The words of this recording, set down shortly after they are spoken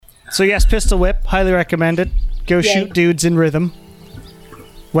So yes, pistol whip, highly recommend it. Go shoot dudes in rhythm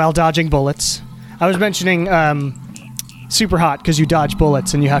while dodging bullets. I was mentioning super hot because you dodge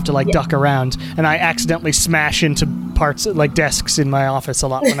bullets and you have to duck around, and I accidentally smash into parts like desks in my office a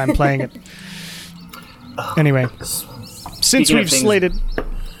lot when I'm playing it. Anyway, since we've slated...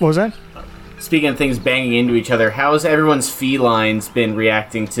 What was that? Speaking of things banging into each other, how's everyone's felines been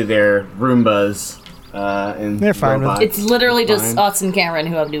reacting to their Roombas? They're fine with it. It's literally just us and Cameron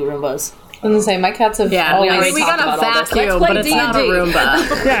who have new Roombas. I was gonna say, my cats have always we got a vacuum, but it's not a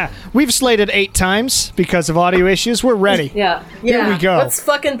Roomba. Yeah, we've slated 8 times because of audio issues. We're ready. Yeah. Here we go. Let's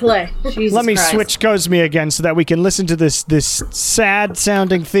fucking play. Jesus Let me Christ. switch Cosme again so that we can listen to this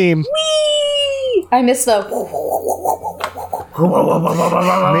sad-sounding theme. Whee! I miss the...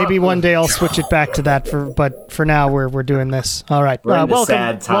 Maybe one day I'll switch it back to that, but for now we're doing this. All right. We're in the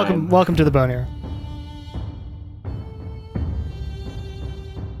sad time. Welcome to the Bone Era.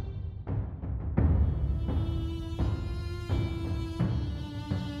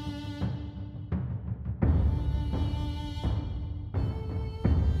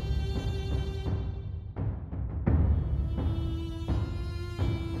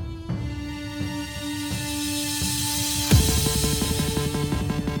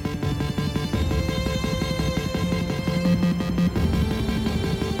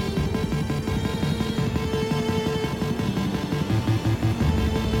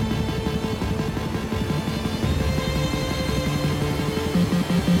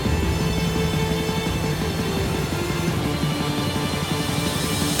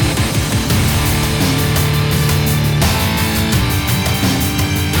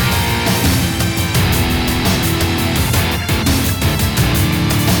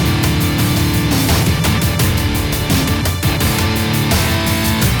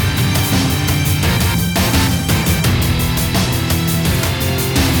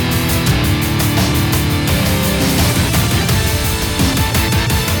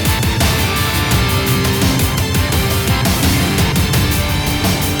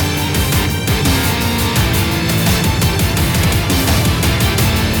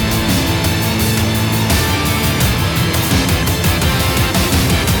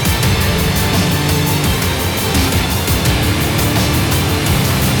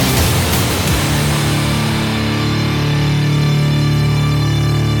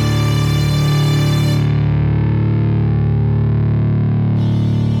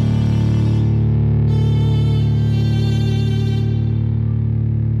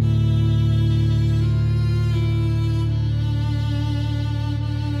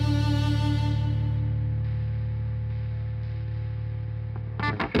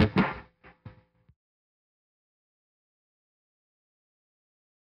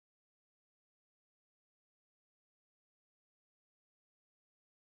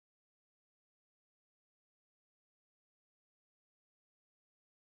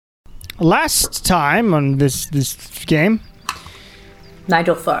 Last time on this game,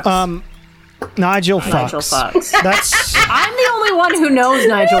 Nigel fucks. Nigel Fox. Nigel fucks. That's I'm the only one who knows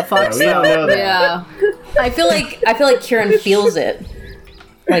Nigel fucks. We don't know that. Yeah. I feel like Kieran feels it.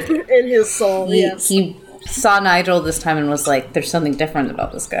 Like, In his soul, yes. he saw Nigel this time and was like, there's something different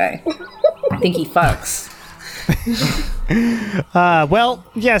about this guy. I think he fucks. well,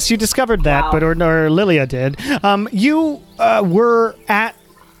 yes, you discovered that, Wow. but or Lilia did. You were at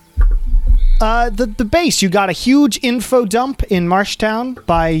the base. You got a huge info dump in Marshtown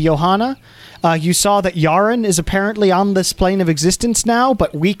by Johanna. You saw that Yaren is apparently on this plane of existence now,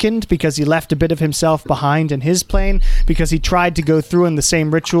 but weakened because he left a bit of himself behind in his plane because he tried to go through in the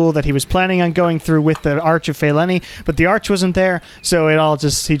same ritual that he was planning on going through with the Arch of Phaleni, but the Arch wasn't there, so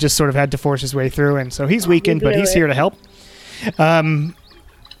he just sort of had to force his way through, and so he's weakened, but he's here to help.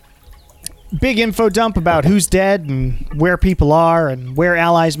 Big info dump about who's dead and where people are and where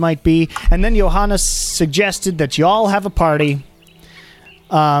allies might be, and then Johanna suggested that you all have a party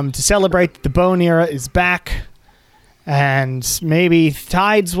to celebrate that the Bone Era is back, and maybe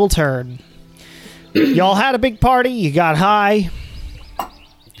tides will turn. Y'all had a big party. You got high.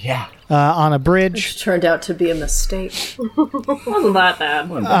 Yeah. On a bridge. Which turned out to be a mistake. Wasn't that bad.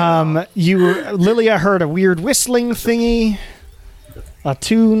 Lilia heard a weird whistling thingy, a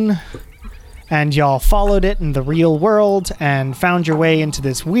tune, and y'all followed it in the real world and found your way into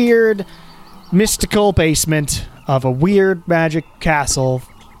this weird, mystical basement of a weird magic castle,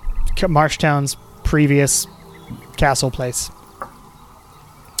 Marshtown's previous castle place.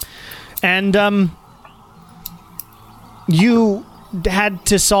 And you had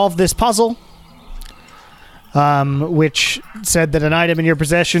to solve this puzzle, which said that an item in your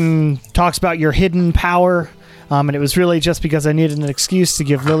possession talks about your hidden power, And it was really just because I needed an excuse to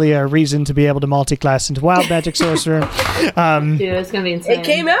give Lilia a reason to be able to multi-class into Wild Magic Sorcerer. Dude, it's gonna be insane. It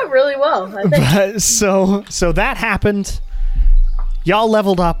came out really well, I think. So that happened. Y'all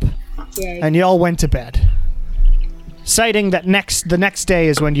leveled up, Yay. and y'all went to bed. Citing that the next day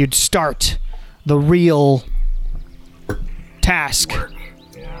is when you'd start the real task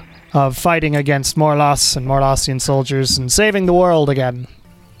of fighting against Morlos and Morlosian soldiers and saving the world again.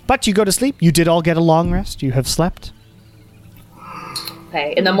 But you go to sleep. You did all get a long rest. You have slept.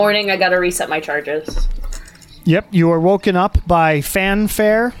 Okay, in the morning I gotta reset my charges. Yep, you are woken up by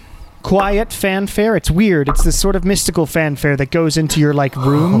fanfare. Quiet fanfare. It's weird. It's this sort of mystical fanfare that goes into your like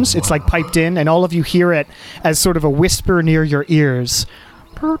rooms. It's like piped in, and all of you hear it as sort of a whisper near your ears.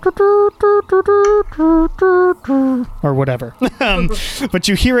 Or whatever. But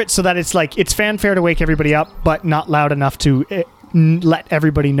you hear it so that it's like it's fanfare to wake everybody up, but not loud enough to let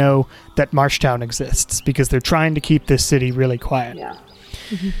everybody know that Marshtown exists, because they're trying to keep this city really quiet. Yeah.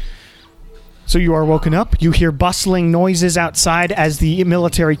 So you are woken up. You hear bustling noises outside as the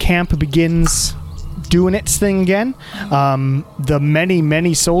military camp begins doing its thing again. The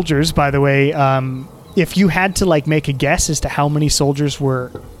many soldiers, by the way, if you had to like make a guess as to how many soldiers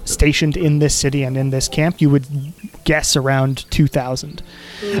were stationed in this city and in this camp, you would guess around 2,000.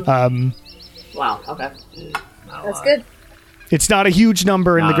 Wow, okay. That's good. It's not a huge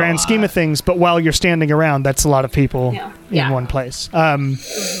number in the grand scheme of things, but while you're standing around, that's a lot of people in one place.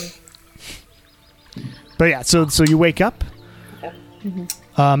 But yeah, so you wake up.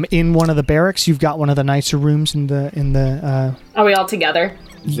 In one of the barracks, you've got one of the nicer rooms in the. Are we all together?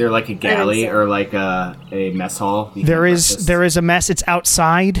 Is there like a galley or like a mess hall? There is a mess. It's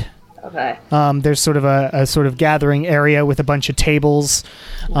outside. Okay. There's sort of a sort of gathering area with a bunch of tables,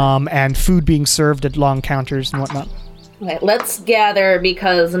 and food being served at long counters and whatnot. Okay, let's gather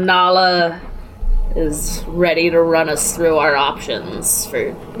because Nala is ready to run us through our options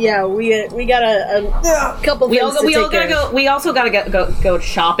for. Yeah, we got a couple things to take care of. We also gotta go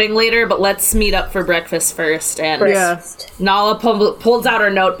shopping later, but let's meet up for breakfast first. And Nala pulls out her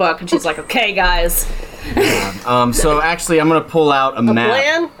notebook and she's like, "Okay, guys." So actually, I'm gonna pull out a map.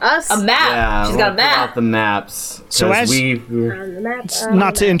 Plan? Us? A map. Yeah, She's got a Pull map. out the maps. So as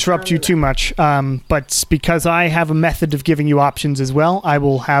not to interrupt you too much, but because I have a method of giving you options as well, I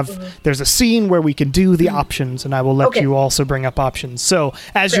will have. There's a scene where we can do the options, and I will let you also bring up options. So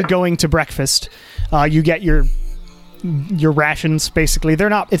as you're going to breakfast, you get your rations. Basically,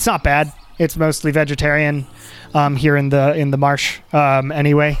 it's not bad. It's mostly vegetarian here in the marsh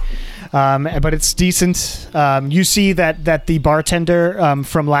anyway. But it's decent. You see that the bartender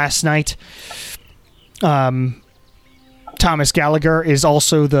from last night, Thomas Gallagher, is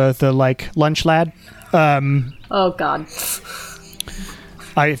also the like lunch lad. Oh God.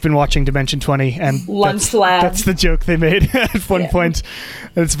 I've been watching Dimension 20, and Lunch lad. That's the joke they made at one point.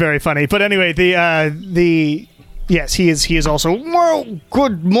 It's very funny. But anyway, yes, he is also. Well,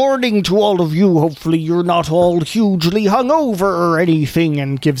 good morning to all of you. Hopefully, you're not all hugely hungover or anything,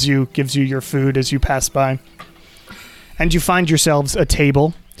 and gives you your food as you pass by. And you find yourselves a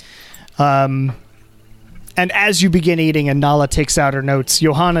table. And as you begin eating, and Nala takes out her notes,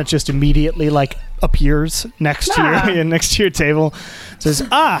 Johanna just immediately appears next to your table. Says,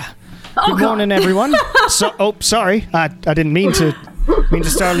 good morning, everyone. Sorry, I didn't mean to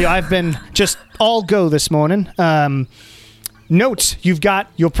startle you. I've been just all go this morning. Notes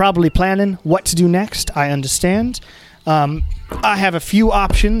you're probably planning what to do next. I understand. I have a few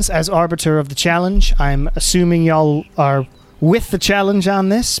options as arbiter of the challenge. I'm assuming y'all are with the challenge on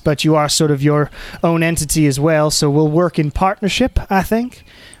this, but you are sort of your own entity as well, so we'll work in partnership, I think.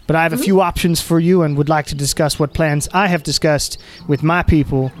 But I have a few options for you and would like to discuss what plans I have discussed with my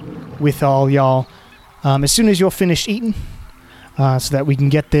people, with all y'all, as soon as you're finished eating, so that we can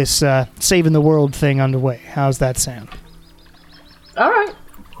get this saving the world thing underway. How's that sound? All right.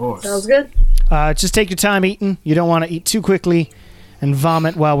 Of course. Sounds good. Just take your time eating. You don't want to eat too quickly and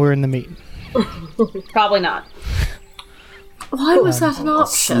vomit while we're in the meeting. Probably not. Why was that an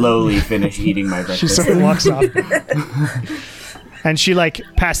option? Slowly finish eating my breakfast. She sort of walks off. And she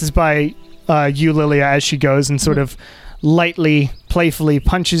passes by you, Lilia, as she goes, and sort of lightly, playfully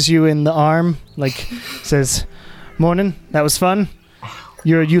punches you in the arm, says, "Morning, that was fun.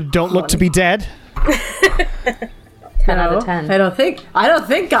 You don't look to be dead." 10 out of 10. I don't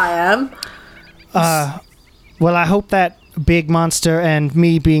think I am. Well, I hope that big monster and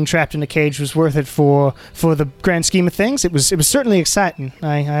me being trapped in a cage was worth it for the grand scheme of things. It was certainly exciting.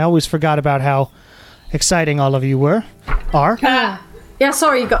 I always forgot about how exciting all of you are. Yeah,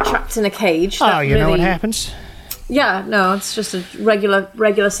 sorry you got trapped in a cage. Oh, you know what happens. Yeah, no, it's just a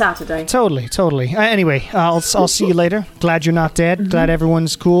regular Saturday. Totally. Anyway, I'll see you later. Glad you're not dead. Glad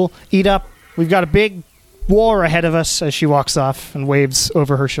everyone's cool. Eat up. We've got a big war ahead of us. As she walks off and waves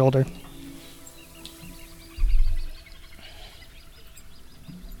over her shoulder.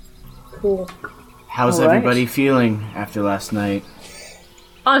 Cool. How's everybody feeling after last night?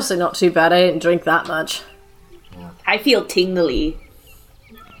 Honestly, not too bad. I didn't drink that much. I feel tingly.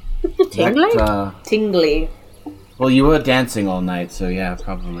 Tingly? Tingly. Well, you were dancing all night, so yeah,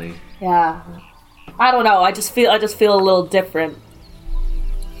 probably. Yeah. I don't know. I just feel a little different.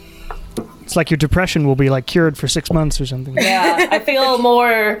 It's like your depression will be like cured for 6 months or something. Yeah. I feel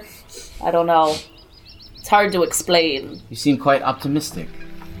more. I don't know. It's hard to explain. You seem quite optimistic.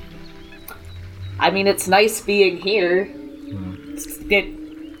 I mean, it's nice being here.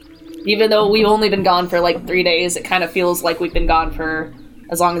 Even though we've only been gone for like 3 days, it kind of feels like we've been gone for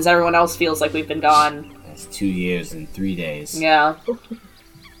as long as everyone else feels like we've been gone. That's 2 years and 3 days. Yeah.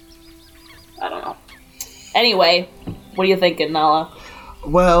 I don't know. Anyway, what are you thinking, Nala?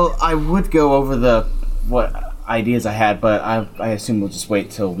 Well, I would go over what ideas I had, but I assume we'll just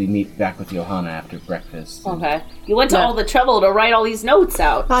wait till we meet back with Johanna after breakfast. Okay. You went to all the trouble to write all these notes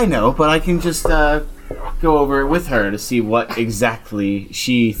out. I know, but I can just go over it with her to see what exactly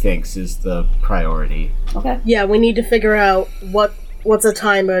she thinks is the priority. Okay. Yeah, we need to figure out what's a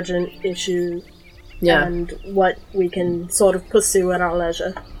time urgent issue and what we can sort of pursue at our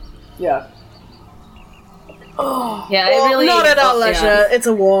leisure. Yeah. Oh. Yeah, it really... Not at our leisure. Yeah. It's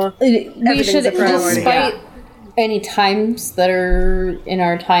a war. We should, a priority. despite any times that are in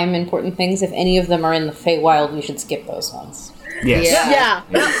our time important things, if any of them are in the Feywild, we should skip those ones. Yes. Yeah.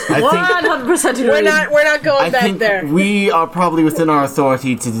 Yes. I 100% agree. We're not going back think there. we are probably within our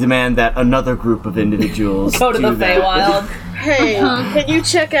authority to demand that another group of individuals go to do the that. Feywild. Hey, can you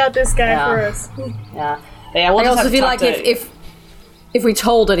check out this guy for us? Yeah. Yeah, we'll I just also have to feel talk like to- if we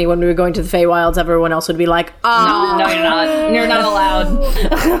told anyone we were going to the Feywilds, everyone else would be like, No, you're not. You're not allowed.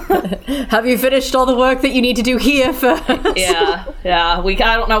 have you finished all the work that you need to do here first? Yeah.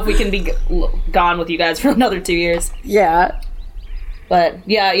 I don't know if we can be gone with you guys for another 2 years. Yeah. But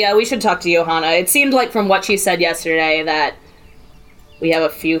yeah, we should talk to Johanna. It seemed like from what she said yesterday that we have a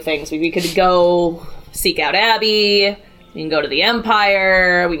few things. We could go seek out Abby. We can go to the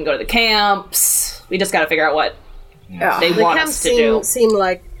Empire. We can go to the camps. We just got to figure out what they want us to do. Seem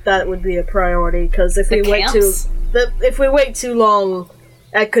like that would be a priority because if The we wait too long,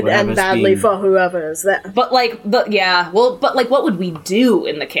 that could end badly for whoever's there. But what would we do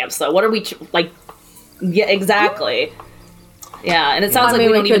in the camps though? What are we Yeah, exactly. Yeah, and it sounds like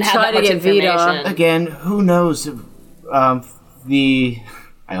we don't even have that much information. Again, who knows? I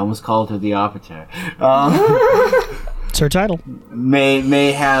almost called her the Arbiter. It's her title.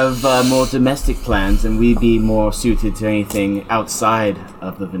 May have more domestic plans, and we'd be more suited to anything outside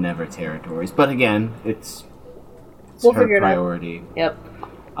of the Venever territories. But again, it's We'll her figure it out. priority. Yep.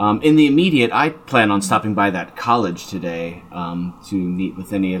 In the immediate, I plan on stopping by that college today to meet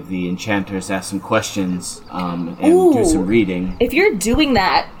with any of the enchanters, ask some questions, and do some reading. If you're doing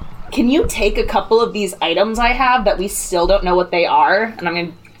that, can you take a couple of these items I have that we still don't know what they are? And I'm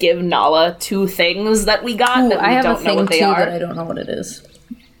going to give Nala 2 things that we got that we I have don't a know thing what they too are. that I don't know what it is.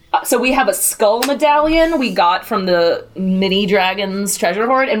 So we have a skull medallion we got from the mini dragon's treasure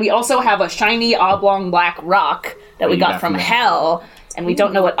hoard, and we also have a shiny oblong black rock that we got from Hell, and we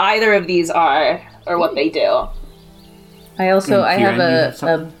don't know what either of these are or what they do. I have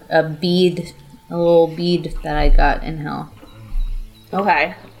Kieran, a bead, a little bead that I got in Hell.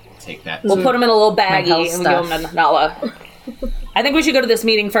 Okay. Take that. We'll put them in a little My baggie Hell and we give them to Nala. I think we should go to this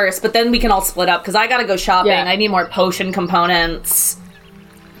meeting first, but then we can all split up, because I gotta go shopping. Yeah. I need more potion components.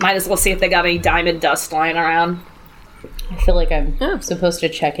 Might as well see if they got any diamond dust lying around. I feel like I'm supposed to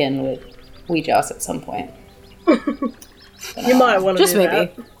check in with Weejoss at some point. You might want to Just do maybe.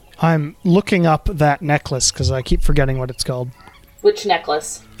 that. I'm looking up that necklace because I keep forgetting what it's called. Which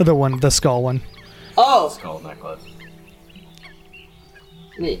necklace? The skull one. Oh! Skull necklace.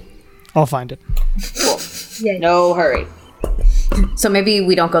 I'll find it. Cool. Yay. No hurry. So maybe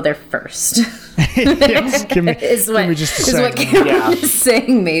we don't go there first. Yes, give me Is what just a is what second. Cameron Yeah. is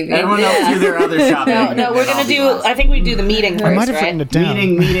saying. Maybe. Everyone else do their other shopping. No, we're gonna do. I think we do the meeting first, I might have right? written it down.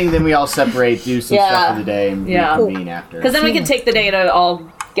 Meeting, then we all separate, do some Yeah. stuff for the day, and Yeah. reconvene after. Because then we can take the day to all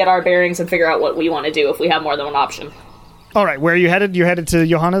get our bearings and figure out what we want to do if we have more than one option. All right, where are you headed? You're headed to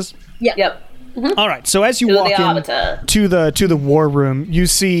Johanna's? Yep. All right, so as you To walk the in Arbiter. to the war room, you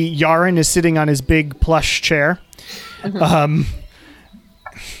see Yaren is sitting on his big plush chair.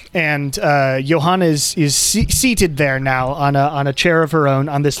 And Johanna is seated there now on a chair of her own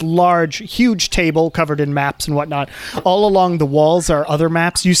on this large, huge table covered in maps and whatnot. All along the walls are other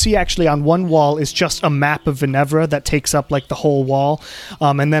maps. You see, actually, on one wall is just a map of Venevra that takes up like the whole wall,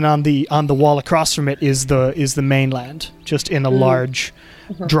 and then on the wall across from it is the mainland, just in a large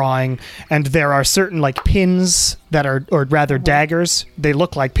drawing. And there are certain like pins that are, or rather daggers. They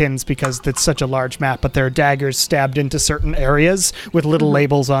look like pins because it's such a large map, but there are daggers stabbed into certain areas with little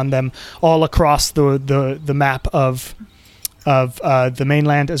labels on them all across the map of the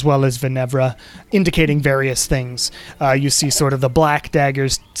mainland as well as Venevra, indicating various things. You see sort of the black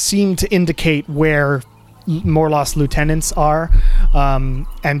daggers seem to indicate where Morlos lieutenants are,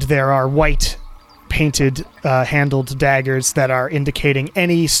 and there are white painted handled daggers that are indicating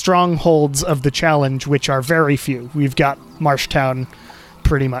any strongholds of the challenge, which are very few. We've got Marshtown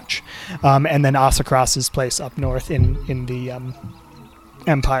pretty much, and then Asacross's place up north in the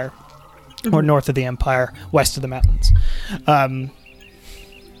Empire, or north of the Empire, west of the mountains.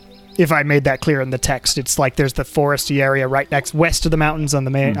 If I made that clear in the text, it's like there's the foresty area right next west of the mountains on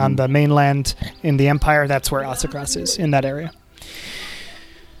the on the mainland in the Empire. That's where Asacross is, in that area.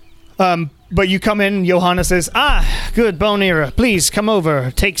 But you come in, Johanna says, good, Bonera, please come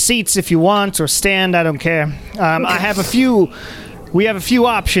over. Take seats if you want, or stand, I don't care. We have a few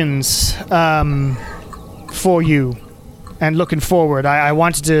options for you, and looking forward. I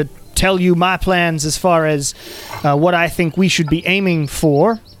wanted to tell you my plans as far as what I think we should be aiming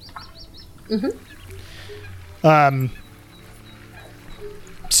for.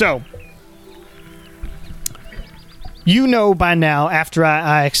 So... You know by now, after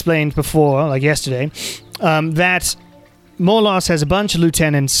I explained before, like yesterday, that Morlos has a bunch of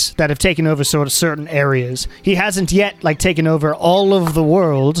lieutenants that have taken over sort of certain areas. He hasn't yet, like, taken over all of the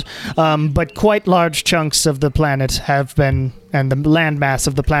world, but quite large chunks of the planet have been, and the landmass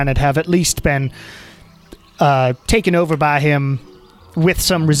of the planet have at least been taken over by him with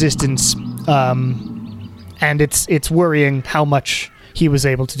some resistance, and it's worrying how much he was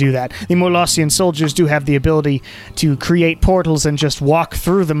able to do that. The Morlosian soldiers do have the ability to create portals and just walk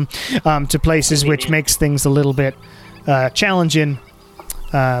through them to places, which makes things a little bit challenging.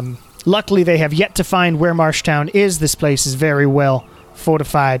 Luckily, they have yet to find where Marshtown is. This place is very well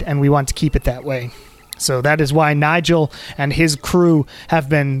fortified, and we want to keep it that way. So that is why Nigel and his crew have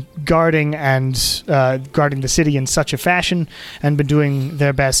been guarding the city in such a fashion, and been doing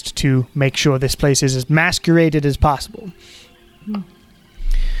their best to make sure this place is as masqueraded as possible.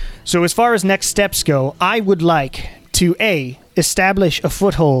 So as far as next steps go, I would like to establish a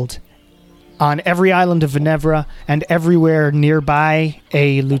foothold on every island of Venevra and everywhere nearby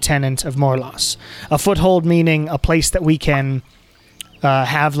a lieutenant of Morlos. A foothold meaning a place that we can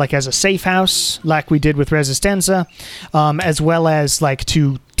have like as a safe house, like we did with Resistenza, as well as like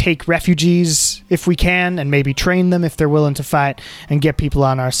to take refugees if we can, and maybe train them if they're willing to fight, and get people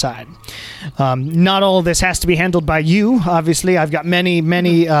on our side. Not all of this has to be handled by you, obviously. I've got many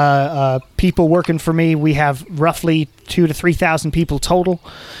people working for me. We have roughly 2,000 to 3,000 people total.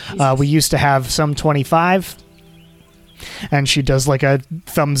 We used to have some 25. And she does like a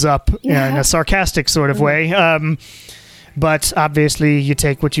thumbs up in a sarcastic sort of way. But obviously you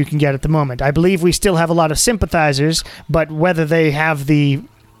take what you can get at the moment. I believe we still have a lot of sympathizers, but whether they have the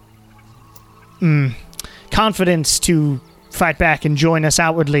confidence to fight back and join us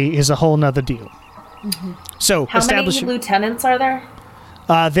outwardly is a whole nother deal. So, how many lieutenants are there?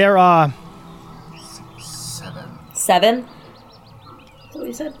 There are 7. Is that what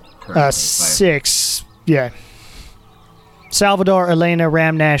you said? 6. Yeah. Salvador, Elena,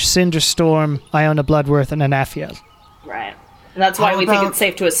 Ramnash, Cinderstorm, Iona Bloodworth, and Anafiel. Right. And that's why we think it's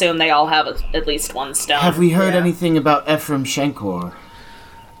safe to assume they all have at least one stone. Have we heard anything about Ephraim Shenkor?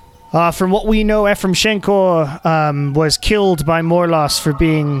 From what we know, Ephraim Shenkor was killed by Morlos for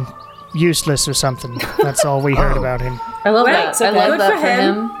being useless or something. That's all we heard about him. I love that. So I love good that for for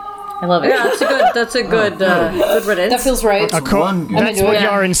him. I love it. Yeah, that's a good riddance. That feels right. That's what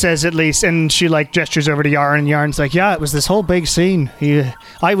Yaren says, at least, and she like gestures over to Yaren, and Yaren's like, yeah, it was this whole big scene.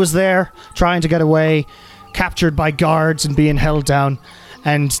 I was there, trying to get away, captured by guards and being held down,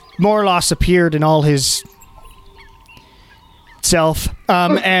 and Morlos appeared in all his self,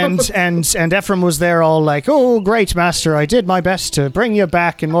 and Ephraim was there all like, oh, great, master, I did my best to bring you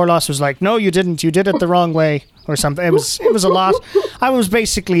back, and Morlos was like, no, you didn't, you did it the wrong way, or something. It was a lot. I was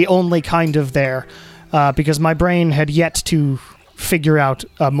basically only kind of there, because my brain had yet to figure out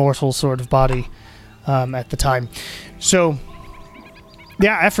a mortal sort of body at the time. So,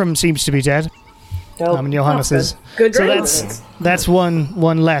 yeah, Ephraim seems to be dead. And Johanna says, good. So that's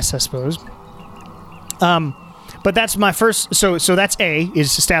one less, I suppose. But that's my first. So that's A,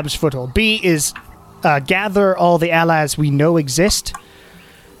 is establish foothold. B is gather all the allies we know exist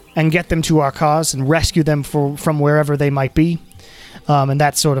and get them to our cause and rescue them from wherever they might be, and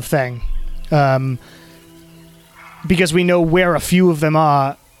that sort of thing. Because we know where a few of them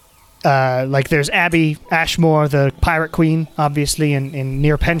are. Like there's Abby Ashmore, the pirate queen, obviously, in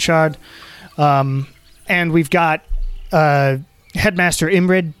near Penchard. And we've got Headmaster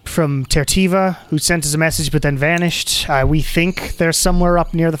Imrid from Tertiva, who sent us a message but then vanished. We think they're somewhere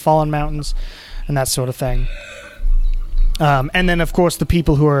up near the Fallen Mountains and that sort of thing. And then, of course, the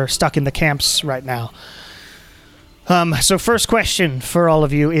people who are stuck in the camps right now. So first question for all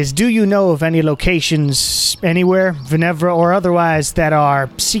of you is, do you know of any locations anywhere, Venevra or otherwise, that are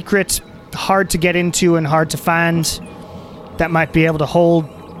secret, hard to get into and hard to find, that might be able to hold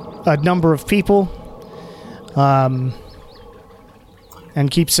a number of people,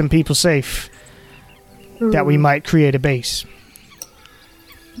 and keep some people safe, that we might create a base?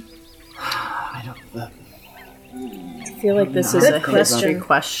 I feel like this is a history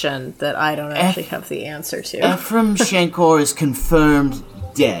question that I don't actually have the answer to. Ephraim Shankor is confirmed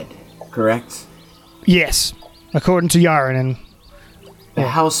dead, correct? Yes, according to Yaren. And the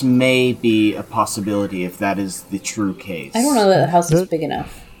house may be a possibility if that is the true case. I don't know that the house is big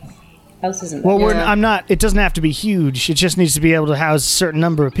enough. House isn't. Well, I'm not. It doesn't have to be huge. It just needs to be able to house a certain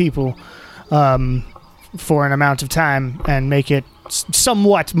number of people for an amount of time and make it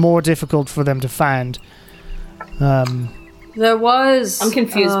somewhat more difficult for them to find. There was... I'm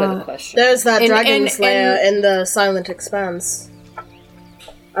confused by the question. There's that dragon's lair in the Silent Expanse.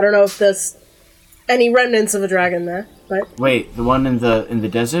 I don't know if there's any remnants of a dragon there, but... Wait, the one in the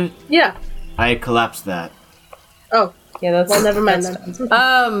desert? Yeah. I collapsed that. Oh. Yeah, that's... Well, never mind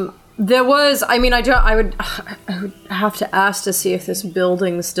then. There was... I mean, I would have to ask to see if this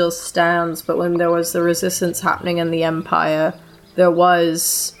building still stands, but when there was the resistance happening in the Empire, there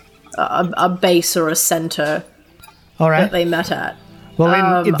was a base or a center... All right. that they met at.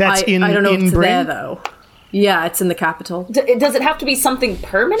 Well, that's in I don't know if it's Bryn? there, though. Yeah, it's in the capital. Does it have to be something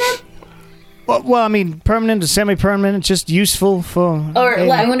permanent? Well, I mean, permanent or semi-permanent, just useful for... Or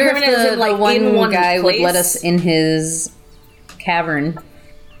I wonder if permanent as in, the one in one guy place? would let us in his cavern.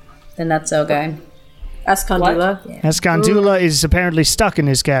 The nutso guy. Escondula. Yeah. Escondula is apparently stuck in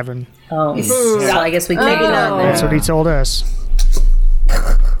his cavern. Oh, so I guess we can't go in there. That's what he told us.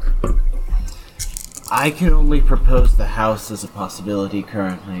 I can only propose the house as a possibility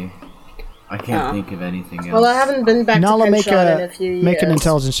currently. I can't think of anything else. Well, I haven't been back Nala, to make Penshard in a few years. an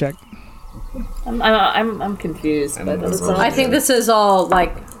intelligence check. I'm confused. I think this is all,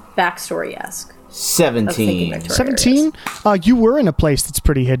 like, backstory-esque. 17. 17? You were in a place that's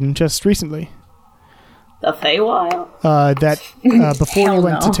pretty hidden just recently. The Feywild? Before you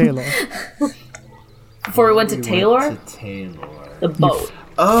went to Taylor. Before we went to Taylor? The boat.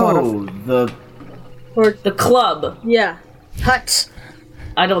 The club. Yeah. Hut.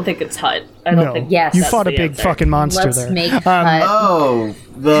 I don't think it's Hut. I don't think Yes. You that's fought a the big answer. fucking monster Let's there. make Oh,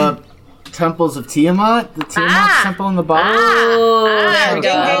 the temples of Tiamat? The Tiamat temple in the bottom? There we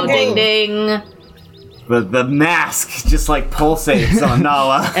go. Ding, ding, Ding, ding. The mask just like pulsates on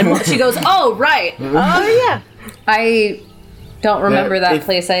Nala. And she goes, oh, right. Oh, yeah. I don't remember that if-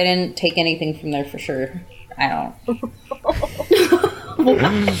 place. I didn't take anything from there for sure. I don't.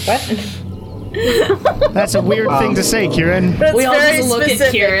 What? That's a weird thing to say, Kieran. That's We all very just look specific.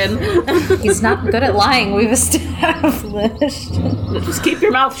 at Kieran. He's not good at lying. We've established. Just keep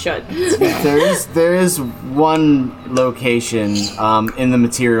your mouth shut. There is one location in the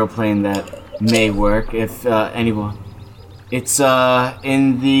material plane that may work if anyone. It's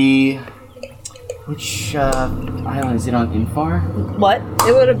in the which island is it on? Infar? What?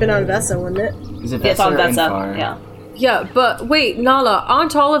 It would have been on Vesa, wouldn't it? Is it It's on or Vesa. Infar? Yeah. Yeah, but wait, Nala,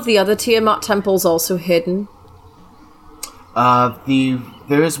 aren't all of the other Tiamat temples also hidden?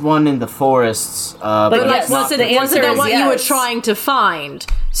 There is one in the forests, but yes, it's not. the answer Wasn't that is what you were yes. trying to find?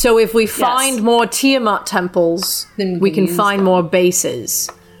 So if we find more Tiamat temples, Then we we can use find more bases.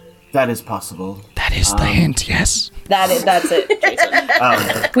 That is possible. That is the hint, yes. That's it,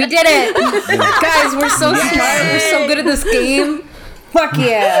 Jason. We did it! Guys, we're so smart. We're so good at this game. Fuck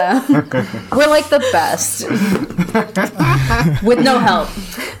yeah. We're like the best. With no help.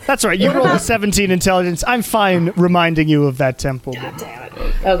 That's right. You rolled a 17 intelligence. I'm fine reminding you of that temple.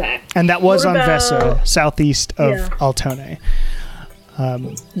 Okay. And that was What on Vesa, about- southeast of Yeah. Altone.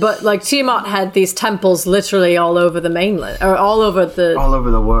 But like Tiamat had these temples literally all over the mainland, or all over the All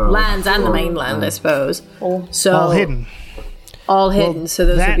over the world. lands and the mainland, I suppose. So All hidden. all hidden. So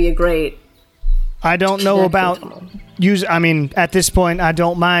those that- would be a great. I don't know about I mean, at this point, I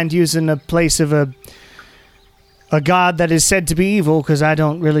don't mind using a place of a god that is said to be evil, because I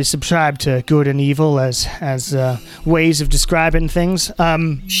don't really subscribe to good and evil as ways of describing things.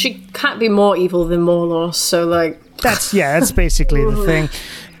 She can't be more evil than Morlos, so like... That's basically the thing.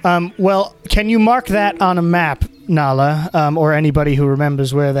 Well, can you mark that on a map, Nala, or anybody who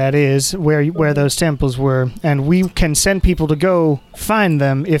remembers where that is, where those temples were, and we can send people to go find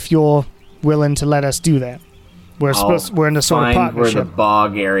them if you're willing to let us do that. We're in a sort of find partnership. where the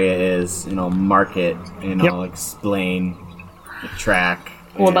bog area is, mark it, and I'll explain the track.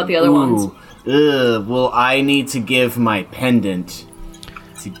 What about the other ones? Well, I need to give my pendant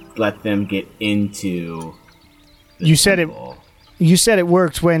to let them get into the temple. You said it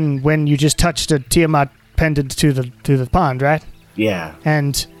worked when you just touched a Tiamat pendant to the pond, right? Yeah.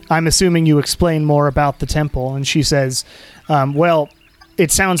 And I'm assuming you explain more about the temple, and she says, well, it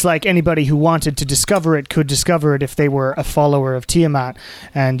sounds like anybody who wanted to discover it could discover it if they were a follower of Tiamat,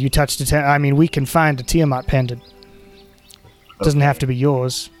 and you touched we can find a Tiamat pendant. It doesn't have to be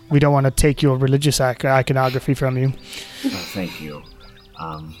yours. We don't want to take your religious iconography from you. Oh, thank you.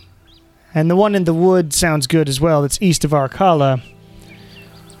 And the one in the wood sounds good as well. It's east of Arkala.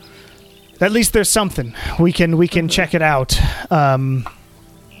 At least there's something. We can check it out.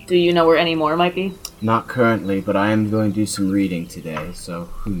 Do you know where any more might be? Not currently, but I am going to do some reading today, so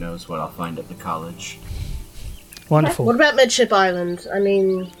who knows what I'll find at the college. Wonderful. What about Midship Island? I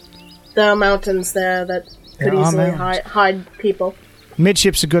mean, there are mountains there that could easily hide people.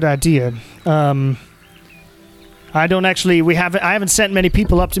 Midship's a good idea. I haven't sent many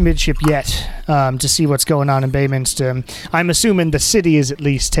people up to Midship yet to see what's going on in Bayminster. I'm assuming the city is at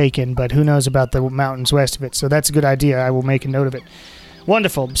least taken, but who knows about the mountains west of it, so that's a good idea. I will make a note of it.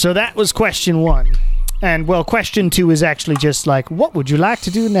 Wonderful. So that was question 1. And, well, question 2 is actually just like, what would you like to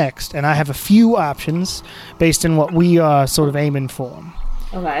do next? And I have a few options based on what we are sort of aiming for.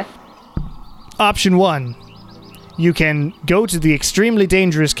 Okay. Option 1. You can go to the extremely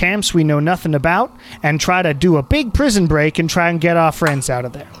dangerous camps we know nothing about and try to do a big prison break and try and get our friends out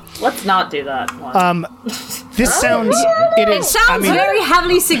of there. Let's not do that one. This sounds... It sounds very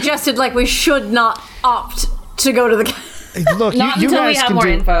heavily suggested like we should not opt to go to the... Look, Not you until we guys have can more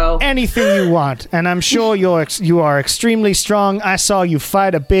do info. anything you want, and I'm sure you are extremely strong. I saw you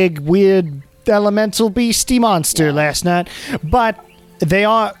fight a big, weird elemental beastie monster last night, but they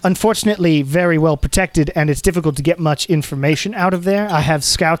are unfortunately very well protected, and it's difficult to get much information out of there. I have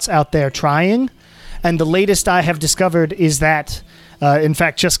scouts out there trying, and the latest I have discovered is that, in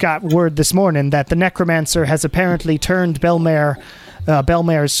fact, just got word this morning that the necromancer has apparently turned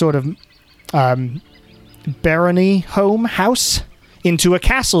Belmare's sort of barony house into a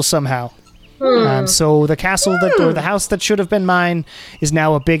castle somehow. So the castle or the house that should have been mine is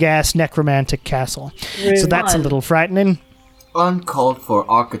now a big ass necromantic castle. So that's a little frightening. Uncalled for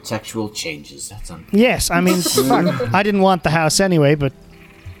architectural changes. That's Yes, I mean, fuck, I didn't want the house anyway, but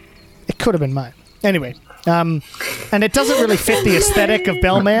it could have been mine. Anyway, and it doesn't really fit the aesthetic of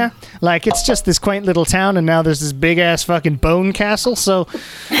Belmare. Like, it's just this quaint little town, and now there's this big-ass fucking bone castle, so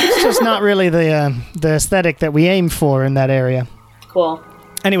it's just not really the aesthetic that we aim for in that area. Cool.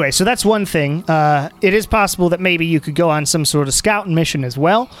 Anyway, so that's one thing. It is possible that maybe you could go on some sort of scouting mission as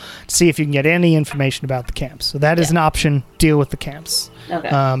well to see if you can get any information about the camps. So that is an option. Deal with the camps.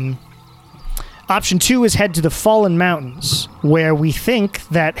 Okay. Option 2 is head to the Fallen Mountains, where we think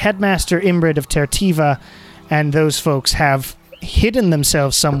that Headmaster Imrid of Tertiva and those folks have hidden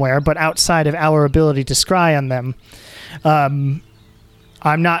themselves somewhere, but outside of our ability to scry on them.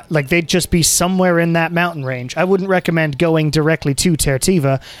 I'm not, like, they'd just be somewhere in that mountain range. I wouldn't recommend going directly to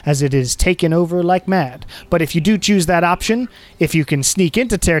Tertiva, as it is taken over like mad. But if you do choose that option, if you can sneak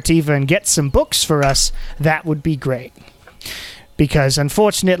into Tertiva and get some books for us, that would be great. Because,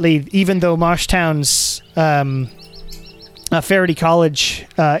 unfortunately, even though Marshtown's Faraday College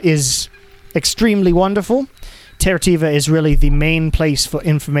is extremely wonderful, Tertiva is really the main place for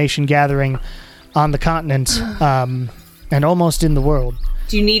information gathering on the continent and almost in the world.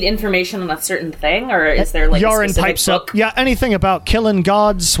 Do you need information on a certain thing, or is there like Yarin a specific pipes book? up. Yeah, anything about killing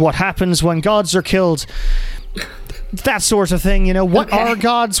gods, what happens when gods are killed, that sort of thing, you know. What are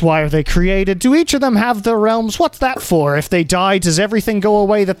gods? Why are they created? Do each of them have their realms? What's that for? If they die, does everything go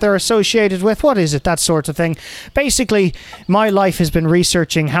away that they're associated with? What is it? That sort of thing. Basically, my life has been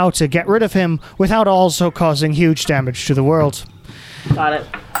researching how to get rid of him without also causing huge damage to the world. Got it.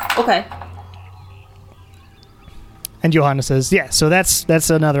 Okay. And Johanna says, yeah, so that's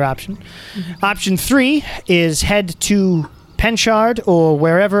another option. Mm-hmm. Option 3 is head to Penchard or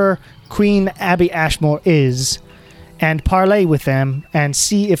wherever Queen Abby Ashmore is and parley with them and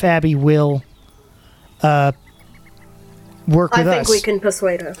see if Abby will work I with think us. we can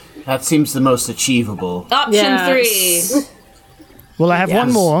persuade her. That seems the most achievable. Option Yes. 3. Well, I have one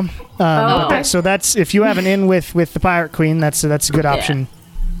Yes. more. But Okay. so that's if you have an in with the Pirate Queen, that's a good option.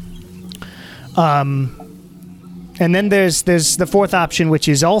 And then there's the fourth option, which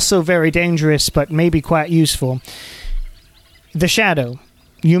is also very dangerous, but maybe quite useful. The Shadow.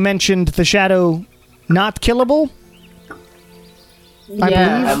 You mentioned the Shadow not killable? I believe.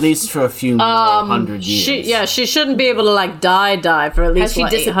 At least for a few more hundred years. She shouldn't be able to like die for at least she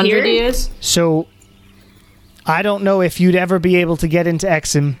what, 800 disappeared? years. So I don't know if you'd ever be able to get into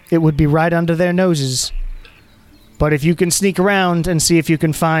Exim. It would be right under their noses. But if you can sneak around and see if you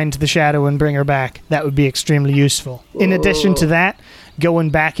can find the Shadow and bring her back, that would be extremely useful. In addition to that, going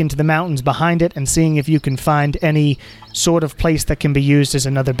back into the mountains behind it and seeing if you can find any sort of place that can be used as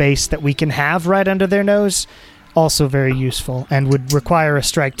another base that we can have right under their nose, also very useful and would require a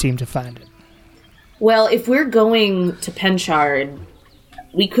strike team to find it. Well, if we're going to Penchard,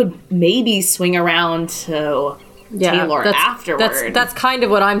 we could maybe swing around to Taylor afterward. That's kind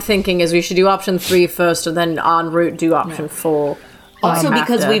of what I'm thinking. Is we should do option 3 first, and then en route do option 4. Also,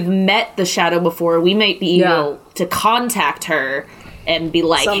 because after. we've met the Shadow before, we might be able to contact her and be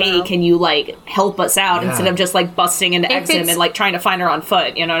like, Somehow. hey, can you, like, help us out instead of just, like, busting into If Exim it's- and, like, trying to find her on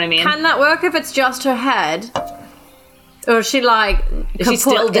foot, you know what I mean? Can that work if it's just her head? Or is she like Is she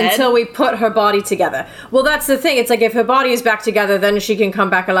still kaput dead? until we put her body together? Well, that's the thing. It's like if her body is back together, then she can come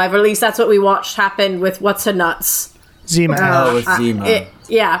back alive. Or at least that's what we watched happen with What's Her Nuts. Zima. Oh, with Zima.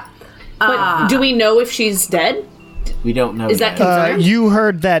 Yeah. But do we know if she's dead? We don't know Is that yet. confirmed? You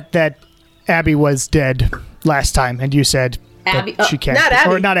heard that Abby was dead last time, and you said Abby- that she can't. not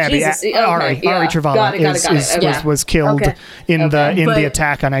Abby. Or not Abby. Jesus, okay, Ari. yeah. Ari Travala Got it. Okay. was killed Okay. in Okay. the But-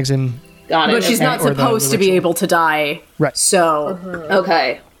 attack on Exim. Got it. But she's okay. not Or the supposed to be ritual. able to die. Right. So,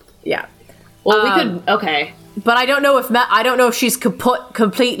 Okay. yeah. Well, we could... Okay. But I don't know if she's kaput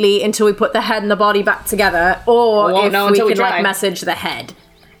completely until we put the head and the body back together, or We won't if know we until we can like try. message the head.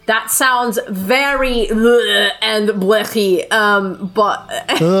 That sounds very and blechy, but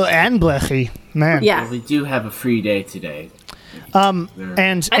And Blechy. Man. yeah. We do have a free day today. And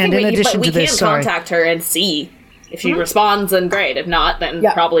I in think addition we to this, can sorry. contact her and see. If she responds, then great. If not, then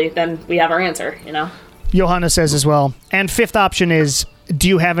then we have our answer, you know? Johanna says as well. And fifth option is, do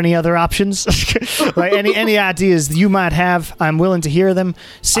you have any other options? Like any ideas you might have? I'm willing to hear them.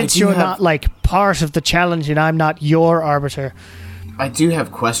 Since do you're have- not like part of the challenge and I'm not your arbiter. I do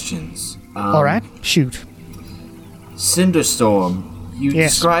have questions. All right, shoot. Cinderstorm, you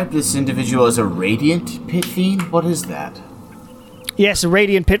Yes. described this individual as a radiant pit fiend? What is that? Yes, a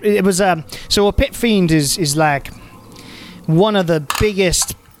radiant pit. It was so a pit fiend is like one of the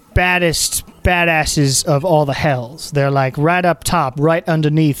biggest, baddest badasses of all the hells. They're like right up top, right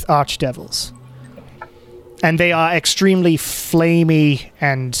underneath archdevils, and they are extremely flamey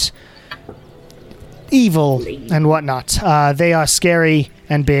and evil and whatnot. They are scary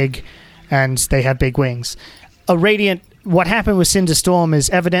and big, and they have big wings. A radiant. What happened with Cinderstorm is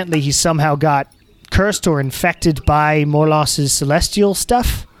evidently he somehow got cursed or infected by Morlos's celestial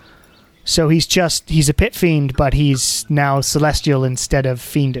stuff. So he's a pit fiend, but he's now celestial instead of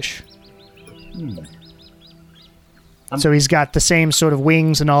fiendish. So he's got the same sort of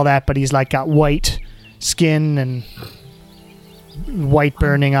wings and all that, but he's like got white skin and white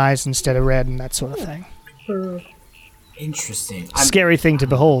burning eyes instead of red and that sort of thing. Interesting. Scary thing to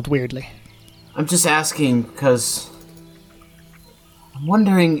behold, weirdly. I'm just asking because I'm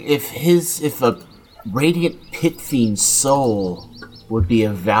wondering if a radiant pit fiend's soul would be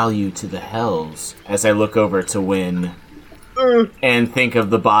of value to the hells. As I look over to Win and think of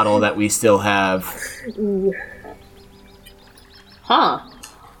the bottle that we still have. Huh.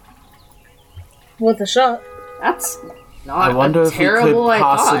 Worth a shot. That's not I wonder a if we could terrible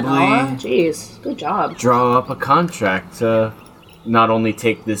possibly- thought. Jeez, good job. Draw up a contract to not only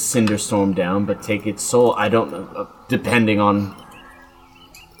take this Cinderstorm down, but take its soul. I don't know, depending on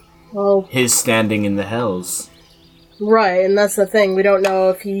Well, his standing in the hells. right, and that's the thing. We don't know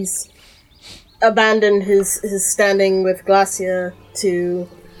if he's abandoned his standing with Glacia to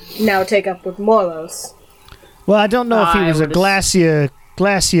now take up with Morlos. Well, I don't know if he I was a would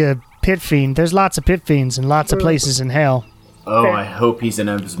Glacia pit fiend. There's lots of pit fiends in lots of places in hell. Oh, Fair. I hope he's an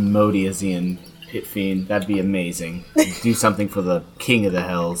Asmodeasian pit fiend. That'd be amazing. Do something for the king of the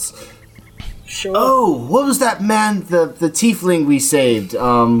hells. Sure. Oh, what was that man, the tiefling we saved?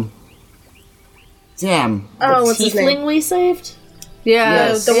 Damn. Oh, what's his name? Tiefling we saved?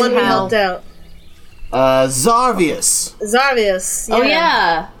 Yeah, The one we helped out. Zarvius. Zarvius. Oh,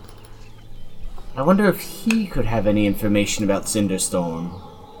 yeah. I wonder if he could have any information about Cinderstorm.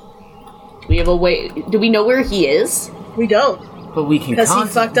 We have a way. Do we know where he is? We don't. But we can Because he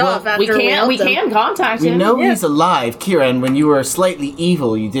contact- fucked off after We helped him. can contact We him. know Yeah. he's alive, Kira, and when you were slightly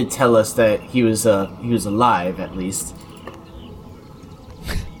evil, you did tell us that he was alive, at least.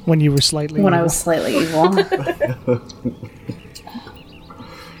 When you were slightly When I evil. was slightly evil.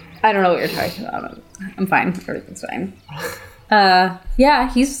 I don't know what you're talking about. I'm fine. Everything's fine. Yeah,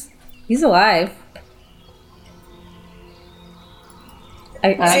 he's alive.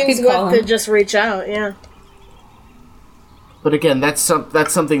 I Seems could call worth to him. just reach out, yeah. But again, that's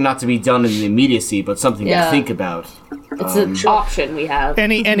something not to be done in the immediacy, but something Yeah. to think about. It's an option we have.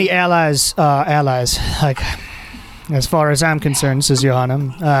 Any allies, like, as far as I'm concerned, says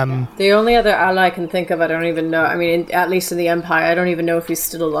Johanna. The only other ally I can think of, I don't even know. I mean, at least in the Empire, I don't even know if he's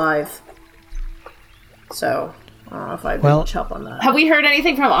still alive. So, I don't know if I'd be Well- much help on that. Have we heard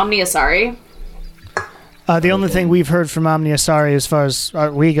anything from Omni Asari? The only thing we've heard from Omni Asari as far as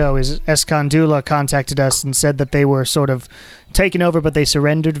we go is Eskandula contacted us and said that they were sort of taken over, but they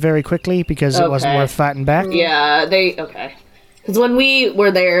surrendered very quickly because it wasn't Okay. worth fighting back. Yeah, okay. Because when we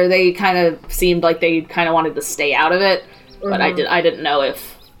were there, they kind of seemed like they kind of wanted to stay out of it, but I didn't know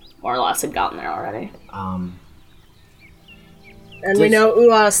if Morlos had gotten there already. And we know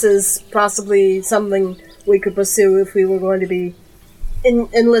UAS is possibly something we could pursue if we were going to be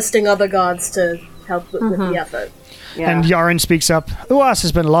enlisting other gods to help with the effort. Yeah. And Yaren speaks up. Uas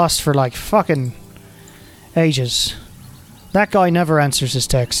has been lost for like fucking ages. That guy never answers his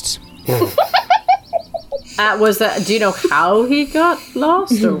texts. Was that? Do you know how he got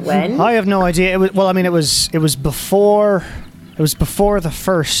lost or when? I have no idea. It was before the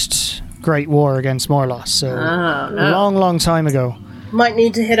first Great War against Morlos, so long time ago. Might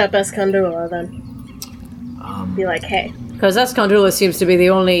need to hit up Eskandula then. Be like, hey. Because Eskandula seems to be the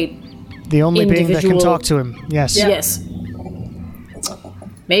only. The only being that can Individual- talk to him. Yes. Yes.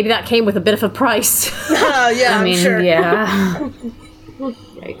 Maybe that came with a bit of a price. Oh, yeah, I mean, I'm sure. yeah.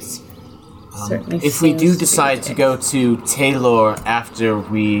 Yikes. Certainly If we do seems to decide be to go to Taylor after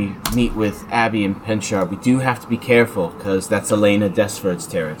we meet with Abby and Penchar, we do have to be careful, because that's Elena Desford's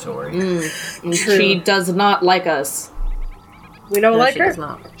territory. She does not like us. We don't like She her. does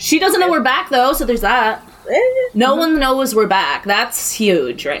not. She doesn't know we're back, though, so there's that. No one knows we're back. That's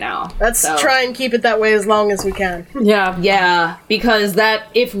huge right now. Let's So- try and keep it that way as long as we can. Yeah. Yeah, because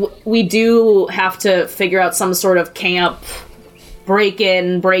if we do have to figure out some sort of camp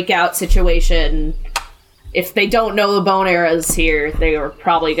break-in, break-out situation, if they don't know the Bone Era is here, they are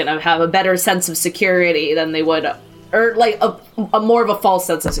probably going to have a better sense of security than they would, or like a more of a false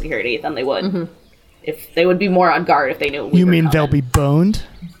sense of security than they would. If they would be more on guard if they knew. You mean they'll be boned?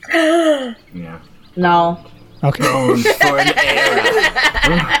 Yeah. No. Okay. Owned for an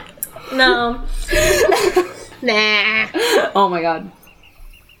era. No. Nah. Oh my god.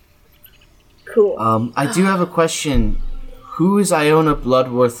 Cool. I do have a question. Who is Iona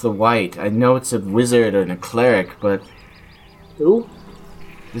Bloodworth the White? I know it's a wizard and a cleric, but Who?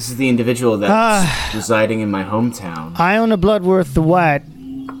 this is the individual that's residing in my hometown. Iona Bloodworth the White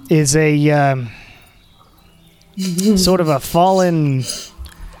is a sort of a fallen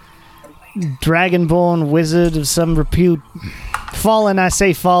dragonborn wizard of some repute. Fallen, I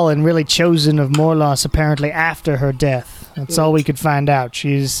say fallen, really chosen of Morlos apparently after her death. That's all we could find out.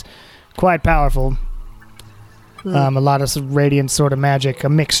 She's quite powerful. A lot of radiant sort of magic, a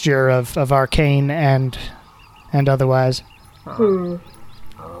mixture of arcane and otherwise. So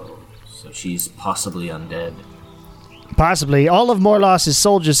she's possibly undead. Possibly. All of Morlos's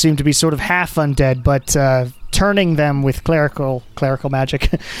soldiers seem to be sort of half undead, but turning them with clerical magic,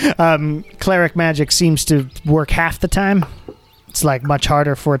 cleric magic seems to work half the time. It's like much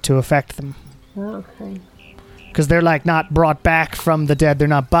harder for it to affect them. Okay. Because they're like not brought back from the dead. They're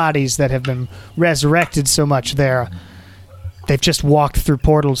not bodies that have been resurrected so much. They've just walked through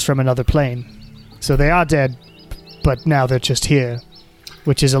portals from another plane. So they are dead, but now they're just here,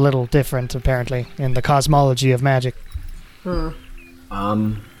 which is a little different apparently in the cosmology of magic.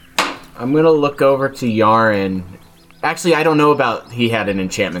 I'm gonna look over to Yaren. Actually, I don't know about he had an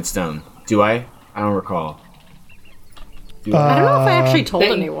enchantment stone. Do I? I don't recall. I don't know if I actually told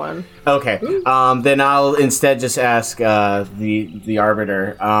They- anyone. Okay. Then I'll instead just ask the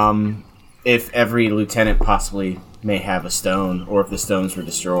arbiter if every lieutenant possibly may have a stone, or if the stones were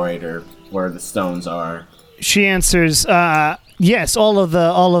destroyed, or where the stones are. She answers, yes, all of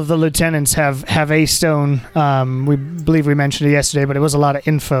the lieutenants have a stone. We believe we mentioned it yesterday, but it was a lot of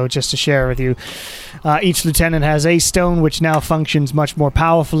info just to share with you. Each lieutenant has a stone, which now functions much more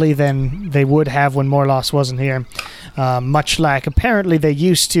powerfully than they would have when Morlos wasn't here. Much like apparently they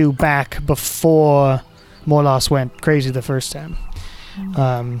used to back before Morlos went crazy the first time.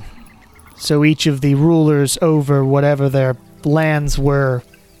 So each of the rulers over whatever their lands were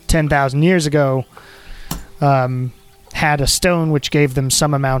 10,000 years ago had a stone which gave them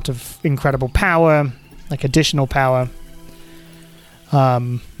some amount of incredible power, like additional power.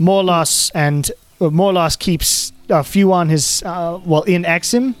 Morlos keeps a few on his... in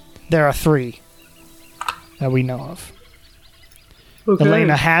Exim, there are 3 that we know of. Okay.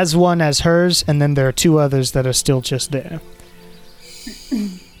 Elena has one as hers, and then there are 2 others that are still just there.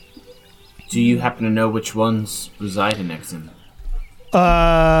 Do you happen to know which ones reside in Exim?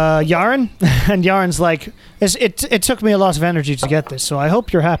 Yaren? And Yaren's like, it took me a lot of energy to get this, so I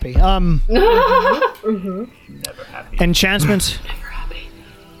hope you're happy. Never happy. Enchantment,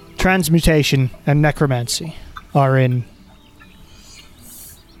 transmutation, and necromancy are in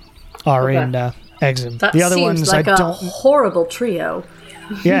Exim. That The other seems ones like I a don't... horrible trio.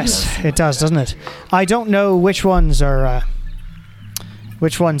 Yes, it does, doesn't it? I don't know which ones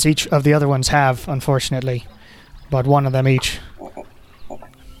each of the other ones have, unfortunately. But one of them each.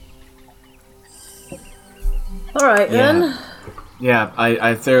 All right, then. Yeah,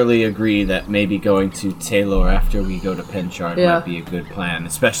 I thoroughly agree that maybe going to Taylor after we go to Penchard Yeah. might be a good plan,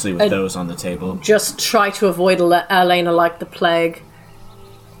 especially with those on the table. Just try to avoid Elena like the plague.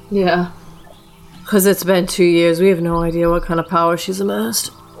 Yeah. Because it's been 2 years. We have no idea what kind of power she's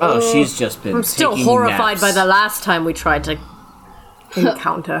amassed. Oh, she's just been I'm still taking horrified naps. by the last time we tried to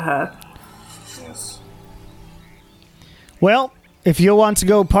encounter her. Yes. Well, if you want to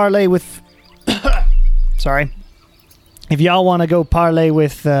go parlay with... Sorry. If y'all want to go parlay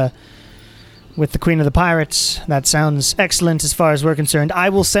with the Queen of the Pirates, that sounds excellent as far as we're concerned.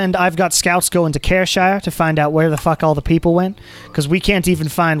 I've got scouts going to Careshire to find out where the fuck all the people went, because we can't even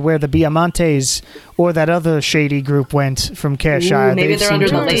find where the Biamontes or that other shady group went from Careshire. Ooh, maybe They've they're seemed under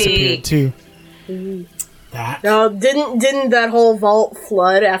to have the disappeared lake. too. That No, didn't that whole vault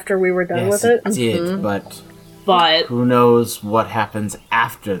flood after we were done yes, with it? it did, but But who knows what happens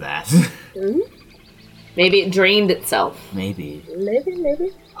after that? maybe it drained itself. Maybe.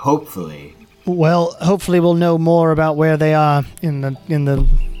 Maybe. Hopefully. Well, hopefully we'll know more about where they are in the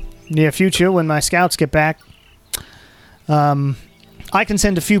near future when my scouts get back. I can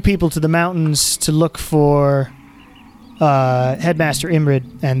send a few people to the mountains to look for Headmaster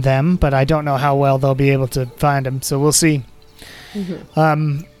Imrid and them, but I don't know how well they'll be able to find him, so we'll see. You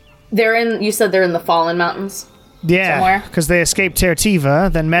said they're in the Fallen Mountains? Yeah, Somewhere? because they escaped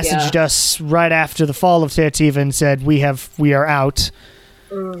Tertiva, then messaged us right after the fall of Tertiva and said we are out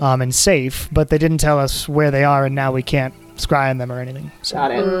and safe, but they didn't tell us where they are, and now we can't scry on them or anything. So.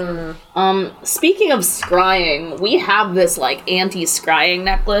 Got it. Speaking of scrying, we have this like anti-scrying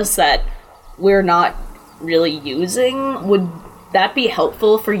necklace that we're not really using. Would that be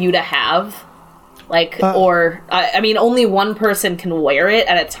helpful for you to have? I mean, only one person can wear it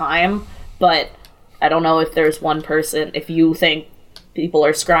at a time, but I don't know if there's one person, if you think people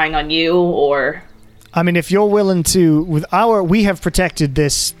are scrying on you, or... I mean, if you're willing to, we have protected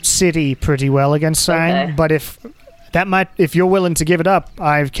this city pretty well against scrying, Okay. but if you're willing to give it up,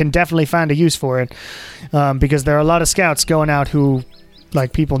 I can definitely find a use for it, because there are a lot of scouts going out who,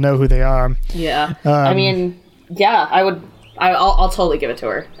 like, people know who they are. Yeah. I mean, yeah, I'll totally give it to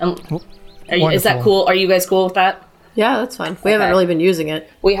her. Is that Wonderful. cool? Are you guys cool with that? Yeah, that's fine. We haven't Okay. really been using it.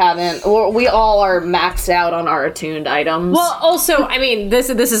 We haven't. We all are maxed out on our attuned items. Well, also, I mean, this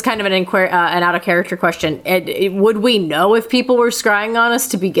is kind of an out of character question. Would we know if people were scrying on us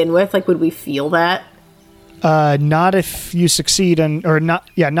to begin with? Like, would we feel that? Not if you succeed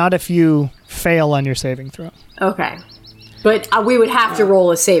not if you fail on your saving throw. Okay. But we would have to roll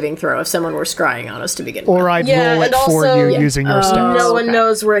a saving throw if someone were scrying on us to begin with. Or I'd Yeah, roll it and for also- you Yeah. using your stats. No one okay.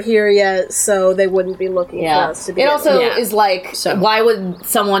 knows we're here yet, so they wouldn't be looking yeah. for us to be. It also Yeah. is like, So- why would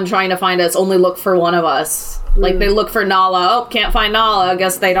someone trying to find us only look for one of us? Like, they look for Nala. Oh, can't find Nala. I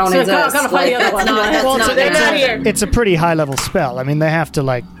guess they don't So exist. gotta find the other That's one. not, that's Well, not they're gonna not here. happen. It's a pretty high level spell. I mean, they have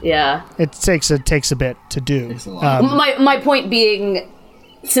to Yeah. it takes a bit to do. a lot. My point being,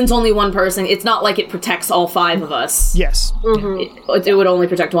 since only one person, it's not like it protects all 5 of us. Yes. It would only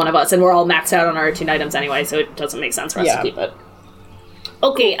protect one of us, and we're all maxed out on our attuned items anyway, so it doesn't make sense for us to keep it.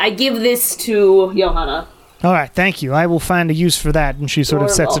 Okay, I give this to Johanna. All right, thank you. I will find a use for that, and she sort of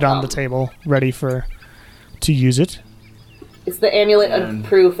You're sets it on the welcome. table, ready to use it. It's the amulet of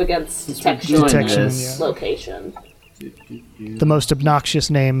proof against detection in Detection, this yeah. location. The most obnoxious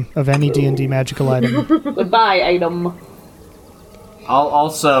name of any D&D magical item. Goodbye, item. I'll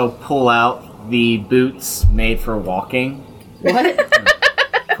also pull out the boots made for walking, What?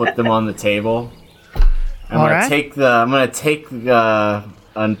 put them on the table. I'm All gonna right. take a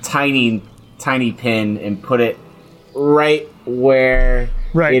tiny pin and put it right where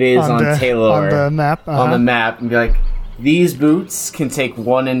it is on Taylor. On the map. On the map, and be like, these boots can take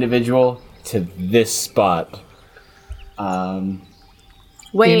one individual to this spot.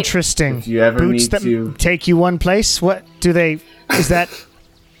 Wait, Interesting. If you ever Boots need that to- take you one place? What do they... Is that...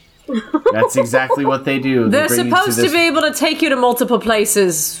 That's exactly what they do. They they're bring you supposed to this- be able to take you to multiple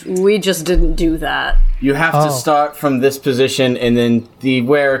places. We just didn't do that. You have to start from this position, and then the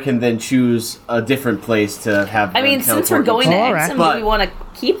wearer can then choose a different place to have. I them mean, since we're teleport going to All right. Exum, But- do we want to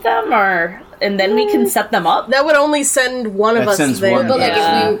keep them, and then we can set them up? That would only send one of That us sends there. one, But like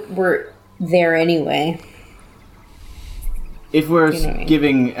Yeah. if we were there anyway. If we're You know what I mean.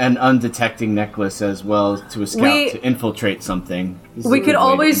 giving an undetecting necklace as well to a scout We- to infiltrate something, this is we a could good way to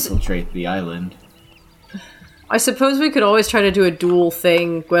always- infiltrate the island. I suppose we could always try to do a dual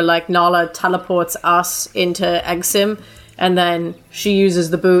thing where, like, Nala teleports us into Exim, and then she uses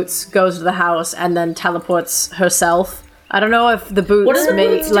the boots, goes to the house, and then teleports herself. I don't know if the What boots do the may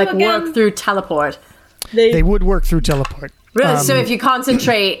boots do like again? work through teleport. They would work through teleport. Really? So if you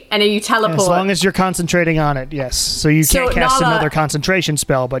concentrate and then you teleport, As long as you're concentrating on it, yes. So you So can't cast Nala- another concentration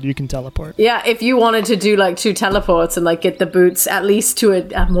spell, but you can teleport. yeah, if you wanted to do like 2 teleports and like get the boots at least to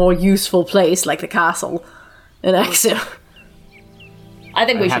a more useful place like the castle in Exim. I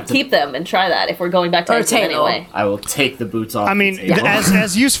think we have should to- keep them and try that if we're going back to Or Exum Taylor. anyway. I will take the boots off. I mean, the table.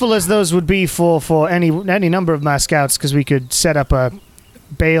 as useful as those would be for any number of my scouts, because we could set up a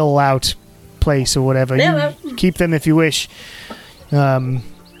bailout place or whatever. Yeah, You keep them if you wish.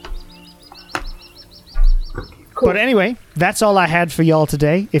 But anyway, that's all I had for y'all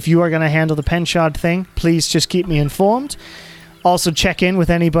today. If you are going to handle the Penshard thing, please just keep me informed. Also, check in with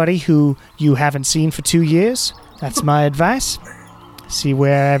anybody who you haven't seen for 2 years. That's my advice. See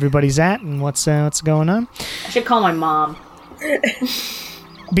where everybody's at and what's going on. I should call my mom.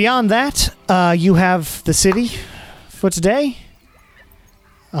 Beyond that, you have the city for today.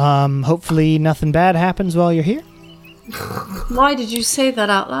 Hopefully nothing bad happens while you're here. Why did you say that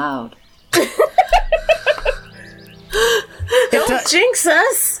out loud? Don't jinx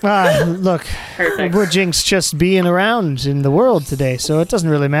us. Look, Perfect. we're Jinx just being around in the world today, so it doesn't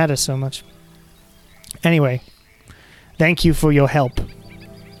really matter so much. Anyway, thank you for your help,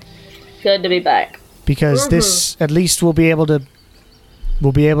 Good to be back. because this at least we'll be able to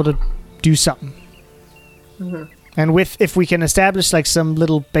do something. And if we can establish like some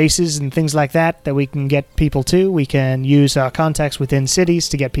little bases and things like that we can get people to, we can use our contacts within cities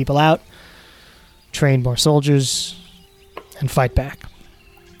to get people out, train more soldiers, and fight back.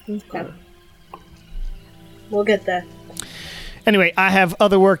 Okay. We'll get there. Anyway, I have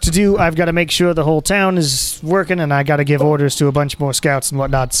other work to do. I've got to make sure the whole town is working, and I got to give orders to a bunch more scouts and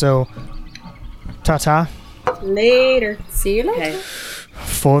whatnot. So, ta-ta Later. See you later. Okay.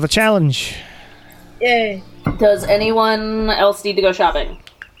 for the challenge. Yay. Does anyone else need to go shopping?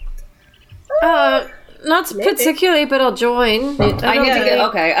 Not particularly, but I'll join. I need to get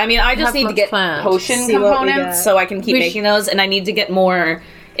okay. I mean, I just have need to much get planned. potion See what we got. components so I can keep We making those, and I need to get more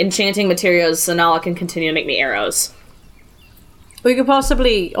enchanting materials so Nala can continue to make me arrows. We could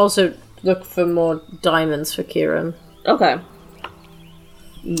possibly also look for more diamonds for Kieran. Okay.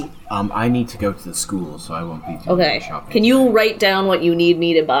 I need to go to the school, so I won't be doing Okay. any shopping. Can you write down what you need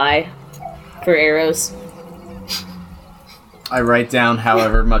me to buy for arrows? I write down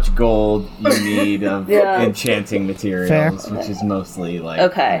however much gold you need of Yeah. enchanting materials, Fair. which is mostly like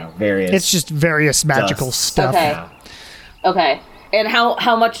Okay. various. It's just various magical Dust. stuff. Okay. Okay. And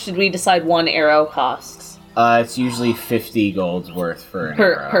how much did we decide one arrow costs? It's usually 50 gold's worth for an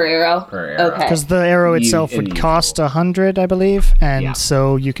Per arrow. arrow? Per arrow. Okay. Because the arrow You- itself in would the cost usual. 100, I believe, and Yeah.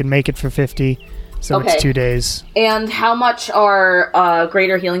 so you can make it for 50. So Okay. it's 2 days. And how much are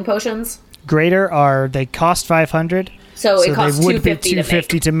greater healing potions? Greater they cost 500. So, So it costs they would be 250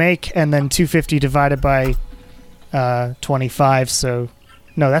 250 to make, and then 250 divided by 25. So,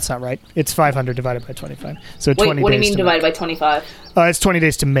 no, that's not right. It's 500 divided by 25. So Wait, 20 what do days you mean to divided by 25? make. It's 20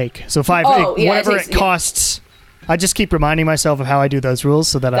 days to make. So Oh, yeah, it whatever takes- it costs. I just keep reminding myself of how I do those rules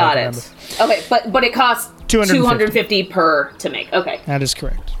so that I Got remember. it. Okay, but it costs 250. 250 per to make. Okay. That is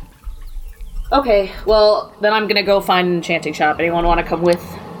correct. Okay, well, then I'm gonna go find an enchanting shop. Anyone want to come with?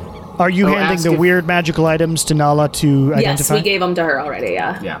 Are you handing ask the if- weird magical items to Nala to Yes, identify? we gave them to her already,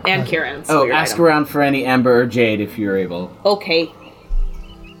 yeah. Yeah. And Kieran's. Oh, weird ask item. around for any amber or jade if you're able. Okay.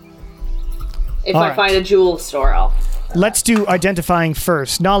 If All I right. find a jewel store, I'll... Let's do identifying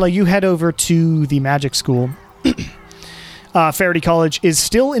first. Nala, you head over to the magic school. Faraday College is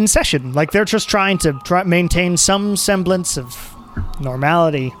still in session. Like, they're just trying to maintain some semblance of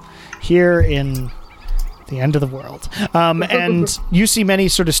normality here in the end of the world. And you see many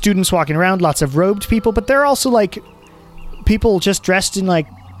sort of students walking around, lots of robed people, but they're also, like, people just dressed in like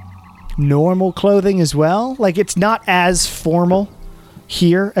normal clothing as well. Like it's not as formal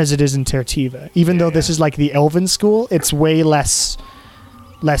here as it is in Tertiva. Even though this is like the Elven school, it's way less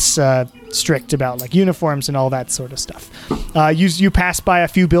strict about like uniforms and all that sort of stuff. You pass by a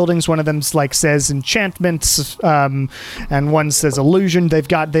few buildings. One of them's like says enchantments, and one says illusion. They've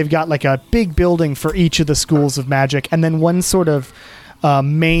got like a big building for each of the schools of magic, and then one sort of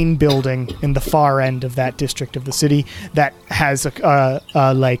main building in the far end of that district of the city that has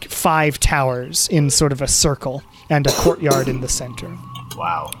like 5 towers in sort of a circle and a courtyard in the center.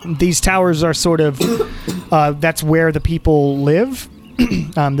 Wow. These towers are sort of that's where the people live.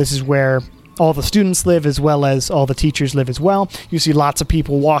 This is where all the students live as well as all the teachers live as well. You see lots of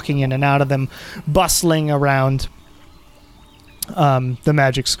people walking in and out of them, bustling around the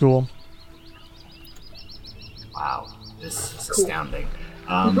magic school. Wow. This is astounding.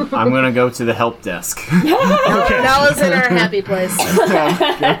 I'm going to go to the help desk. Now is in our happy place.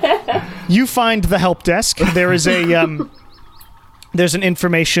 You find the help desk. There is there's an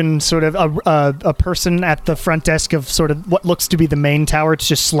information sort of a person at the front desk of sort of what looks to be the main tower. It's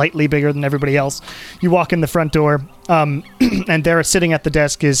just slightly bigger than everybody else. You walk in the front door, and there sitting at the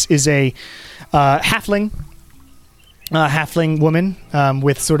desk is a halfling woman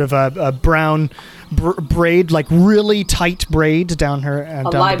with sort of a brown braid, like really tight braid down her down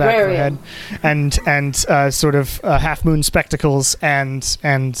the back of her head, and sort of half moon spectacles, and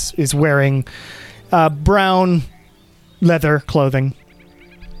is wearing brown leather clothing,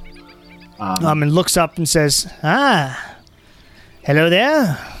 and looks up and says, hello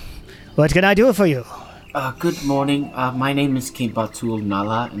there. What can I do for you? Good morning. My name is King Batul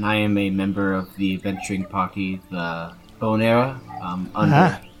Nala, and I am a member of the adventuring party, the Bone Era,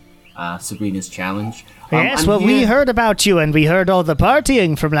 under Sabrina's challenge. Yes, we heard about you, and we heard all the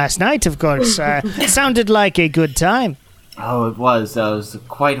partying from last night, of course. It sounded like a good time. Oh, it was. That was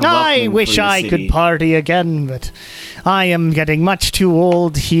quite a welcome. I wish I could party again, but I am getting much too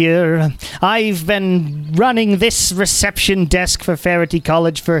old here. I've been running this reception desk for Ferrety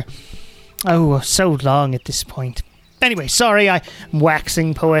College for, so long at this point. Anyway, sorry, I'm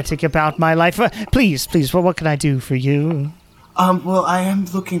waxing poetic about my life. Please, what can I do for you? Well, I am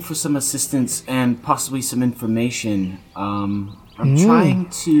looking for some assistance and possibly some information. I'm trying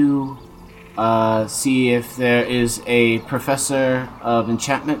to see if there is a professor of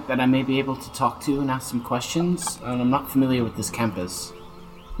enchantment that I may be able to talk to and ask some questions. I'm not familiar with this campus.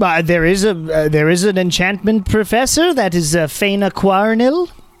 There is an enchantment professor. That is Faina Quarnil.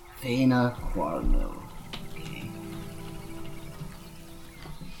 Faina Quarnil.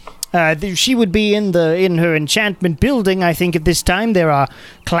 She would be in her enchantment building. I think at this time there are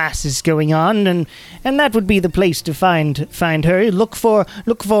classes going on, and that would be the place to find her. Look for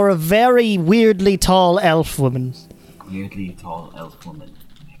a very weirdly tall elf woman. Weirdly tall elf woman.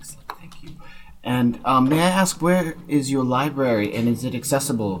 Excellent, thank you. And may I ask, where is your library, and is it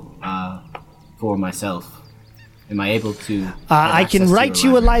accessible for myself? Am I able to? I can write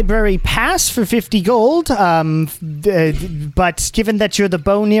you a library pass for 50 gold, but given that you're the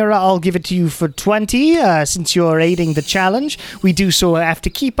Bone Era, I'll give it to you for 20, since you're aiding the challenge. We do so have to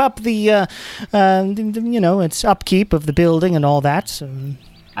keep up the it's upkeep of the building and all that. So.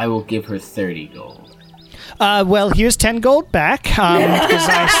 I will give her 30 gold. Well, here's 10 gold back, because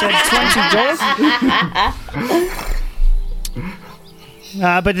I said 20 gold.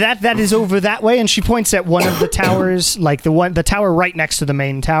 But that is over that way, and she points at one of the towers, like the tower right next to the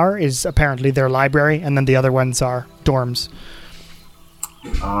main tower is apparently their library, and then the other ones are dorms.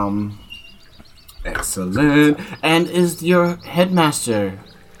 Excellent. And is your headmaster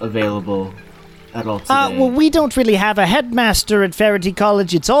available at all today? Well, we don't really have a headmaster at Ferrety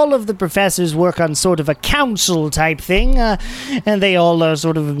College. It's all of the professors work on sort of a council type thing, and they all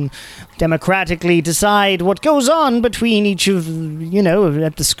sort of democratically decide what goes on between each of,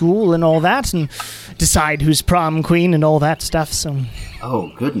 at the school and all that, and decide who's prom queen and all that stuff, so...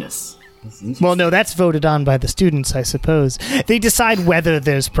 Oh, goodness. Well, no, that's voted on by the students, I suppose. They decide whether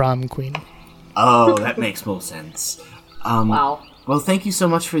there's prom queen. Oh, that makes more sense. Wow. Well, thank you so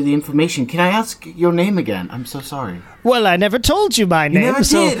much for the information. Can I ask your name again? I'm so sorry. Well, I never told you my name, never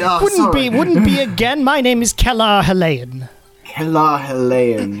so did. Oh, wouldn't be again. My name is Kellar Halayan. Kellar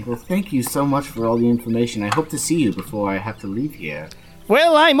Halayan. Well, thank you so much for all the information. I hope to see you before I have to leave here.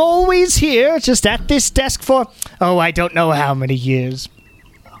 Well, I'm always here, just at this desk for, I don't know how many years.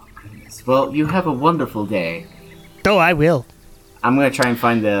 Oh, goodness. Well, you have a wonderful day. Oh, I will. I'm going to try and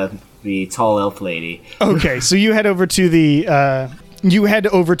find the tall elf lady. Okay, so you head over to the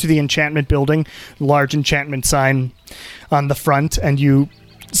enchantment building, large enchantment sign on the front, and you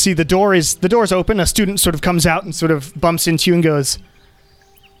see the door's open. A student sort of comes out and sort of bumps into you and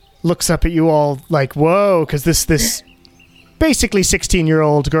looks up at you all like, whoa, because this basically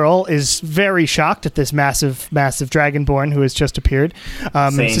 16-year-old girl is very shocked at this massive dragonborn who has just appeared.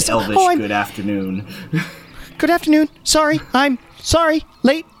 Saying says, Elvish, "Oh, good afternoon. Good afternoon. Sorry, I'm sorry.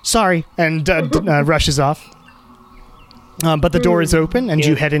 Late. Sorry." And rushes off. But the door is open, and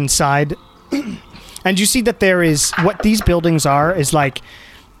you head inside. And you see that there is... What these buildings are is like...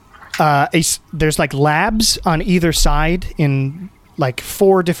 there's like labs on either side in like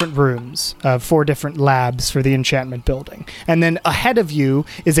 4 different rooms, 4 different labs for the enchantment building. And then ahead of you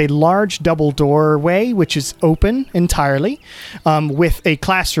is a large double doorway, which is open entirely, with a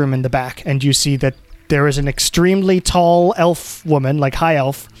classroom in the back. And you see that there is an extremely tall elf woman, like high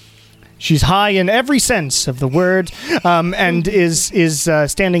elf. She's high in every sense of the word, and is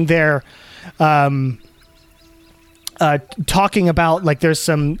standing there, talking about, like, there's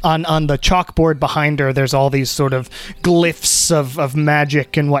some on the chalkboard behind her. There's all these sort of glyphs of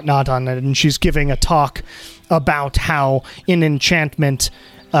magic and whatnot on it, and she's giving a talk about how in enchantment,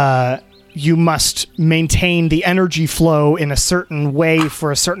 you must maintain the energy flow in a certain way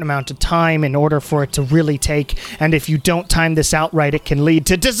for a certain amount of time in order for it to really take. And if you don't time this out right, it can lead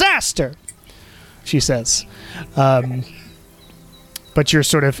to disaster, she says. But you're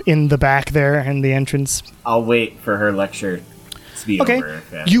sort of in the back there in the entrance. I'll wait for her lecture to be Okay, over.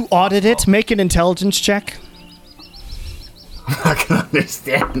 If you audit it. Make an intelligence check. I'm not gonna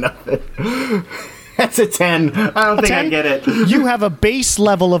understand nothing. That's a 10. I don't think 10? I get it. You have a base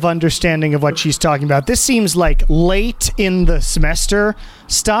level of understanding of what she's talking about. This seems like late in the semester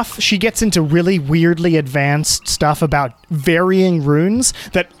stuff. She gets into really weirdly advanced stuff about varying runes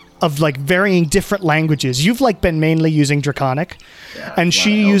of like varying different languages. You've like been mainly using Draconic, and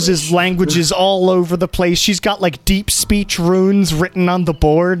she uses languages all over the place. She's got like deep speech runes written on the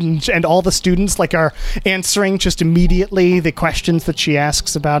board, and all the students like are answering just immediately the questions that she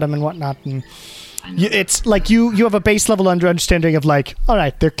asks about them and whatnot. And it's like you have a base level understanding of like, all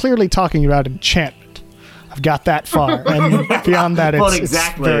right, they're clearly talking about enchantment. I've got that far, and beyond that, it's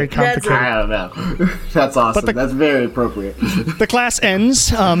very complicated. I don't know. That's awesome. That's very appropriate. The class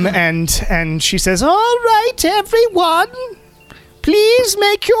ends, and she says, "All right, everyone, please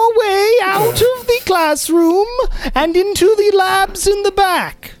make your way out of the classroom and into the labs in the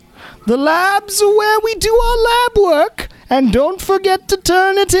back. The labs are where we do our lab work, and don't forget to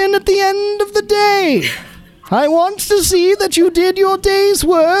turn it in at the end of the day. I want to see that you did your day's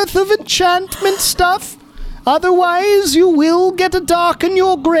worth of enchantment stuff. Otherwise, you will get a dark in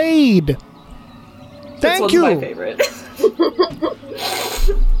your grade. Thank you." My favorite.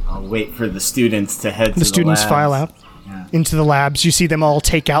 I'll wait for the students to head to The students labs. file out into the labs. You see them all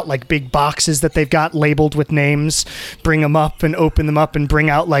take out like big boxes that they've got labeled with names, bring them up and open them up and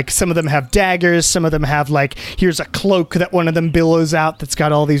bring out like, some of them have daggers, some of them have like, here's a cloak that one of them billows out that's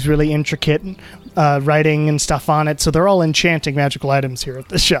got all these really intricate writing and stuff on it. So they're all enchanting magical items here at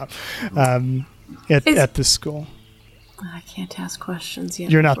the shop. At this school. I can't ask questions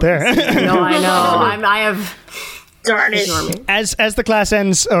yet. You're not there. No, I know. I have. Darn it. Ignore me. As the class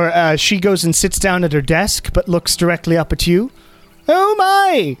ends, or she goes and sits down at her desk, but looks directly up at you. "Oh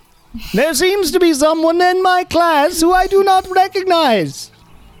my! There seems to be someone in my class who I do not recognize.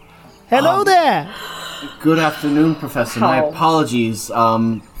 Hello there." Good afternoon, Professor. My apologies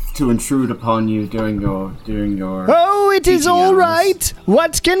to intrude upon you during your "Oh, it is teaching all hours. right.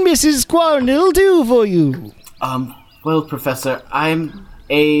 What can Mrs. Quarnell do for you?" Well, Professor, I'm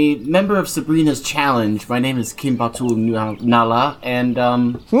a member of Sabrina's Challenge. My name is Kimbatul Nala, and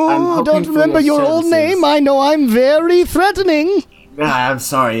I'm Oh, hoping don't for remember your old services. name. I know I'm very threatening. I'm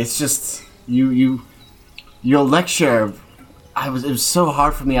sorry. It's just your lecture. It was so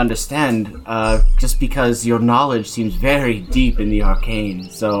hard for me to understand, just because your knowledge seems very deep in the arcane.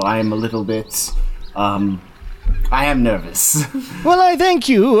 So I am a little bit, I am nervous. Well, I thank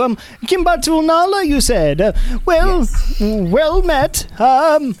you. Kimbatul Nala, you said. Well met.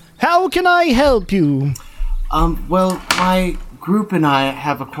 How can I help you? Well, my group and I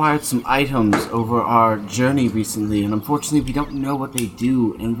have acquired some items over our journey recently, and unfortunately we don't know what they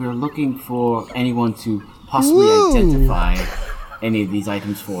do, and we're looking for anyone to possibly identify any of these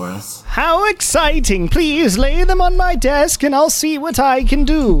items for us. How exciting. Please lay them on my desk and I'll see what I can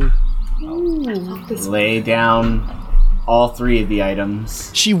do. Lay down all 3 of the items.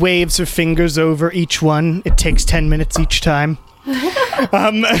 She waves her fingers over each one. It takes 10 minutes each time.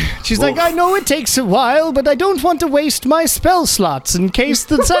 She's like, "I know it takes a while, but I don't want to waste my spell slots in case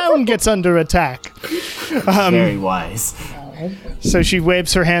the town gets under attack." Very wise. So she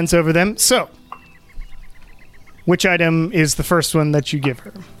waves her hands over them. So, Which item is the first one that you give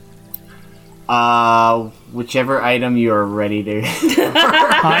her? Whichever item you are ready to.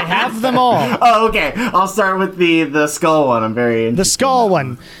 I have them all. Oh, okay. I'll start with the skull one. I'm very interested. The skull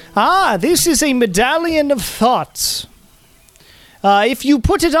one. This is a medallion of thoughts. If you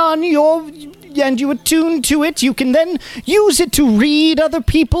put it on and you attune to it, you can then use it to read other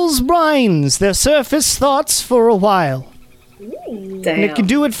people's minds, their surface thoughts for a while. And it can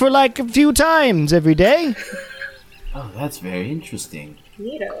do it for like a few times every day. Oh, that's very interesting.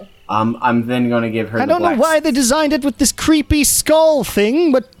 Neato. I'm then going to give her. I don't know why they designed it with this creepy skull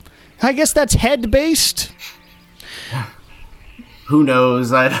thing, but I guess that's head-based. Who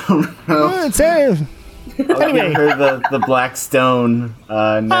knows? I don't know. It's I'll give her the black stone.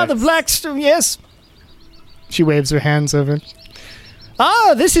 Next. the black stone, yes. She waves her hands over it.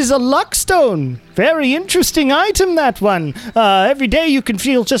 This is a luck stone. Very interesting item, that one. Every day you can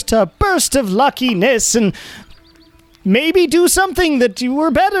feel just a burst of luckiness and maybe do something that you were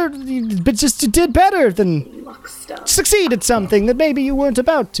better, but just did better than succeed at something that maybe you weren't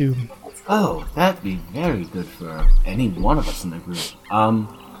about to. Oh, that'd be very good for any one of us in the group.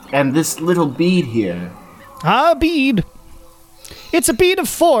 And this little bead here. A bead. It's a bead of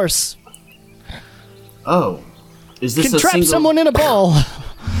force. Oh. Is this Can a trap single... someone in a ball.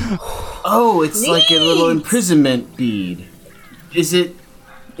 Oh, it's like a little imprisonment bead. Is it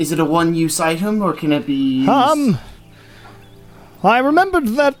a one-use item, or can it be used... I remembered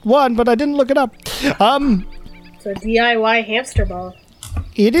that one, but I didn't look it up. It's a DIY hamster ball.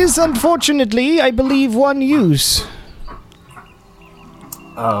 It is, unfortunately, I believe, one use.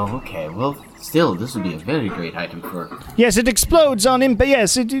 Oh, okay. Well, still, this would be a very great item for... Yes, it explodes on impact.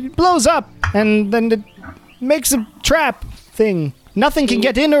 Yes, it blows up, and then it makes a trap thing. Nothing can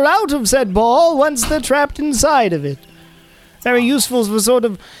get in or out of said ball once they're trapped inside of it. Very useful for sort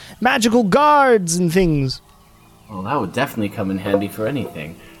of magical guards and things. Well, that would definitely come in handy for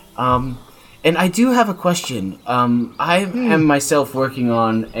anything. And I do have a question. I am myself working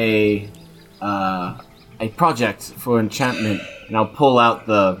on a project for enchantment, and I'll pull out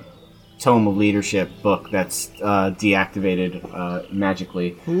the Tome of Leadership book that's deactivated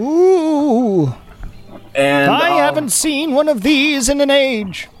magically. Ooh! And I haven't seen one of these in an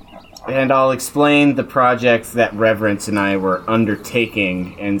age. And I'll explain the project that Reverence and I were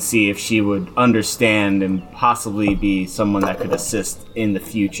undertaking and see if she would understand and possibly be someone that could assist in the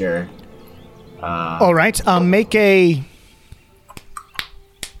future. All right, make a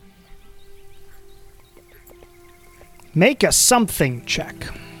something check.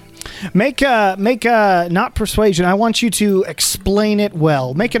 Make a not persuasion. I want you to explain it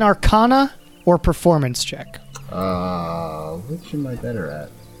well. Make an Arcana or performance check. Which am I better at?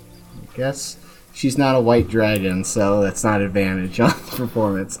 I guess she's not a white dragon, so that's not advantage on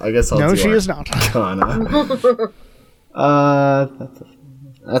performance. I guess I'll do she is not. Arcana.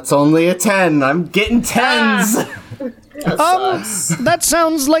 That's only a 10. I'm getting 10s. That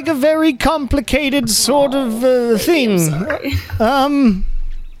sounds like a very complicated sort of thing.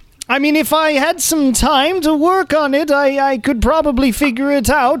 I mean, if I had some time to work on it, I could probably figure it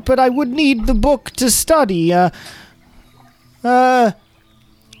out, but I would need the book to study.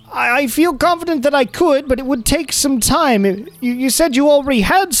 I feel confident that I could, but it would take some time. You said you already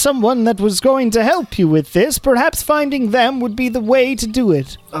had someone that was going to help you with this. Perhaps finding them would be the way to do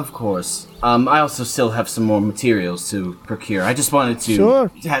it. Of course. I also still have some more materials to procure. I just wanted to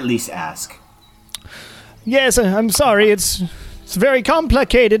at least ask. Yes, I'm sorry. It's very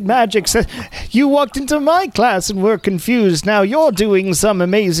complicated magic. You walked into my class and were confused. Now you're doing some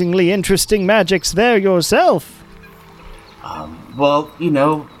amazingly interesting magics there yourself. Well,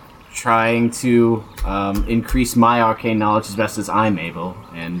 trying to increase my arcane knowledge as best as I'm able,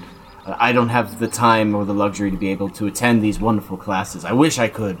 and I don't have the time or the luxury to be able to attend these wonderful classes. I wish I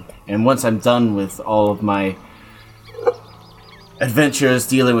could, and once I'm done with all of my adventures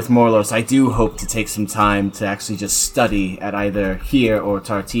dealing with Morlos, I do hope to take some time to actually just study at either here or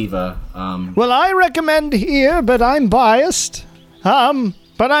Tartiva. Well, I recommend here, but I'm biased.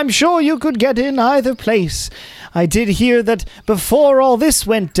 But I'm sure you could get in either place. I did hear that before all this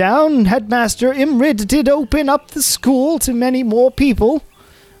went down, Headmaster Imrid did open up the school to many more people.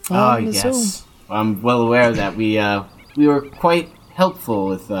 Yes. So I'm well aware that we were quite helpful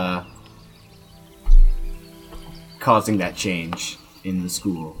with causing that change in the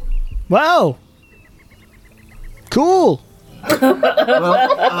school. Wow. Cool. Well,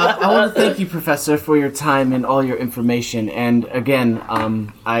 I want to thank you, Professor, for your time and all your information. And again,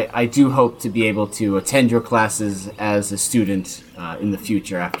 I do hope to be able to attend your classes as a student in the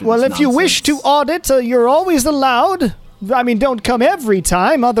future after this Well, if you wish to audit, you're always allowed. I mean, don't come every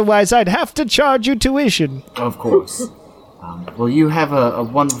time, otherwise I'd have to charge you tuition. Of course. Well, you have a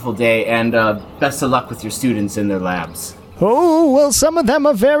wonderful day, and best of luck with your students in their labs. Oh, well, some of them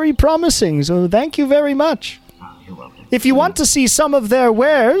are very promising, so thank you very much. You're welcome. If you want to see some of their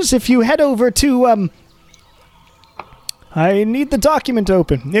wares, if you head over to, I need the document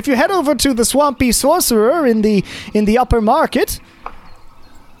open. If you head over to the Swampy Sorcerer in the upper market,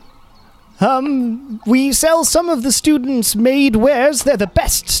 we sell some of the students' made wares. They're the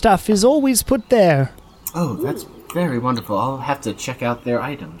best stuff is always put there. Oh, that's very wonderful. I'll have to check out their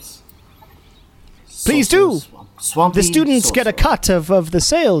items. Please do. Swampy The students get a Sorcerer. cut of the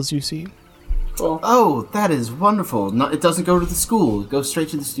sales, you see. Oh, that is wonderful. No, it doesn't go to the school. It goes straight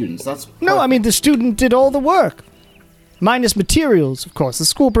to the students. That's No, I mean, the student did all the work. Minus materials, of course. The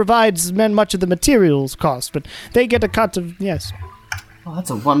school provides much of the materials cost, but they get a cut of, yes. Well,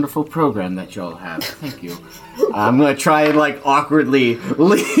 that's a wonderful program that y'all have. Thank you. I'm gonna try and, awkwardly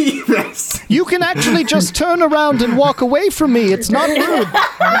leave this. You can actually just turn around and walk away from me. It's not rude.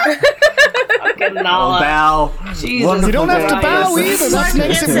 Fucking Nala. Bow. Jesus. Wonderful You don't have to day. bow either. That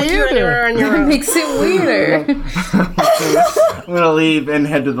makes it weirder. On your It own. makes it weirder. I'm gonna leave and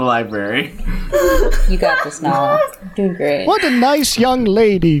head to the library. You got this, Nala. You're doing great. What a nice young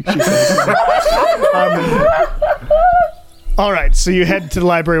lady, she says. All right, so you head to the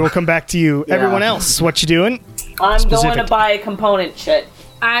library. We'll come back to you. Yeah. Everyone else, what you doing? I'm going Specific. to buy component shit.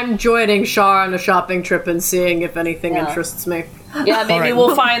 I'm joining Shar on a shopping trip and seeing if anything interests me. Yeah, maybe right.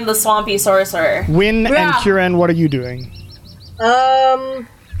 we'll find the Swampy Sorcerer. Win and Yeah. Kieran, what are you doing?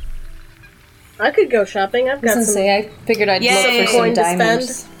 I could go shopping. I've I got was some. gonna say, I figured I'd Yay. look for some Coin to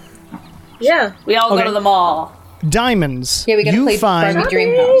diamonds. Yeah. We all Okay. go to the mall. Diamonds. Yeah, we gotta you play find Barbie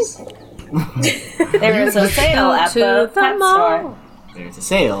Dreamhouse. There is a sale at the pet store. There's a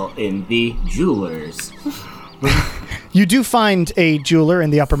sale in the jewelers. You do find a jeweler in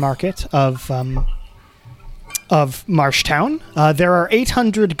the upper market of Marshtown. There are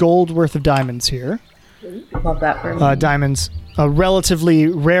 800 gold worth of diamonds here. Love that for me. Diamonds, a relatively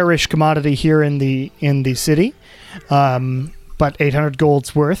rarish commodity here in the city, but 800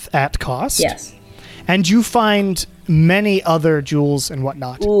 gold's worth at cost. Yes. And you find many other jewels and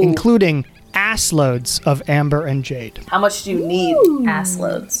whatnot, including ass loads of amber and jade. How much do you need? Ass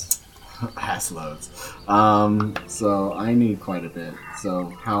loads. Ass loads. So I need quite a bit.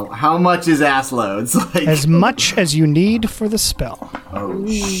 So how much is ass loads? As much as you need for the spell. Oh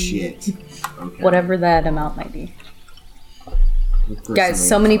shit. Okay. Whatever that amount might be. Guys,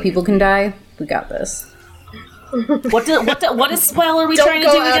 so many people can die. We got this. What spell are we Don't trying to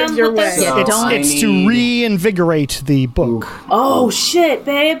go do out again of your with this? way. So It's I to need- reinvigorate the book. Oh shit,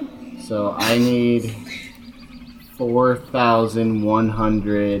 babe. So I need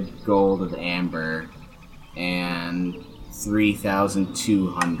 4,100 gold of amber and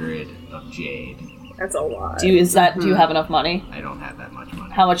 3,200 of jade. That's a lot. Do you have enough money? I don't have that much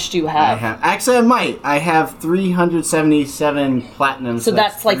money. How much do you I have? actually I might. I have 377 platinum. So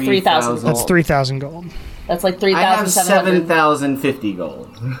that's like 3,000 3,000. That's 3,000 gold. That's like I have 3,700. 7,050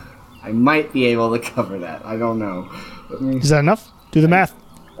 gold. I might be able to cover that. I don't know. Is that enough? Do the math.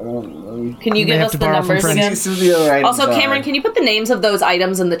 Can you may give have us to the borrow from numbers friends. again? These are the other items Also, are- Cameron, can you put the names of those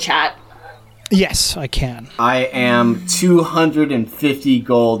items in the chat? Yes, I can. I am 250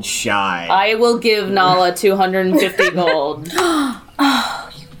 gold shy. I will give Nala 250 gold.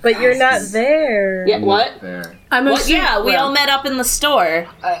 But you're not there. Yeah, what? There. I'm What? Yeah, we all met up in the store.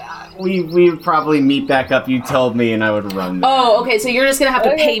 We would probably meet back up. You told me, and I would run. There. Oh, okay, so you're just gonna have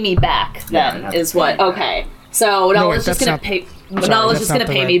to pay me back Yeah, I'd then, have to is pay what? you. Okay. So Nala's just that's gonna not- pay. sorry, Nala's that's just not gonna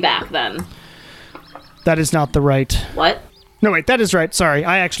the pay right- me back then. That is not the right. What? No, wait, that is right. Sorry,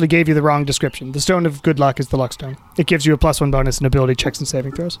 I actually gave you the wrong description. The Stone of Good Luck is the Luck Stone. It gives you a +1 bonus in ability checks and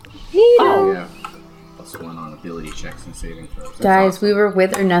saving throws. Oh, yeah. +1 on ability checks and saving throws. That's Guys, awesome. we were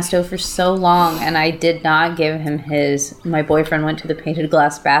with Ernesto for so long, and I did not give him his. My boyfriend went to the painted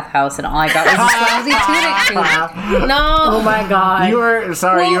glass bathhouse, and all I got was a clumsy tunic. No. Oh my god. You were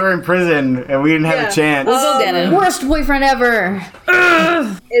sorry. You were in prison, and we didn't have Yeah. a chance. We'll go get him. Worst boyfriend ever.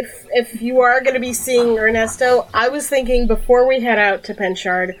 If you are going to be seeing Ernesto, I was thinking before we head out to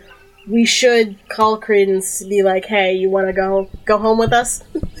Penchard, we should call Credence to be like, "Hey, you want to go home with us?"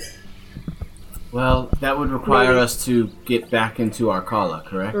 Well, that would require us to get back into Arcala,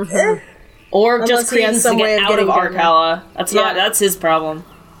 correct? Or Unless just he has Credence to some way get of out of getting there. Arcala. That's not. Yeah. That's his problem.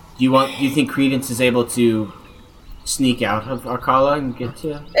 Do you think Credence is able to sneak out of Arcala and get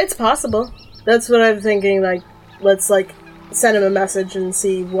to? It's possible. That's what I'm thinking. Let's send him a message and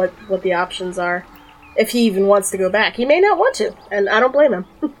see what the options are. If he even wants to go back, he may not want to, and I don't blame him.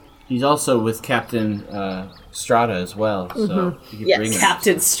 He's also with Captain Strata as well, so you could Yes. bring him.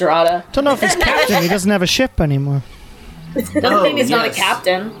 Captain Strata. Don't know if he's captain. He doesn't have a ship anymore. Doesn't mean he's not a yes.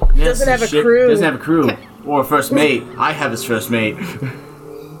 captain. Yes, Doesn't have his a crew. Doesn't have a crew. Or a first mate. I have his first mate.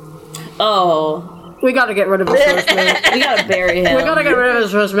 Oh, We gotta get rid of his first mate. we gotta bury him. We gotta get rid of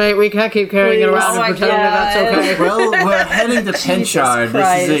his first mate. We can't keep carrying it around Oh and my pretending that God. that's okay. Well, we're heading to Penchard. This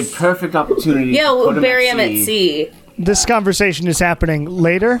Christ. is a perfect opportunity Yeah, to we'll put bury him at sea. This conversation is happening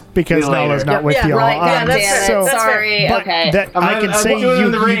later because Later. Nala's not Yep, with yeah, y'all. Right, Yeah, God that's damn it. fair. That's Sorry. But Okay. that I can say doing it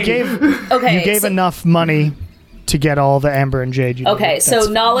in the you ring. gave Okay. you gave so, enough money to get all the amber and jade. You okay, needed. so That's-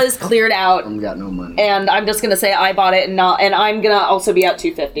 Nala's cleared out, We got no money. and I'm just gonna say I bought it, and I'm gonna also be out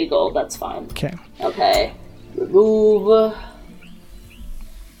 250 gold. That's fine. okay. Okay. Remove.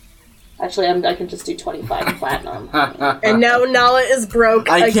 Actually, I can just do 25 platinum. And now Nala is broke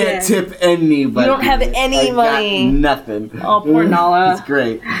I again. can't tip anybody. You don't have any I got money. nothing. Oh, poor Nala. It's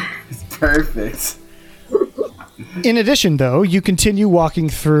great. It's perfect. In addition, though, you continue walking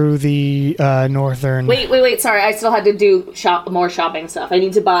through the northern. Wait. Sorry, I still had to do more shopping stuff. I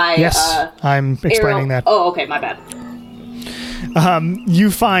need to buy. Yes, I'm explaining arrow- that. Oh, okay, my bad. You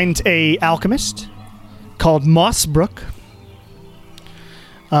find a alchemist called Mossbrook.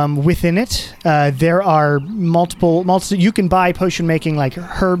 Within it, there are multiple. You can buy potion making like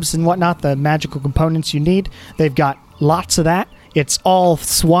herbs and whatnot, the magical components you need. They've got lots of that. It's all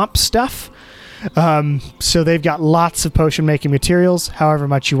swamp stuff. So they've got lots of potion making materials, however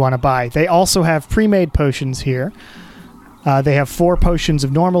much you want to buy. They also have pre-made potions here. They have 4 potions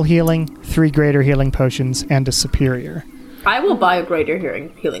of normal healing, 3 greater healing potions, and a superior. I will buy a greater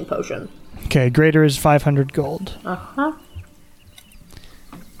healing potion. Okay, greater is 500 gold.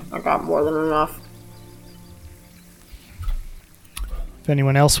 I got more than enough. If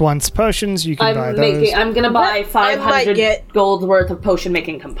anyone else wants potions, you can buy those. I'm gonna buy I 500 might get- gold worth of potion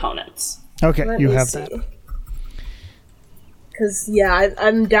making components. Okay, Let you me have see. that. Because, yeah,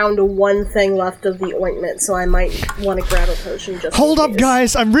 I'm down to one thing left of the ointment, so I might want to grab a potion just Hold in up, case.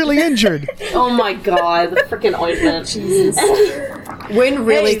 guys! I'm really injured. Oh my god, the freaking ointment. Win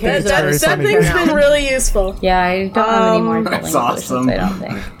really Hey, cares that, about very that funny. thing's been really useful. Yeah, I don't have any more That's healing potions, awesome. I don't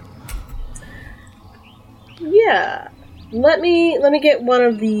think. Yeah. Let me get one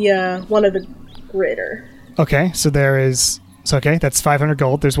of the greater. Okay, so there is. So okay, that's 500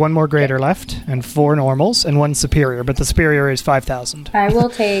 gold. There's 1 more greater left, and 4 normals, and 1 superior. But the superior is 5,000. I will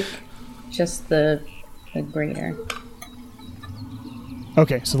take just the greater.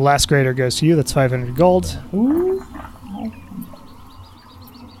 Okay, so the last greater goes to you. That's 500 gold.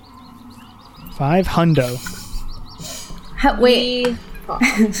 5 hundo. Wait,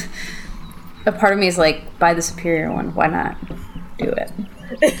 a part of me is like, buy the superior one. Why not do it?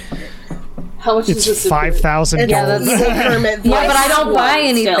 How much is It's this? 5,000 It's gold. that's- evil Kermit Yeah, but I voice. don't buy Still.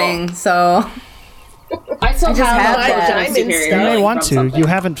 anything, so I still just have have a that. bunch of Diamond superior stuff. You may healing want from to. something. You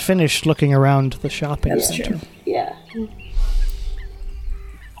haven't finished looking around the shopping that's center. true. Yeah.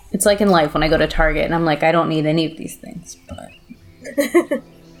 It's like in life when I go to Target and I'm like, I don't need any of these things, but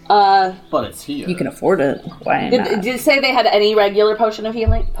But it's here. you can afford it. Why Did, not? did you say they had any regular potion of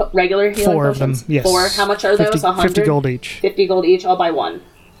healing? Regular healing 4 of them, potions? yes. 4? How much are 50, those? 100? 50 gold each. 50 gold each. I'll buy 1.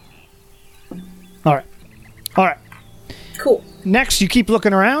 All right. Cool. Next, you keep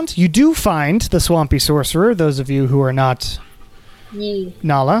looking around. You do find the Swampy Sorcerer, those of you who are not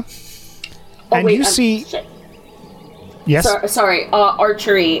Nala. Oh, And wait, you see... shit. Yes, Sorry,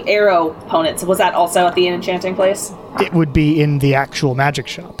 archery, arrow opponents. Was that also at the enchanting place? it would be in the actual magic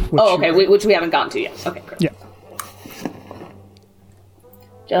shop. Which Oh, okay, which we haven't gotten to yet. Okay, great. Yeah.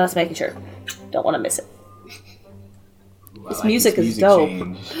 Just making sure. Don't want to miss it. This like music this is dope.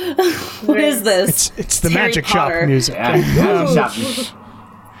 change. What is this? It's the Harry magic Potter. shop music. Yeah, magic shop.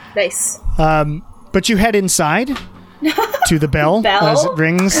 Nice. But you head inside to the bell, Bell? as it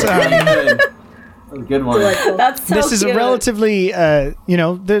rings. Good one. That's so This is a cute. relatively,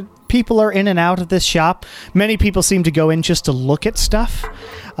 the people are in and out of this shop. Many people seem to go in just to look at stuff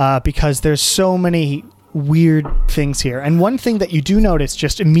because there's so many weird things here. And one thing that you do notice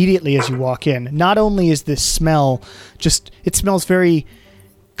just immediately as you walk in, not only is this smell it smells very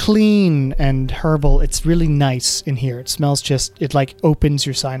clean and herbal. It's really nice in here. It smells it like opens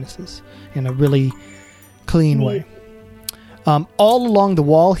your sinuses in a really clean way. All along the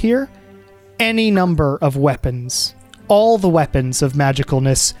wall here, any number of weapons, all the weapons of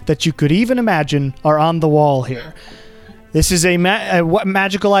magicalness that you could even imagine are on the wall here. This is a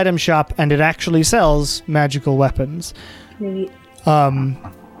magical item shop, and it actually sells magical weapons.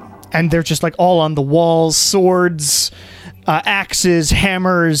 And they're just like all on the walls, swords, axes,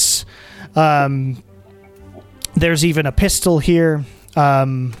 hammers. There's even a pistol here.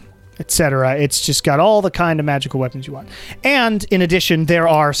 etc. It's just got all the kind of magical weapons you want. And in addition, there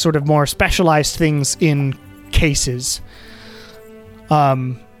are sort of more specialized things in cases.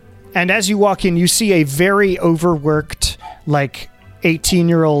 And as you walk in, you see a very overworked, like,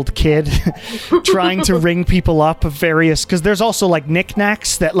 18-year-old kid trying to ring people up of various... Because there's also, like,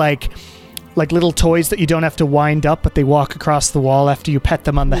 knickknacks that, like little toys that you don't have to wind up, but they walk across the wall after you pet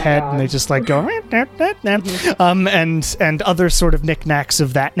them on the head, and they just, like, go... and other sort of knickknacks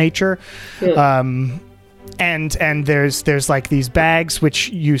of that nature. And there's, like, these bags, which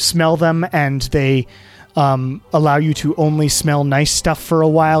you smell them, and they... allow you to only smell nice stuff for a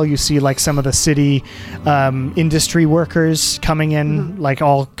while. You see like some of the city industry workers coming in, like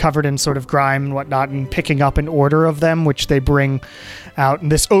all covered in sort of grime and whatnot, and picking up an order of them, which they bring out.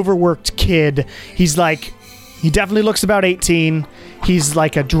 And this overworked kid, he definitely looks about 18. He's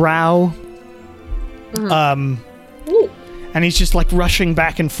like a drow. And he's just like rushing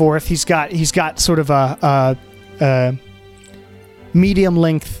back and forth. He's got sort of a medium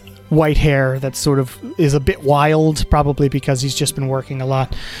length white hair that sort of is a bit wild, probably because he's just been working a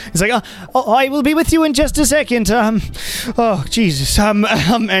lot. He's like, oh, I will be with you in just a second. Oh, Jesus.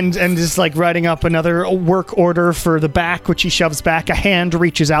 And just like writing up another work order for the back, which he shoves back. A hand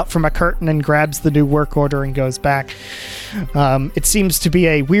reaches out from a curtain and grabs the new work order and goes back. It seems to be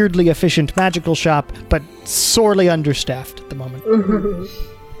a weirdly efficient magical shop, but sorely understaffed at the moment.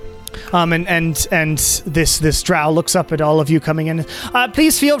 And this drow looks up at all of you coming in.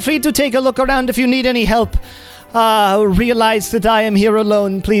 Please feel free to take a look around if you need any help. Realize that I am here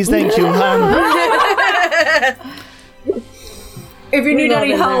alone. Please, thank you. If you need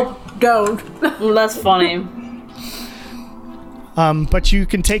any help, don't. That's funny. But you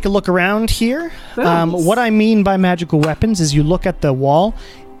can take a look around here. What I mean by magical weapons is you look at the wall.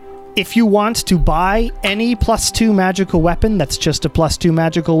 If you want to buy any +2 magical weapon that's just a +2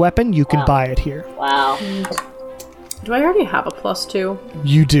 magical weapon, you can buy it here. Wow. Do I already have a +2?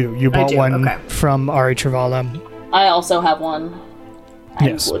 You do. You bought one okay. from Ari Travala. I also have one.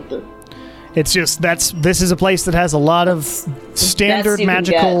 Yes. It's just this is a place that has a lot of standard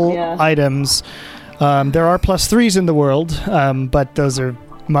magical items. There are +3s in the world, but those are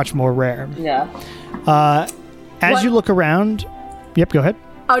much more rare. Yeah. As you look around... Yep, go ahead.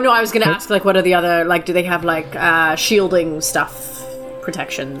 Oh, no, I was going to ask, like, what are the other, like, do they have, like, shielding stuff,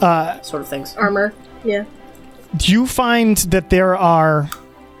 protection, sort of things? Armor, yeah. You find that there are...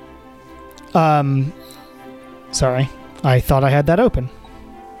 Sorry, I thought I had that open.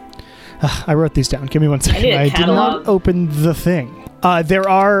 I wrote these down. Give me 1 second. I did not open the thing. There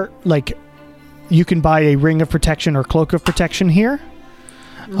are, like, you can buy a ring of protection or cloak of protection here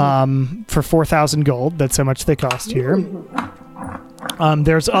for 4,000 gold. That's how much they cost here.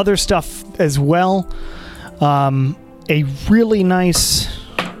 There's other stuff as well. A really nice...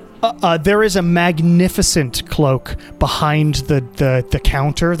 there is a magnificent cloak behind the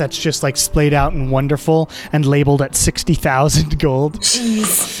counter that's just like splayed out and wonderful and labeled at 60,000 gold.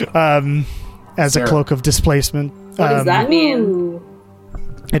 Jeez. As a cloak of displacement. What does that mean?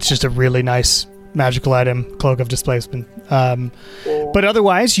 It's just a really nice magical item, cloak of displacement. But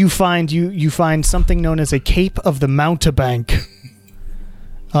otherwise, you find something known as a Cape of the Mountebank.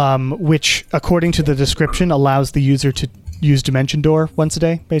 Which, according to the description, allows the user to use Dimension Door once a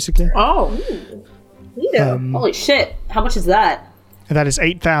day, basically. Oh. Holy shit. How much is that? And that is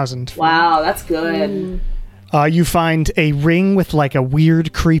 8,000. Wow, that's good. You find a ring with like a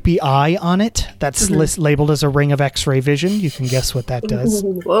weird, creepy eye on it. That's labeled as a ring of X-ray vision. You can guess what that does.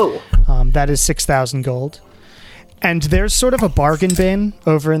 Whoa. That is 6,000 gold. And there's sort of a bargain bin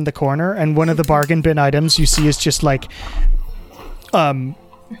over in the corner, and one of the bargain bin items you see is just like...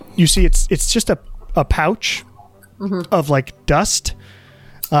 you see it's just a pouch of like dust,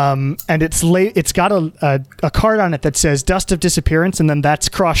 and it's got a card on it that says dust of disappearance, and then that's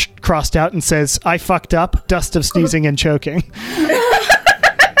crossed out and says I fucked up, dust of sneezing and choking.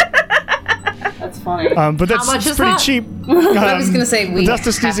 That's funny. But that's How much is pretty that? cheap. I was gonna say we dust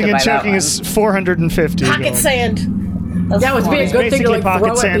of sneezing and choking is 450 Pocket gold. sand. That would be a good thing to, like, pocket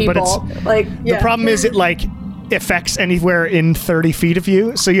throw sand, at but people. it's Like, the problem is it like affects anywhere in 30 feet of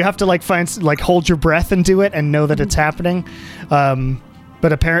you, so you have to like hold your breath and do it and know that it's happening.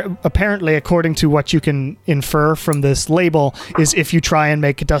 But apparently, according to what you can infer from this label, is if you try and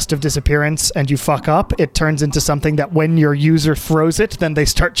make a dust of disappearance and you fuck up, it turns into something that when your user throws it, then they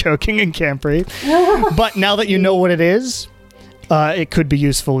start choking and can't breathe. But now that you know what it is, it could be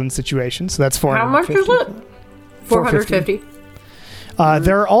useful in situations. So that's 450. how much is it? 450.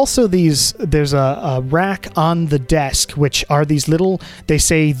 There are also there's a rack on the desk, which are these little, they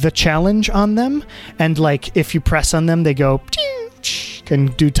say the challenge on them. And like, if you press on them, they go,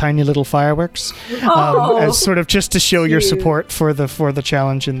 and do tiny little fireworks, as sort of just to show your support for the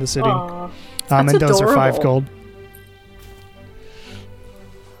challenge in the city. And those are 5 gold.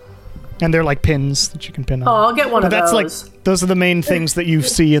 And they're like pins that you can pin on. Oh, I'll get one of that's those. like those are the main things that you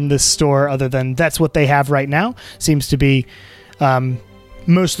see in this store. Other than that's what they have right now. Seems to be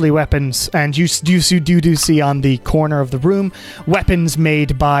mostly weapons, and you do see on the corner of the room weapons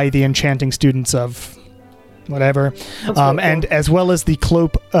made by the enchanting students of whatever, and as well as the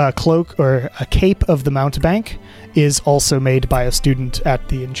cloak or a cape of the mountebank is also made by a student at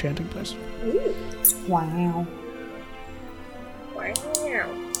the enchanting place. Wow.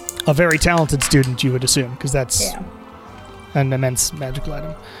 A very talented student, you would assume, because that's an immense magical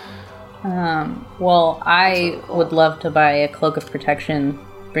item. Well, I would love to buy a cloak of protection,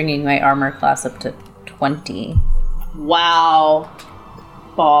 bringing my armor class up to 20. Wow.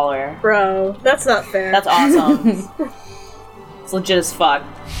 Baller. Bro, that's not fair. That's awesome. It's legit as fuck.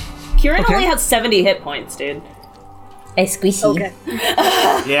 Kieran only has 70 hit points, dude. A squishy. Okay.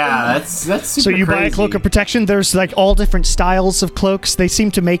 Yeah, that's super So you buy a crazy. cloak of protection. There's like all different styles of cloaks. They seem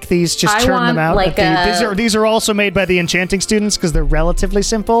to make these, just I churn want, them out. like, These are also made by the enchanting students because they're relatively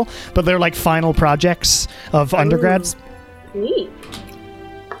simple, but they're like final projects of undergrads. Neat.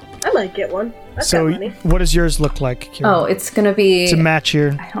 I might get one. That's So got money. what does yours look like, Kieran? Oh, it's gonna be. To match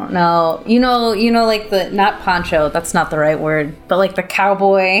your... I don't know. You know, like the not poncho. That's not the right word, but like the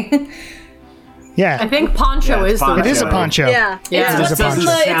cowboy. Yeah. I think poncho Yeah, is the poncho. It is a poncho. Yeah. Yeah. It is a poncho.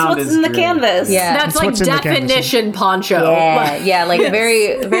 It's what's in the canvas. Yeah. That's It's like what's in the canvas. definition poncho. Yeah, like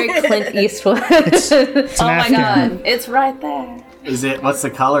very, very Clint Eastwood. It's an Oh my Afghan. god. It's right there. Is it? What's the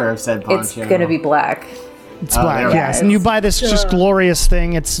color of said poncho? It's gonna be black. It's Oh, black, there it yes. is. And you buy this just glorious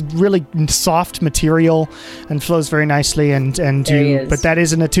thing. It's really soft material and flows very nicely. And There he is. but that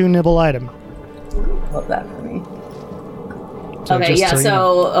is an attunable item. Love that for me. So Okay, just yeah, you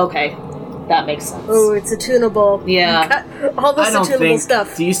know. okay. That makes sense. Oh, it's attunable. Yeah. All this I don't attunable think.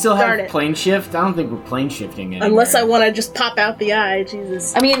 stuff. Do you still Darn have it. plane shift? I don't think we're plane shifting anymore. Unless I want to just pop out the eye,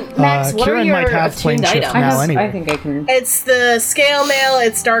 Jesus. I mean, Max, what Kieran are your might have plane attuned shift items? now anyway. I think I can. It's the scale mail,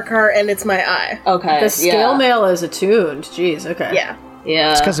 it's dark heart, and it's my eye. Okay. The scale mail is attuned. Jeez, okay. Yeah.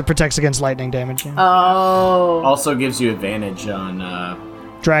 Yeah. Because it protects against lightning damage. Yeah. Oh. Also gives you advantage on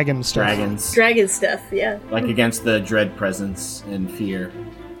Dragon stuff. dragons, Dragon stuff, yeah. like against the dread presence and fear.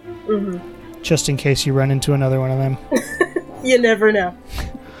 Just in case you run into another one of them. You never know.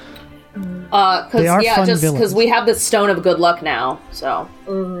 They are fun just villains. because we have this stone of good luck now, so.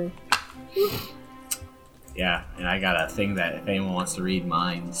 Yeah, and I got a thing that if anyone wants to read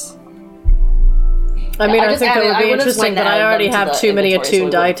minds. I mean, I I just think that added- would I be would've interesting, went but and I added already them to have the too many inventory so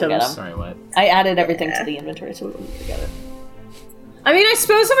we attuned wouldn't forget items. them. Sorry, what? I added everything to the inventory so we wouldn't forget it. I mean, I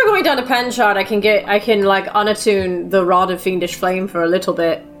suppose if we're going down to Penshard, I can like unattune the Rod of Fiendish Flame for a little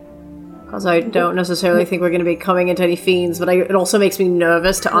bit. Because I don't necessarily think we're going to be coming into any fiends, but it also makes me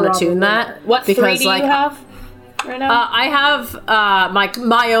nervous to unattune that. What because, 3 do you have right now? I have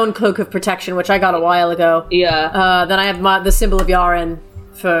my own Cloak of Protection, which I got a while ago. yeah. Then I have the Symbol of Yaren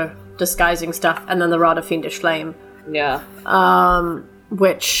for disguising stuff, and then the Rod of Fiendish Flame. Yeah.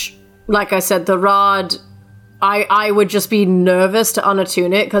 Which, like I said, the Rod, I would just be nervous to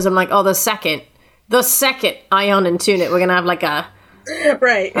unattune it, because I'm like, oh, the second I unattune it, we're going to have like a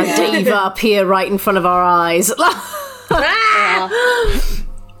Right. diva up here right in front of our eyes.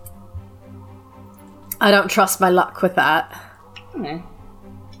 I don't trust my luck with that. Okay.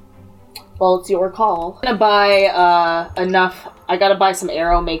 Well, it's your call. I'm gonna buy enough. I gotta buy some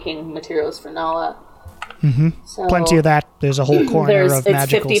arrow making materials for Nala. Mm-hmm. So Plenty of that. There's a whole corner of it's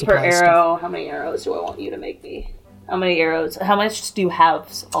magical 50 per supplies arrow. How many arrows do I want you to make me? How many arrows? How much do you have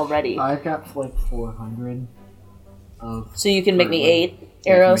already? I've got like 400 of. So you can make me 8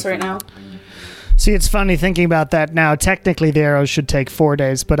 arrows right now. See, it's funny thinking about that now. Technically, the arrows should take 4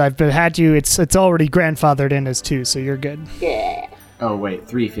 days, but I've had you. It's already grandfathered in as 2, so you're good. Yeah. Oh wait,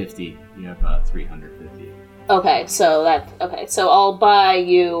 350. You have 350. Okay, so I'll buy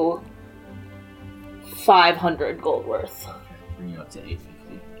you 500 gold worth. Bring you up to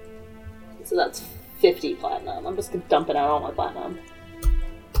 850. So that's 50 platinum. I'm just gonna dump it out all my platinum.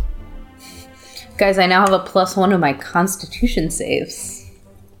 Guys, I now have a +1 to my Constitution saves.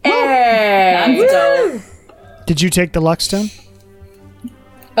 Hey! That's dope. Did you take the luck stone?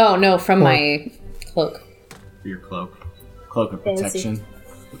 Oh no, from my cloak. For your cloak. Cloak of protection.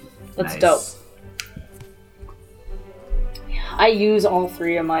 That's Nice. dope. I use all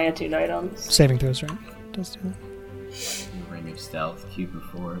 3 of my attuned items. Saving throws, right? Does do that. Ring of stealth, cube of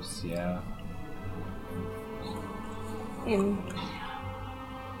force, yeah.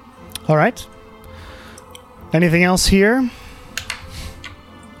 All right. Anything else here?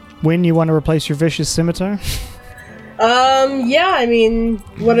 Wynn, you want to replace your vicious scimitar? Yeah, I mean,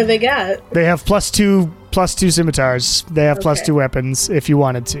 what do they got? They have +2 scimitars. They have +2 weapons if you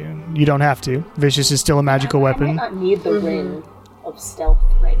wanted to. You don't have to. Vicious is still a magical I weapon. might not need the ring of stealth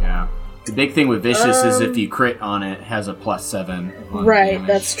right now. Yeah. The big thing with Vicious is if you crit on it, has a +7. on Right, damage.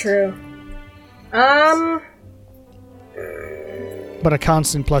 that's true. But a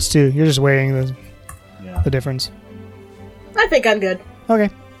constant +2. You're just weighing Yeah. the difference. I think I'm good. Okay,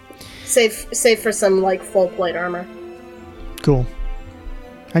 Save for some, like, full plate armor. cool.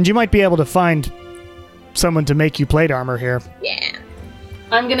 And you might be able to find someone to make you plate armor here. Yeah.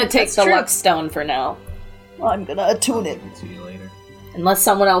 I'm gonna take That's the true. Lux Stone for now. I'm gonna attune it. See you later. Unless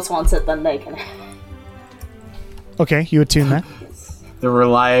someone else wants it, then they can. Okay, you attune that. The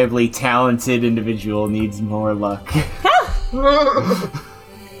reliably talented individual needs more luck.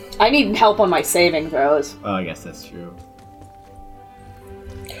 I need help on my saving throws. Oh, I guess that's true.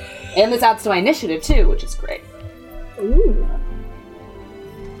 And this adds to my initiative too, which is great. Ooh.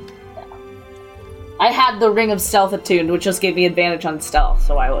 I had the Ring of Stealth attuned, which just gave me advantage on stealth,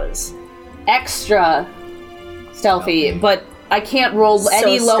 so I was extra stealthy, but I can't roll So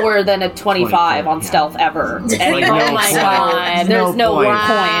any stealthy. lower than a 25 on yeah. stealth ever. Like, no oh my point. god, there's no point.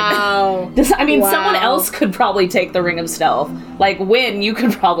 point. I mean, Wow. someone else could probably take the Ring of Stealth. Like, Wynn, you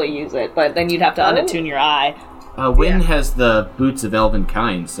could probably use it, but then you'd have to unattune your eye. Wynn has the Boots of Elven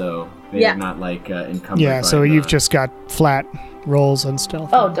Kind, so they're Yeah. not, like, encumbered Yeah, by so the- you've just got flat rolls on stealth.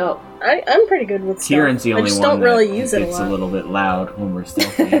 Oh, dope. I'm pretty good with stealth. Kieran's the only I just one don't really that use it a gets lot. little bit loud when we're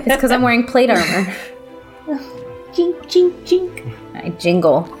stealthy. It's because I'm wearing plate armor. Chink, chink, chink. I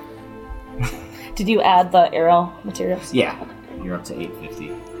jingle. Did you add the arrow materials? Yeah, you're up to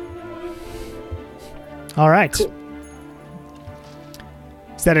 850. All right.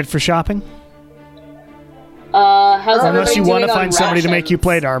 Is that it for shopping? How's Unless you want want to find somebody to make you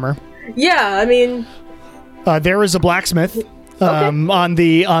plate armor. Yeah, I mean, There is a blacksmith. I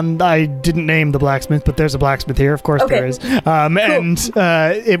didn't name the blacksmith, but there's a blacksmith here. Of course Okay. there is. And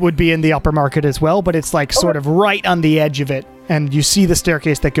it would be in the upper market as well, but it's like sort of right on the edge of it. And you see the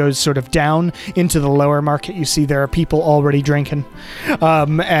staircase that goes sort of down into the lower market. You see there are people already drinking.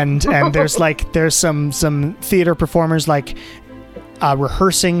 And there's some theater performers like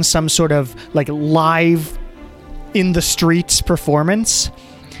rehearsing some sort of like live in the streets performance.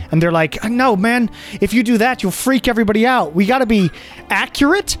 And they're like, no, man, if you do that, you'll freak everybody out. We got to be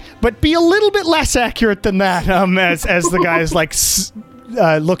accurate, but be a little bit less accurate than that. As the guy is like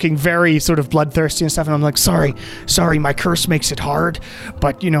looking very sort of bloodthirsty and stuff. And I'm like, sorry, my curse makes it hard.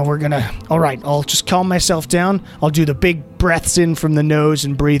 But, we're going to, all right, I'll just calm myself down. I'll do the big breaths in from the nose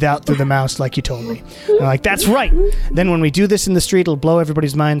and breathe out through the mouth like you told me. And I'm like, that's right. Then when we do this in the street, it'll blow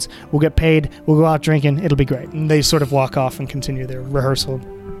everybody's minds. We'll get paid. We'll go out drinking. It'll be great. And they sort of walk off and continue their rehearsal.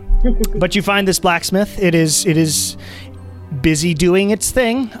 But you find this blacksmith. It is busy doing its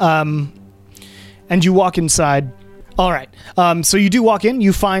thing. And you walk inside. All right. So you do walk in.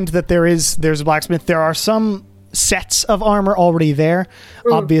 You find that there's a blacksmith. There are some sets of armor already there.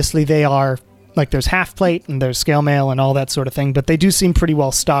 Obviously, they are like there's half plate and there's scale mail and all that sort of thing. But they do seem pretty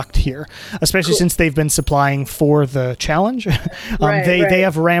well stocked here, especially since they've been supplying for the challenge. They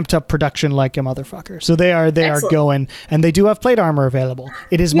have ramped up production like a motherfucker. So they are Excellent. going, and they do have plate armor available.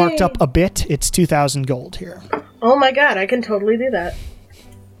 It is marked up a bit. It's 2,000 gold here. oh my god, I can totally do that.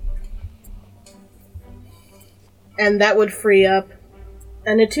 And that would free up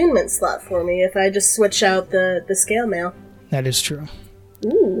an attunement slot for me if I just switch out the scale mail. That is true.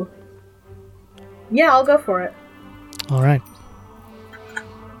 Ooh. Yeah, I'll go for it. All right.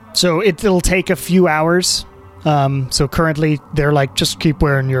 So it'll take a few hours. So currently they're like, just keep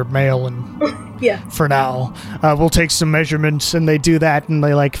wearing your mail and Yeah. for now. We'll take some measurements, and they do that, and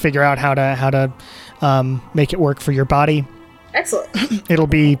they like figure out how to make it work for your body. Excellent. It'll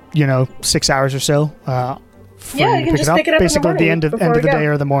be 6 hours or so. For Yeah, you you to can just pick it up in the basically at the morning end of before the we go. day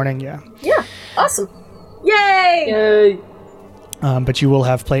or the morning. Yeah. Yeah. Awesome. Yay! Yay. But you will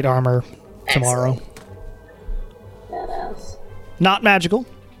have plate armor tomorrow. Badass. Not magical.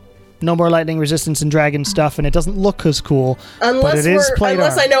 No more lightning resistance and dragon stuff, and it doesn't look as cool. but it is plate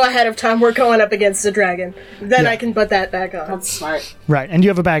Unless armor. I know ahead of time we're going up against a dragon. Then Yeah. I can put that back on. That's smart. Right, and you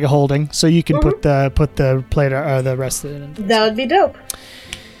have a bag of holding, so you can put the plate the rest of it in. That would be dope.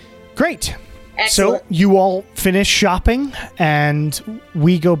 Great. Excellent. So you all finish shopping, and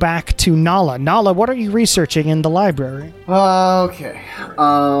we go back to Nala. Nala, what are you researching in the library? Okay.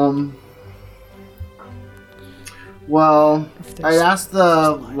 Well, I asked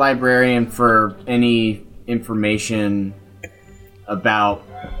the librarian for any information about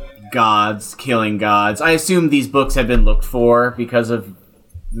gods, killing gods. I assume these books have been looked for because of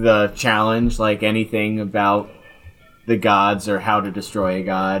the challenge, like anything about the gods or how to destroy a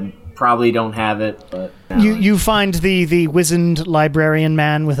god. Probably don't have it, but You find the wizened librarian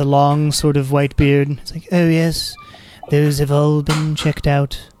man with a long sort of white beard. It's like, oh yes, those have all been checked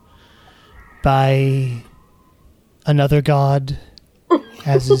out by another god,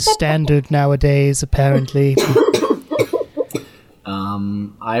 as is standard nowadays, apparently.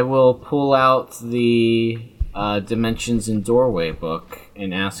 I will pull out the Dimensions and Doorway book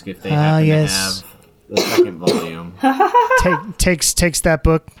and ask if they happen to have the second volume. Takes that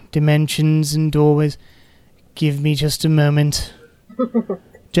book, Dimensions and Doorways. Give me just a moment.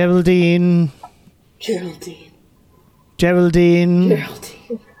 Geraldine, and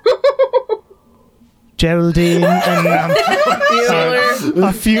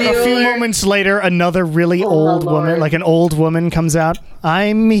a few moments later, another really old woman, like an old woman, comes out.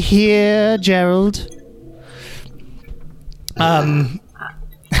 I'm here, Gerald.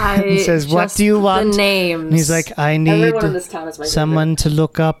 He says, "What do you want?" The names. And he's like, "I need Everyone in this town is my someone to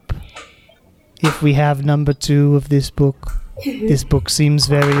look up if we have number 2 of this book. This book seems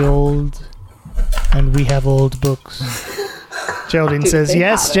very old, and we have old books." Geraldine says,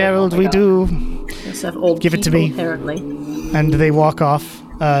 "Yes, Gerald, we do." Let's have old Give it to people, me. apparently. And they walk off.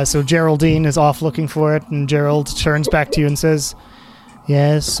 So Geraldine is off looking for it, and Gerald turns back to you and says,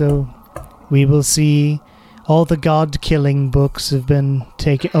 "Yes, so we will see. All the god-killing books have been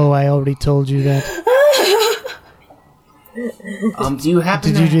taken." Oh, I already told you that. Do you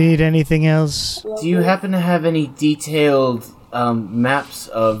happen Did you need anything else? Do you happen to have any detailed maps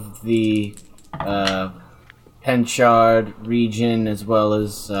of the Penchard region as well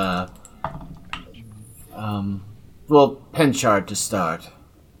as Penchard to start?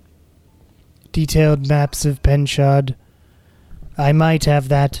 Detailed maps of Penchard. I might have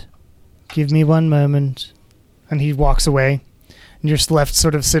that. Give me one moment. And he walks away. And you're left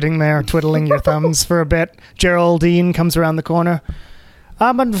sort of sitting there, twiddling your thumbs for a bit. Geraldine comes around the corner.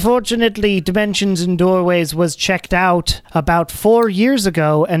 Unfortunately, Dimensions and Doorways was checked out about 4 years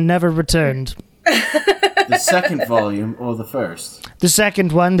ago and never returned. The second volume or the first? The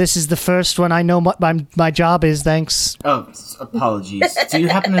second one. This is the first one. I know what my job is, thanks. Oh, apologies. Do you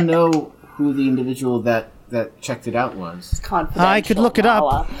happen to know who the individual that checked it out was? I could look it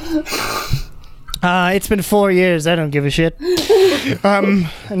up. It's been 4 years. I don't give a shit.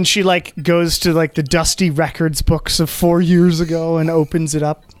 And she goes to the dusty records books of 4 years ago and opens it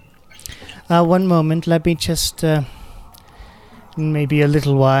up. One moment. Let me just maybe a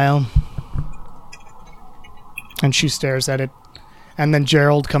little while. And she stares at it. And then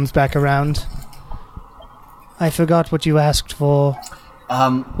Gerald comes back around. I forgot what you asked for.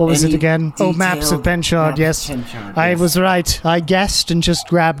 What was it again? Oh, maps of Penchard, yes. I was right. I guessed and just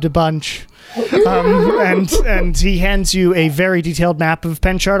grabbed a bunch. And he hands you a very detailed map of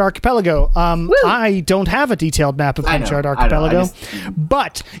Penchard Archipelago. I don't have a detailed map of Penchard Archipelago,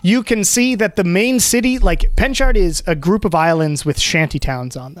 but you can see that the main city, Penchard is a group of islands with shanty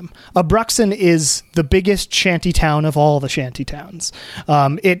towns on them. Abruxan is the biggest shanty town of all the shanty towns.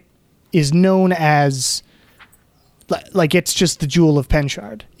 It is known as... it's just the jewel of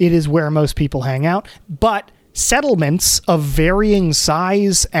Penchard. It is where most people hang out. But settlements of varying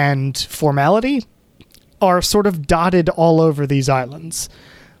size and formality are sort of dotted all over these islands.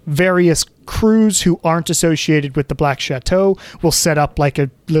 Various crews who aren't associated with the Black Chateau will set up a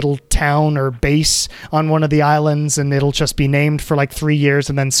little town or base on one of the islands, and it'll just be named for 3 years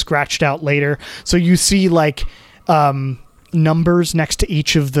and then scratched out later. So you see numbers next to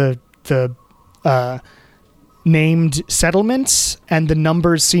each of the named settlements, and the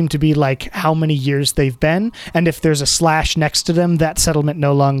numbers seem to be how many years they've been, and if there's a slash next to them, that settlement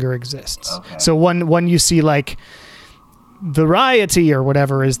no longer exists. Okay. So one you see Variety or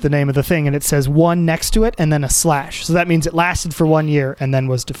whatever is the name of the thing, and it says 1 next to it and then a slash, so that means it lasted for 1 year and then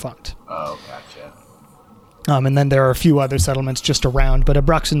was defunct. Oh, gotcha. And then there are a few other settlements just around, but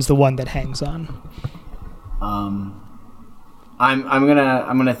Abruxan's the one that hangs on. I'm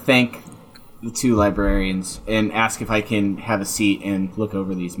gonna thank the 2 librarians and ask if I can have a seat and look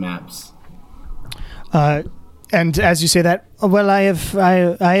over these maps. And as you say that, well, I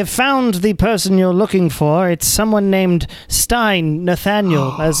have found the person you're looking for. It's someone named Stein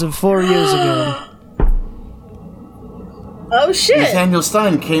Nathaniel, as of 4 years ago. Oh shit! Nathaniel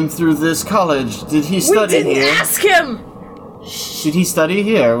Stein came through this college. Did he study We didn't here? ask him. Did he study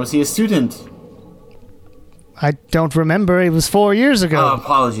here? Was he a student? I don't remember. It was 4 years ago. Oh,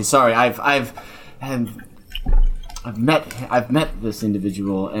 apologies. Sorry. I've met this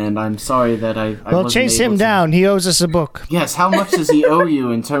individual, and I'm sorry that I Well, wasn't chase him able to- down. He owes us a book. Yes, how much does he owe you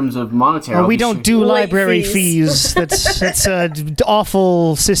in terms of monetary? Well, I'll we be don't sure- do Late library fees. fees. That's an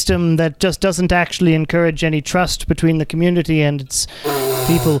awful system that just doesn't actually encourage any trust between the community and its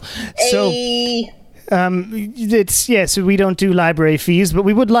people. So, Hey. so we don't do library fees, but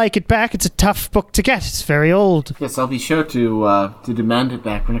we would like it back. It's a tough book to get. It's very old. Yes, I'll be sure to demand it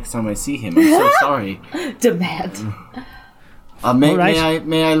back next time I see him. I'm so sorry. Demand. May, All right.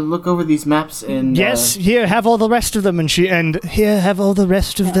 may I look over these maps and Yes, here, have all the rest of them, and here, have all the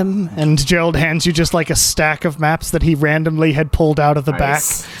rest of them. And Gerald hands you just like a stack of maps that he randomly had pulled out of the Nice. back,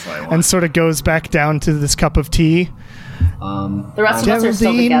 That's what I want. and sort of goes back down to this cup of tea. The rest of us are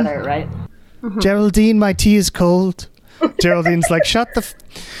still Geraldine. together, right? Geraldine, my tea is cold. Geraldine's like, shut the.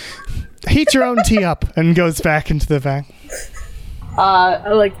 Heat your own tea up, and goes back into the van.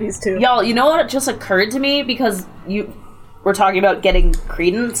 I like these two. Y'all, you know what just occurred to me? Because we're talking about getting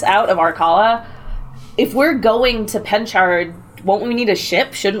Credence out of Arcala. If we're going to Penchard, won't we need a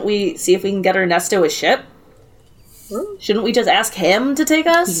ship? Shouldn't we see if we can get Ernesto a ship? Shouldn't we just ask him to take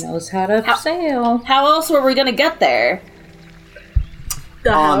us? He knows how to sail. How else were we gonna get there?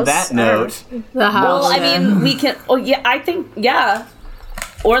 The on house. that note, The house. Well, I mean, we can. Oh, yeah, I think, yeah.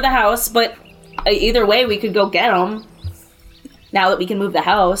 Or the house, but either way, we could go get him. Now that we can move the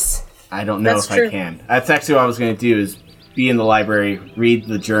house. I don't know That's if true. I can. That's actually what I was going to do is be in the library, read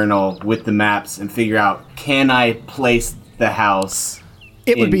the journal with the maps, and figure out, can I place the house?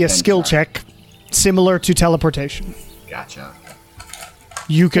 It would in be a skill Penchard? check, similar to teleportation. Gotcha.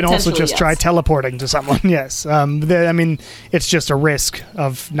 You can also Potentially, just try yes. teleporting to someone. Yes, I mean, it's just a risk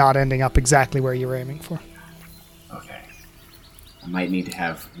of not ending up exactly where you were aiming for. Okay. I might need to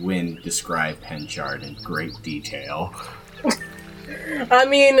have Wynn describe Penchard in great detail. I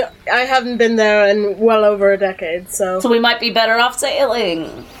mean, I haven't been there in well over a decade, so. So we might be better off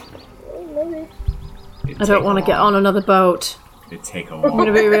sailing. I don't want to get on another boat. It'd take a I'm while. going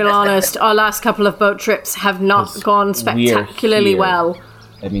to be real honest. Our last couple of boat trips have not gone spectacularly here. well.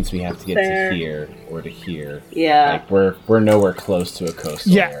 That means we have to get Fair. to here or to here. Yeah. Like we're nowhere close to a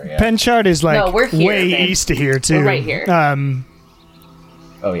coastal Yeah, area. Penchard is like No, we're here, way babe. east of here too. We're right here.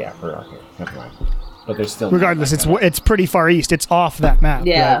 Oh yeah, we're out here. Never mind. But there's still Regardless, it's pretty far east. It's off that map.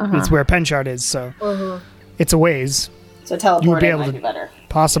 Yeah. right? It's where Penchard is, so it's a ways. So teleporting able might to- be better.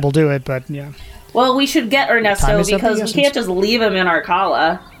 Possible do it, but yeah. Well, we should get Time Ernesto is of the because we essence. can't just leave him in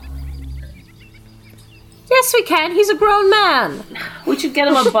Arcala. Yes, we can. He's a grown man. We should get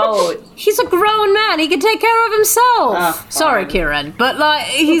him a boat. He's a grown man. He can take care of himself. Ah, Sorry, fine. Kieran, but like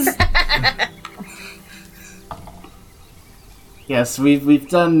he's Yes, we've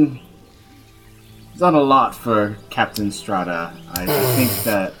done a lot for Captain Strata. I think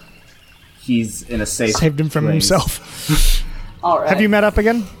that he's in a safe Saved him from place. himself. All right. Have you met up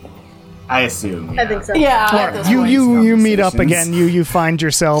again? I assume. I think so. yeah. You meet up conversations. again. You find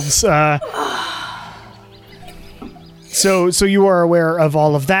yourselves. So you are aware of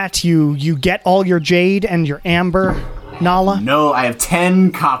all of that. You get all your jade and your amber, Nala. No, I have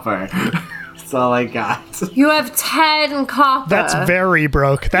 10 copper. That's all I got. You have 10 copper. That's very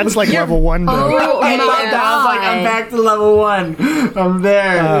broke. That's like level 1 broke. Oh my I was like, I'm god. back to level 1. I'm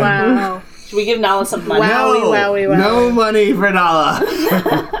there. Wow. Should we give Nala some money? Wow. Wowie, wowie. No money for Nala.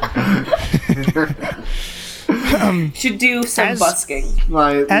 Should do some As- busking.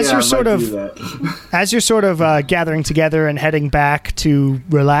 As you're sort of- As you're sort of gathering together and heading back to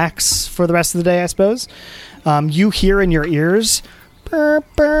relax for the rest of the day, I suppose, you hear in your ears, burp,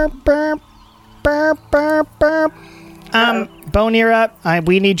 burp, burp, burp, burp, burp. Bonira,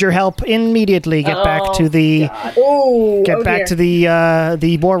 we need your help immediately. Get back to the Ooh. get oh back dear. to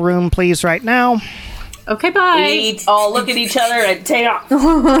the war room, please, right now. Okay, bye. We all look at each other and take off.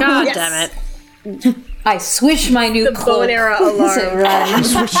 God Yes. damn it. I swish my new The cloak. bow and arrow alarm. to run.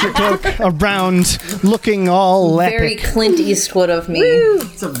 Switch your cloak around, looking all Very epic. Clint Eastwood of me.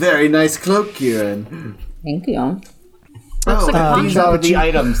 It's a very nice cloak, Kieran. Thank you. These are the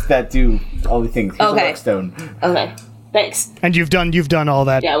items that do all the things. Here's a Okay. Blackstone. Okay. Thanks. And you've done all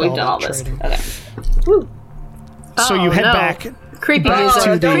that. Yeah, we've done all that this. trading. Okay. So you Oh, head no. back. Creepy back music.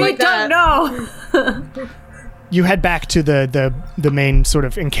 to the- We don't know. You head back to the main sort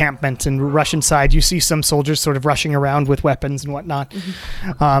of encampment and rush inside. You see some soldiers sort of rushing around with weapons and whatnot.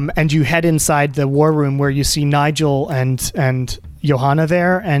 And you head inside the war room where you see Nigel and Johanna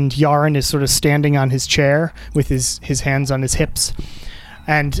there, and Yaren is sort of standing on his chair with his hands on his hips.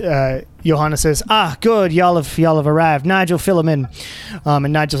 And Johanna says, good, y'all have arrived. Nigel, fill him in.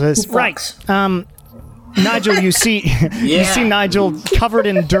 And Nigel says, right. Nigel, you see Nigel covered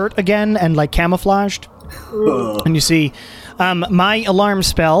in dirt again and like camouflaged. And you see my alarm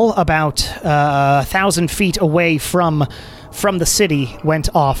spell about 1,000 feet away from the city went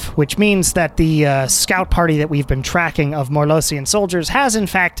off, which means that the scout party that we've been tracking of Morlosian soldiers has, in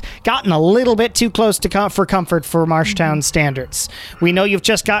fact, gotten a little bit too close to for comfort for Marshtown standards. We know you've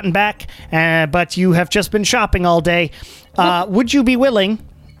just gotten back, but you have just been shopping all day. Would you be willing...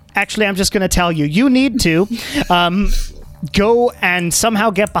 Actually, I'm just going to tell you, you need to go and somehow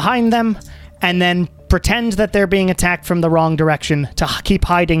get behind them and then pretend that they're being attacked from the wrong direction to keep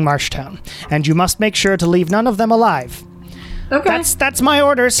hiding Marshtown. And you must make sure to leave none of them alive. Okay. That's my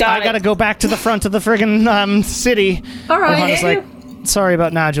orders. I gotta go back to the front of the friggin' city. All right. Johanna's like, sorry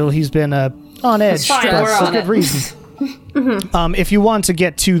about Nigel. He's been on edge fine, but we're for on good it. reason. If you want to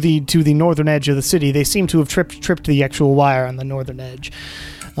get to the northern edge of the city, they seem to have tripped the actual wire on the northern edge.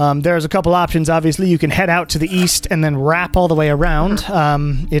 There's a couple options. Obviously, you can head out to the east and then wrap all the way around.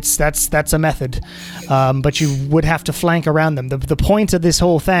 That's a method, but you would have to flank around them. The point of this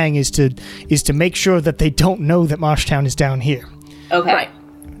whole thing is to make sure that they don't know that Marshtown is down here. Okay. Right.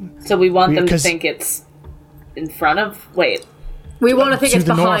 So we want them to 'cause- think it's in front of... Wait. We want to think To it's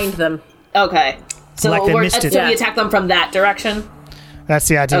the behind north. them. Okay. So, Like they missed it. so we attack them from that direction? That's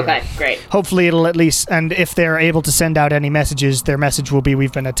the idea. Okay, great. Hopefully it'll at least, and if they're able to send out any messages, their message will be,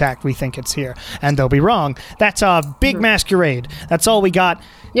 we've been attacked, we think it's here. And they'll be wrong. That's a big masquerade. That's all we got.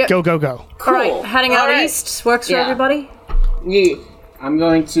 Yep. Go, go, go. All right, heading out All right. east works for Yeah. everybody. Yeah. I'm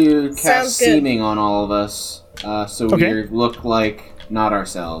going to Sounds cast good. seeming on all of us, so Okay. we look like not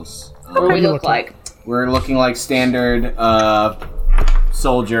ourselves. What do we do you look look like? like? We're looking like standard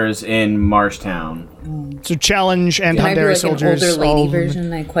soldiers in Marshtown. So challenge and Can I be Hundari like soldiers. an older lady all-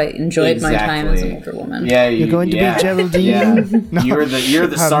 version? I quite enjoyed my time as an older woman. Yeah, You're going to be Geraldine? Yeah. No. You're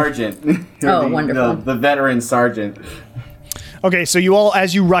the sergeant. You're Oh, the, wonderful. The veteran sergeant. Okay, so you all,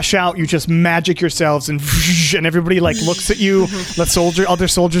 as you rush out, you just magic yourselves, and everybody like looks at you. Other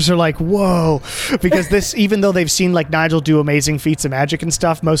soldiers are like, "Whoa!" Because this, even though they've seen like Nigel do amazing feats of magic and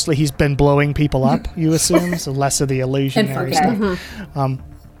stuff, mostly he's been blowing people up. You assume, so less of the illusionary fucking. stuff.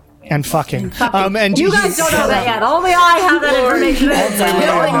 And fucking. And You guys don't know that yet. Only I have that information. It's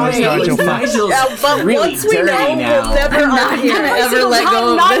Nigel killing me. Fox. But really once we dirty know, now. we'll never unhear it. Ever let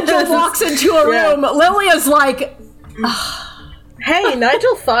go of Nigel this. walks into a room. Lilia's like, Hey,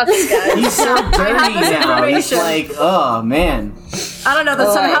 Nigel Fox, guys. He's so dirty this now. He's information. like, oh man. I don't know,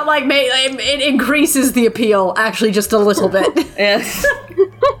 that somehow like it increases the appeal actually just a little bit. Yes.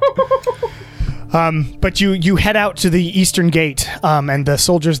 But you head out to the eastern gate, and the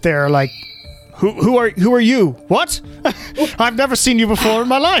soldiers there are like, "Who are you? What? I've never seen you before in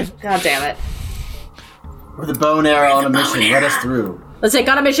my life." God damn it. We're the bow and arrow on a mission. Let us through. Let's say,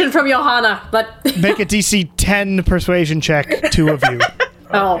 got a mission from Johanna, but Make a DC 10 persuasion check, two of you.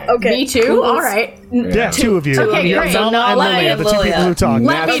 Okay. me too. All right, Yeah, two of you. Okay, You're great. Nala So and Nala Lilia, and the two Lilia. people who talk.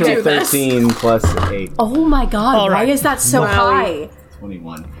 Let me Natural do this. 13 plus 8. Oh my god, All why right. is that so high?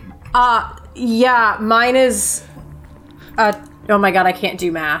 21. Yeah, mine is. Oh my god, I can't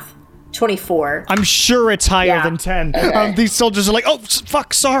do math. 24. I'm sure it's higher Yeah. than 10. These soldiers are like, "Oh,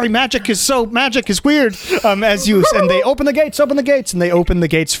 fuck, sorry, magic is weird." And they open the gates, and they open the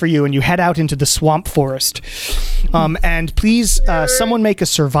gates for you, and you head out into the swamp forest. And please, someone make a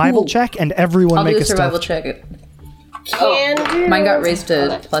survival check, and everyone I'll make do a a survival stealth check. Can you? Mine got raised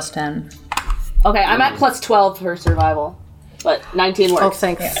to plus 10. Okay, I'm at plus 12 for survival, but 19 Oh, works.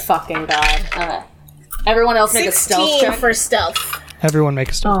 thank fucking god. Okay. Everyone else make a stealth 16 check. for stealth. Everyone make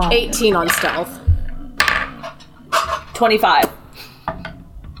a stealth. 18 on stealth. 25.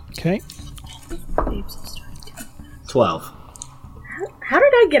 Okay. 12. How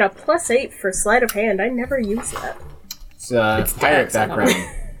did I get a +8 for sleight of hand? I never use that. It's pirate dex, I don't background.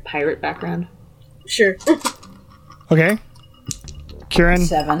 Pirate background. Sure. Okay. Kieran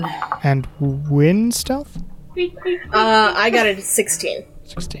 7. and Win stealth? I got it at 16.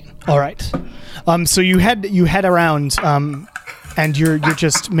 16. All right. So you head around, and you're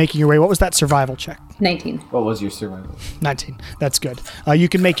just making your way. What was that survival check? 19. What was your survival? 19. That's good. You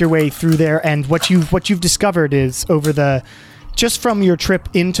can make your way through there, and what you've discovered is just from your trip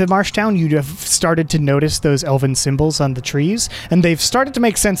into Marshtown, you have started to notice those elven symbols on the trees, and they've started to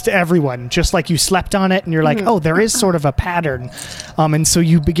make sense to everyone, just like you slept on it, and you're like, oh, there is sort of a pattern. And so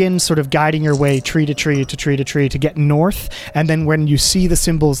you begin sort of guiding your way tree to tree to tree to tree to get north, and then when you see the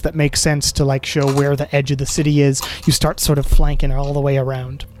symbols that make sense to like show where the edge of the city is, you start sort of flanking all the way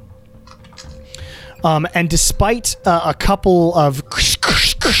around. And despite a couple of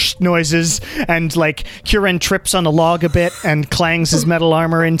noises and like Kieran trips on a log a bit and clangs his metal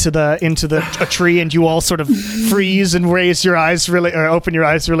armor into a tree, and you all sort of freeze and raise your eyes really, or open your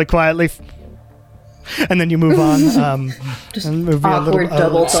eyes really quietly. and then you move on. And move a Awkward little,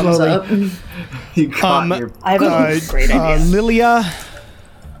 double thumbs slowly. up. You caught your I have a great idea. Lilia,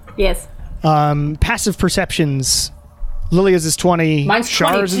 Yes. passive perceptions. Lilia's is 20. Mine's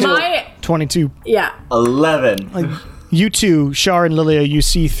Char's is 22. 22. Yeah. 11. You two, Char and Lilia, you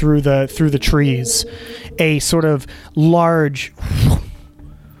see through the trees a sort of large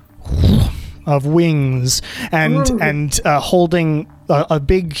of wings and holding a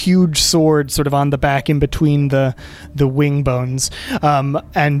big, huge sword sort of on the back in between the wing bones,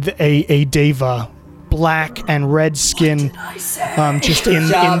 and a deva, black and red skin, just in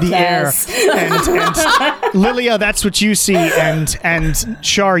the air. And Lilia, that's what you see, and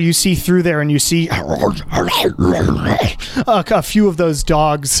Char, you see through there, and you see a few of those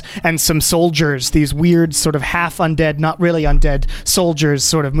dogs and some soldiers, these weird sort of half undead, not really undead soldiers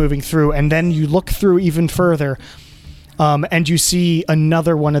sort of moving through, and then you look through even further, and you see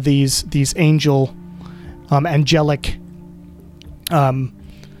another one of these angelic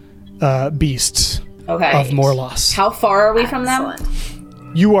beasts. Okay. Of Morlos. How far are we from them?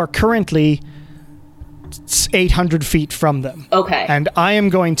 You are currently 800 feet from them. Okay. And I am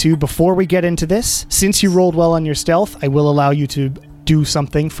going to, before we get into this, since you rolled well on your stealth, I will allow you to do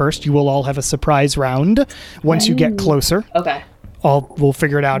something first. You will all have a surprise round once you get closer. Okay. We'll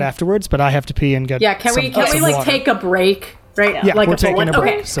figure it out afterwards, but I have to pee and get Yeah, can we some like water. take a break? Right? Yeah, like we're a taking a bullet?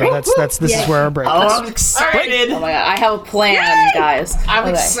 break. Okay. So this is where our break is. I'm excited. Oh my god, I have a plan, guys. I'm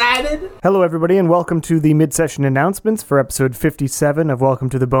Okay. excited. Hello, everybody, and welcome to the mid-session announcements for episode 57 of Welcome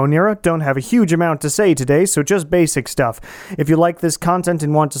to the Bone Era. Don't have a huge amount to say today, so just basic stuff. If you like this content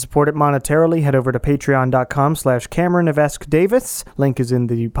and want to support it monetarily, head over to patreon.com/CameronEvesque-Davis. Link is in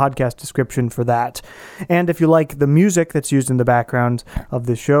the podcast description for that. And if you like the music that's used in the background of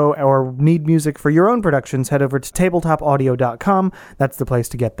the show or need music for your own productions, head over to tabletopaudio.com. That's the place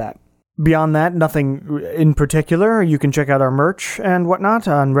to get that. Beyond that, nothing in particular. You can check out our merch and whatnot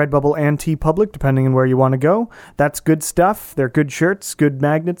on Redbubble and TeePublic, depending on where you want to go. That's good stuff. They're good shirts, good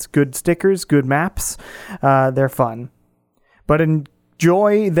magnets, good stickers, good maps. They're fun. But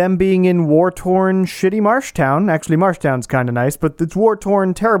enjoy them being in war-torn, shitty Marshtown. Actually, Marshtown's kind of nice, but it's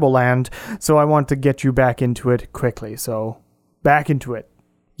war-torn, terrible land, so I want to get you back into it quickly. So, back into it.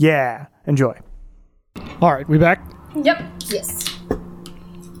 Yeah, enjoy. All right, we back? Yep. Yes.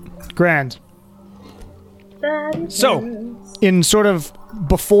 Grand. So, in sort of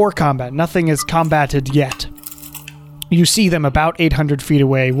before combat, nothing is combated yet. You see them about 800 feet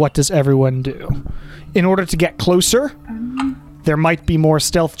away. What does everyone do? In order to get closer, there might be more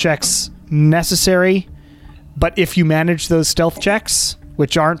stealth checks necessary, but if you manage those stealth checks,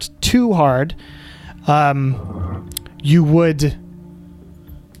 which aren't too hard, you would...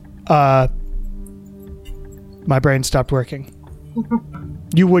 my brain stopped working.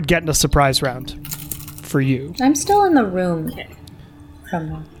 You would get a surprise round for you. I'm still in the room from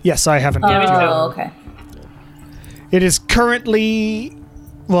them. Yes, I haven't. Oh, okay. It is currently...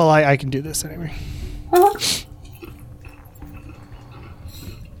 Well, I can do this anyway.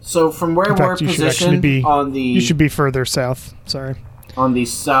 So from where In we're fact, you should actually positioned be... on the You should be further south. Sorry. on the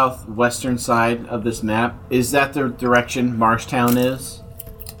southwestern side of this map, is that the direction Marshtown is?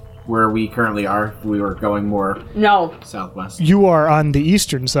 Where we currently are? We were going more No. southwest. You are on the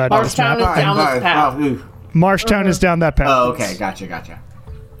eastern side of this Marshtown map. is down this path. Oh, ooh. Marshtown is down that path. Oh, okay, gotcha.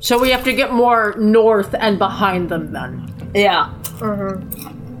 So we have to get more north and behind them then. Yeah.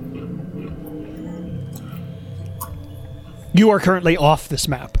 You are currently off this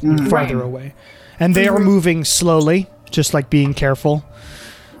map, farther away. And they are moving slowly, just like being careful.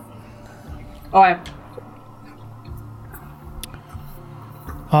 Okay.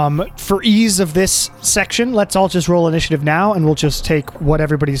 For ease of this section, let's all just roll initiative now, and we'll just take what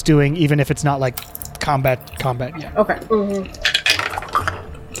everybody's doing, even if it's not like combat yet. Okay.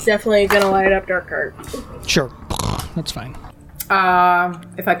 It's definitely gonna light up Dark Heart. Sure. That's fine.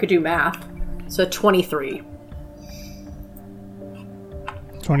 If I could do math. So 23.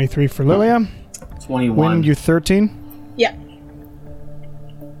 23 for Lilia. 21. Win, you 13. Yeah.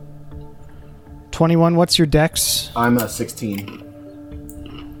 21, what's your dex? I'm a 16.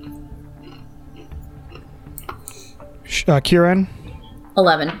 Kieran?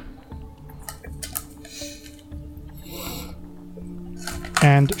 11.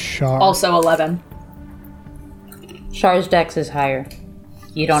 And Shar. Also 11. Char's dex is higher.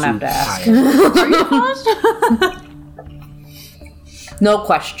 You don't have to ask. No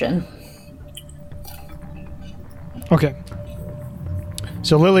question. Okay.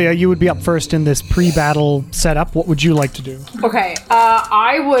 So, Lilia, you would be up first in this pre-battle setup. What would you like to do? Okay.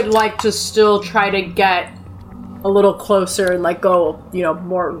 I would like to still try to get a little closer and like go,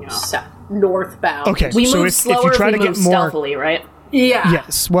 more northbound. Okay, We so move if slower you try if to we get move more, stealthily, right? Yeah.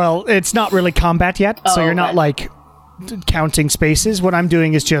 yes. Well, it's not really combat yet, so you're not okay. like counting spaces. What I'm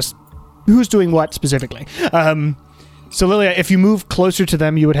doing is just who's doing what specifically. So Lilia, if you move closer to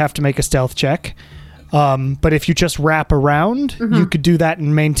them, you would have to make a stealth check. But if you just wrap around, you could do that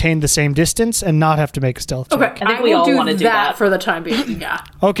and maintain the same distance and not have to make a stealth check. Okay, I think I we will all do wanna do that that. for the time being. Yeah.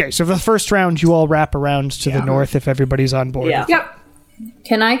 Okay, so for the first round, you all wrap around to the north if everybody's on board. Yeah. Yep.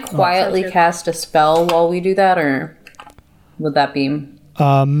 Can I quietly cast a spell while we do that, or would that be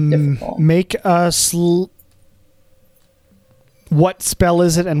difficult? Make a what spell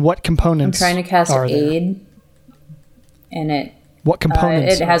is it and what I'm components trying to cast are there? aid, and What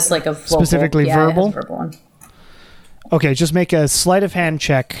components? it has like a vocal, Specifically yeah, it has verbal? a verbal one. Okay, just make a sleight of hand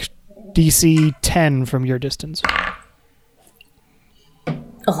check, DC 10 from your distance.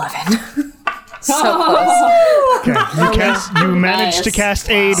 11. So close. Okay, you managed to Nice. cast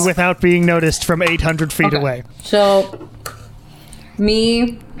aid without being noticed from 800 feet away. So,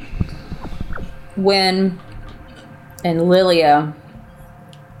 me, Win, and Lilia,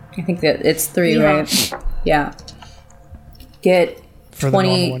 I think that it's 3, right? Yeah. Get For the 20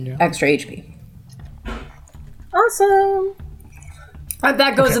 normal one, yeah. extra HP. Awesome.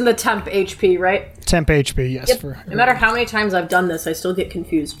 That goes in the temp HP, right? Temp HP, yes. For No matter how many times I've done this, I still get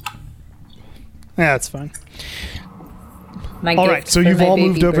confused. yeah, that's fine. My All gift right, so for you've my all baby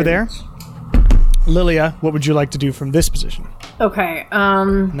moved over there. birds. Lilia, what would you like to do from this position? Okay.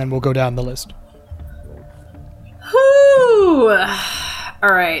 And then we'll go down the list. Whew. All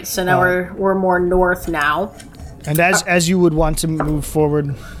right. So now we're more north now. And as you would want to move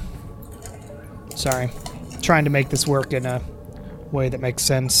forward, sorry, trying to make this work in a way that makes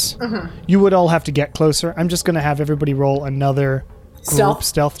sense. You would all have to get closer. I'm just going to have everybody roll another group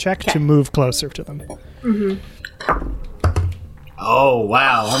stealth check to move closer to them. Oh,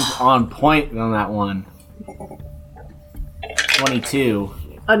 wow. I'm on point on that one. 22.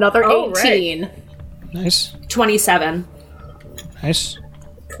 Another Oh, 18. Nice, 27. nice,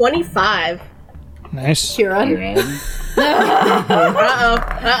 25. nice. Kieran.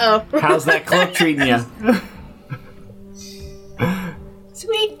 Uh-oh. How's that cloak treating you?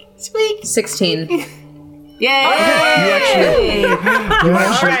 Squeak, squeak. 16. Yay! You actually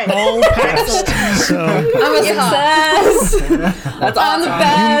Alright. all passed. So I'm a success. That's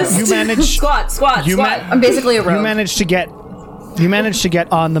awesome. you managed. Squat, squat, You squat. I'm basically a rogue. You managed to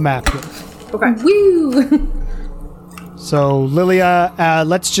get on the map here. Woo! So Lilia,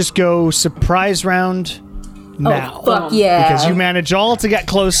 let's just go surprise round now. Fuck yeah. Because you manage all to get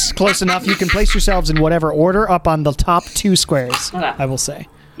close enough. You can place yourselves in whatever order up on the top 2 squares. Okay. I will say.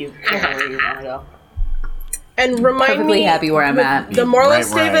 You go where you want to go. And remind Perfectly me, happy where I'm at. the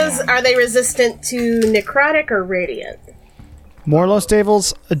Morlos Right where I Devas, am. are they resistant to necrotic or radiant? Morlos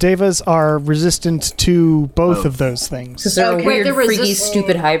Devas are resistant to both of those things. Because they're Okay. a weird, They're freaky, resist-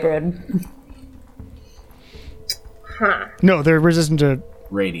 stupid hybrid. Huh. No, they're resistant to.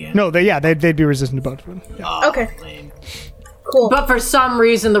 Radiant. No, they'd be resistant to both of them. Yeah. Okay. Cool. But for some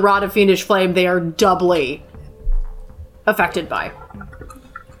reason, the Rod of Fiendish Flame, they are doubly affected by.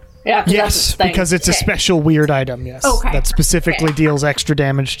 Yeah, 'cause that's Yes, its thing. because it's a special weird item. Yes, Okay. that specifically deals extra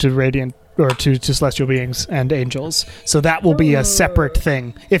damage to radiant or to celestial beings and angels. So that will be a separate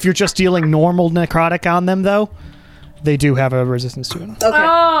thing. If you're just dealing normal necrotic on them, though, they do have a resistance to it.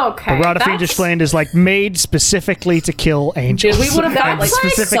 Okay. Rod of Fiendish Flame is like made specifically to kill angels. Dude, we would have got and like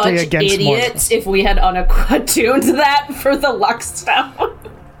specifically such against idiots if we had attuned that for the Lux Stone.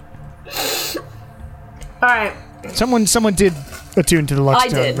 All right. Someone did attune to the I Luxstone,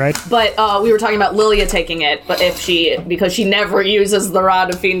 did, right? but we were talking about Lilia taking it. But because she never uses the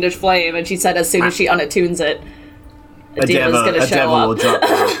Rod of Fiendish Flame, and she said as soon as she unattunes it, a Diva's gonna show will up. drop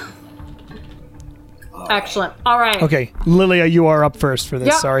down. Excellent. All right. Okay, Lilia, you are up first for this.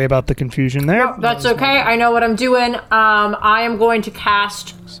 Yep. Sorry about the confusion there. That's okay. I know what I'm doing. I am going to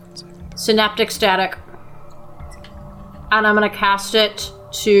cast Synaptic Static. And I'm going to cast it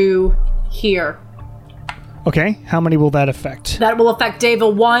to here. Okay, how many will that affect? That will affect Deva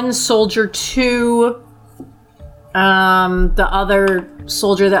 1, Soldier 2, the other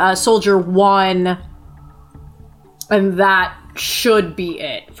Soldier, Soldier 1, and that should be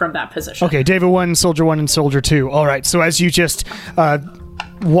it from that position. Okay, Deva 1, Soldier 1, and Soldier 2. All right, so as you just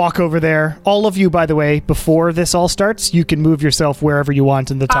walk over there, all of you, by the way, before this all starts, you can move yourself wherever you want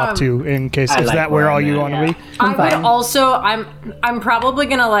in the top 2 in case I is like that where where all I'm you at, want to be? I would also, I'm probably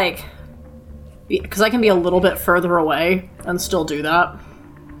gonna like, because I can be a little bit further away and still do that.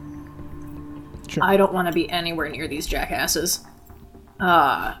 Sure. I don't want to be anywhere near these jackasses.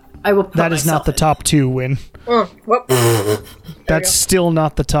 I will put That is not the myself top 2 win. Whoop. That's still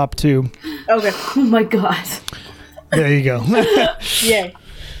not the top 2. Okay. Oh my god. There you go. Yay. in.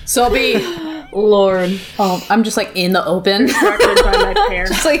 So be Lord. Oh, I'm just like in the open. Distracted by my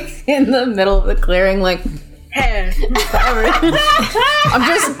parents. Just like in the middle of the clearing, like Hey. I'm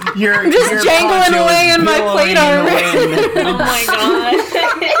just You're jangling away in my plate armor. Oh my god.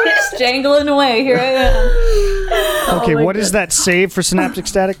 just jangling away. Here I am. Okay, what is that save for Synaptic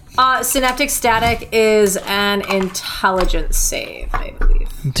Static? Synaptic Static is an intelligence save, I believe.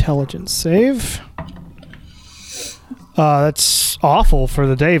 Intelligence save. That's awful for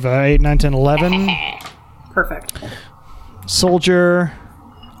the Deva. 8, 9, 10, 11. Perfect. Soldier,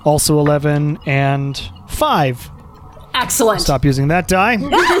 also 11, and 5. Excellent. Stop using that die. So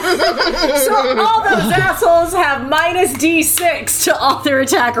all those assholes have minus D6 to all their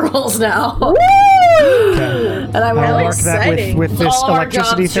attack rolls now. Okay. And I will I'll mark exciting. that with this All of our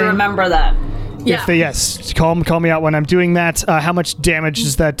electricity jobs to thing. remember that. Yeah. Yes, call me out when I'm doing that. How much damage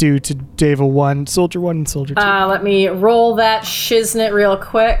does that do to Deva 1, Soldier 1, and Soldier 2? Let me roll that shiznit real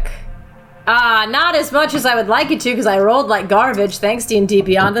quick. Not as much as I would like it to because I rolled like garbage. Thanks, D&D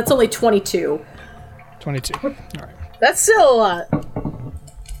Beyond. That's only 22. 22. All right. That's still a lot.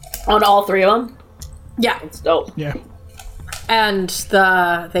 On all 3 of them? Yeah. It's dope. Yeah. And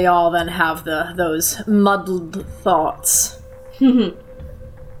they all then have those muddled thoughts.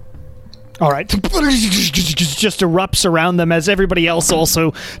 All right. Just erupts around them as everybody else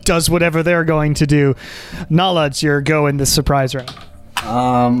also does whatever they're going to do. Nala, it's your go in this surprise round.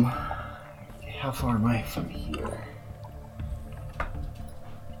 How far am I from here?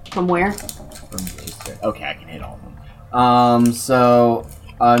 From where? Okay, I can hit all of them. So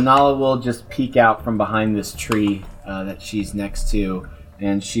Nala will just peek out from behind this tree that she's next to,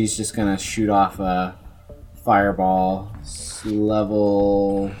 and she's just gonna shoot off a fireball.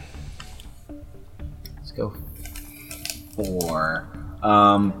 Level. Let's go 4.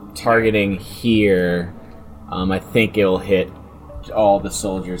 Targeting here. I think it'll hit all the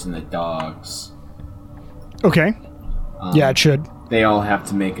soldiers and the dogs. Okay. Yeah, it should. They all have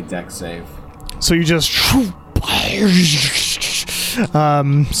to make a dex save. So you just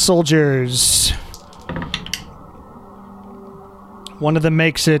soldiers. One of them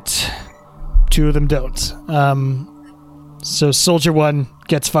makes it, 2 of them don't. So Soldier 1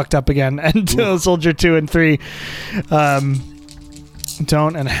 gets fucked up again, and Soldier 2 and 3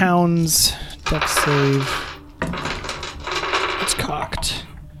 don't. And Hounds, dex save. It's cocked.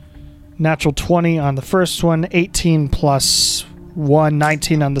 Natural 20 on the first one, 18 plus 1,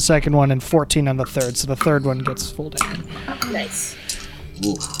 19 on the second one, and 14 on the third. So the third one gets full damage. Nice.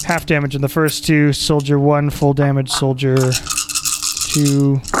 Half damage in the first 2. Soldier 1, full damage. Soldier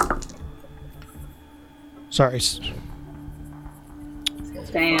 2. Sorry.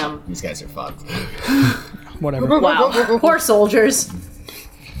 Damn. These guys are fucked. Whatever. Wow. Poor soldiers.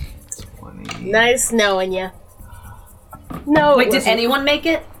 20. Nice knowing you. No. Wait, did anyone make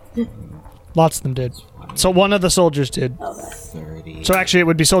it? Lots of them did. So one of the soldiers did. 30. So actually it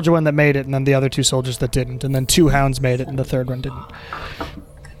would be Soldier 1 that made it, and then the other 2 soldiers that didn't. And then 2 Hounds made it, and the third one didn't.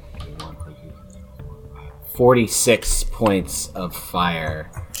 46 points of fire.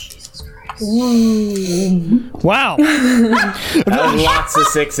 Wow! Lots of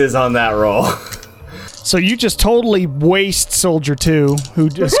 6s on that roll. So you just totally waste Soldier 2, who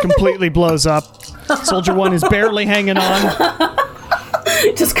just completely blows up. Soldier 1 is barely hanging on.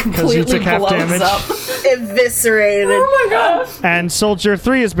 Just you completely took half blows damage. up. Eviscerated. Oh my gosh. And Soldier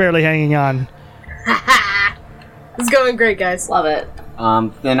 3 is barely hanging on. It's going great, guys. Love it.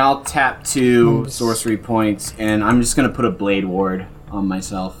 Then I'll tap 2 sorcery points, and I'm just gonna put a blade ward on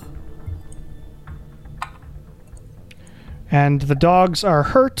myself. And the dogs are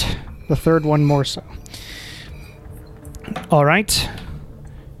hurt. The third one more so. All right.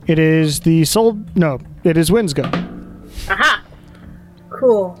 It is the it is Wynn's go. Aha!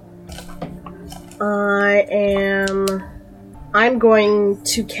 Cool. I'm going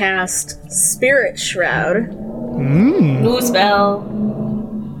to cast Spirit Shroud. New spell.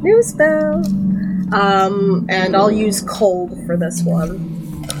 New spell. And I'll use Cold for this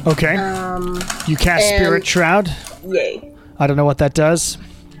one. Okay. You cast and- Spirit Shroud. Yay. I don't know what that does.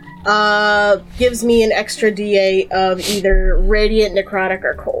 Gives me an extra D8 of either Radiant, Necrotic,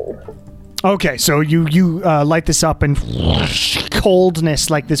 or Cold. Okay, so you light this up, and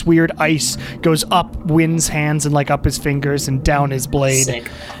coldness, like this weird ice, goes up Wynn's hands and like up his fingers and down his blade, Sick.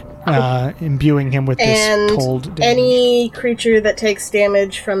 imbuing him with this And cold damage. any creature that takes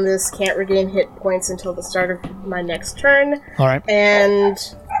damage from this can't regain hit points until the start of my next turn. All right. And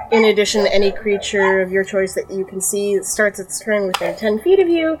In addition, any creature of your choice that you can see starts its turn within 10 feet of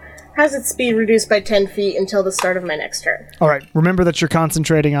you, has its speed reduced by 10 feet until the start of my next turn. All right. Remember that you're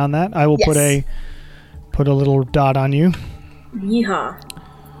concentrating on that. I will put a little dot on you. Yeehaw.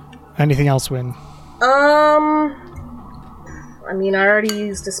 Anything else, Win? I mean, I already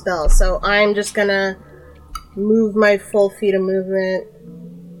used a spell, so I'm just gonna move my full feet of movement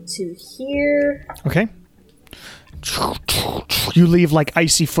to here. Okay. You leave like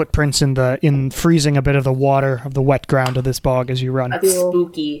icy footprints in freezing a bit of the water of the wet ground of this bog as you run. That's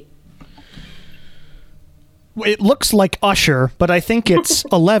spooky. It looks like Usher, but I think it's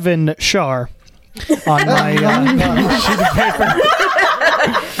 11 Shar on my sheet of paper.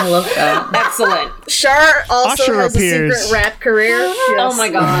 I love that. Excellent. Shar also Usher has appears. a secret rap career. Yes. Oh my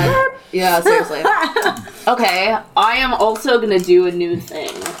god. Yeah, seriously. Okay, I am also gonna do a new thing.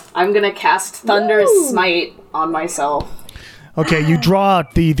 I'm gonna cast Thunderous Smite on myself. Okay, you draw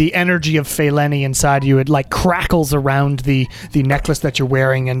the energy of Pheleni inside you. It like crackles around the necklace that you're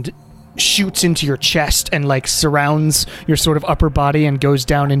wearing and shoots into your chest and like surrounds your sort of upper body and goes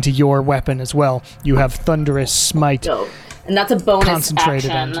down into your weapon as well. You have Thunderous Smite. Dope. And that's a bonus Concentrated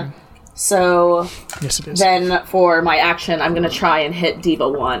action. energy. So Yes, it is. then for my action, I'm gonna try and hit Diva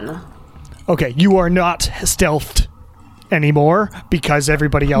 1. Okay, you are not stealthed anymore because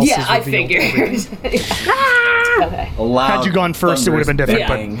everybody else Yeah, is I revealed. figured. Okay. Had you gone first, it would have been different,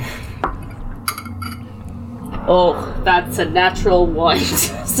 but Oh, that's a natural 1.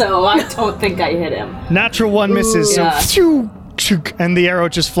 So I don't think I hit him. natural one misses. Yeah. So, and the arrow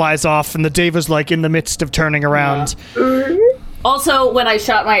just flies off, and the Deva's like in the midst of turning around. Also, when I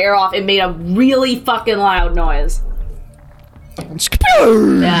shot my arrow off, it made a really fucking loud noise.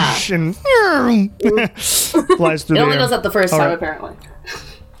 Yeah. And flies through It the only air. does that the first All time, right. apparently.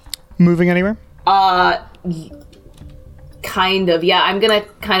 Moving anywhere? Kind of, yeah. I'm gonna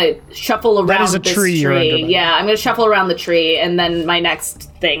kind of shuffle around That is a this tree you're under, by the way. Yeah, I'm gonna shuffle around the tree, and then my next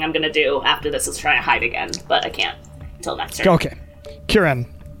thing I'm gonna do after this is try to hide again, but I can't until next turn. Okay. Kieran.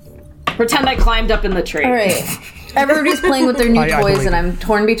 Pretend I climbed up in the tree. All right. Everybody's playing with their new I toys, believe and I'm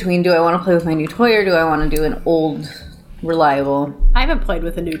torn between: do I want to play with my new toy or do I want to do an old, reliable? I haven't played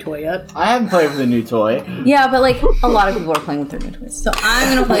with a new toy yet. I haven't played with a new toy. Yeah, but like a lot of people are playing with their new toys, so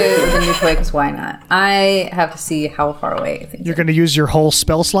I'm gonna play with a new toy because why not? I have to see how far away I think. You're going to use your whole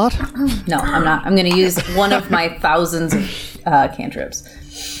spell slot? No, I'm not. I'm gonna use one of my thousands of cantrips.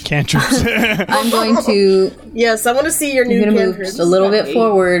 Cantrips. I'm going to. Yes, I want to see your new I'm gonna move cantrips. just a little bit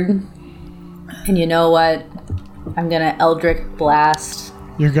forward, and you know what? I'm gonna Eldritch Blast.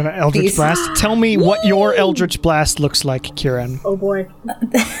 You're going to Eldritch These- Blast? Tell me what your Eldritch Blast looks like, Kieran. Oh boy.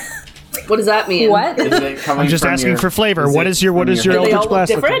 What does that mean? What? Is it coming I'm just from asking your- for flavor. is What it is your from Do they Eldritch all look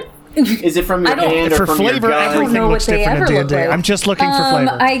Blast look different? like? Is it from your hand or For from flavor, your gun? everything know looks what they different in ever look D&D. like. I'm just looking for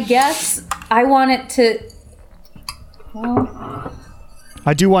flavor. I guess I want it to. Well,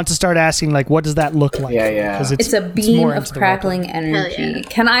 I do want to start asking, like, what does that look like? Yeah, yeah. 'Cause it's a beam more of into the crackling energy.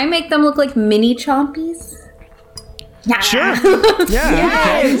 Can I make them look like mini chompies? Sure.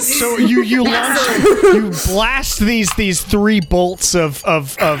 Yeah. Okay. So you launch, you blast these three bolts of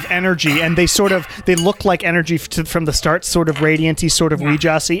energy, and they look like energy from the start, sort of radiant-y, sort of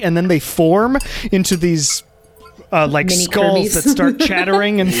Ouija-y, and then they form into these like Mini skulls Kirby's. that start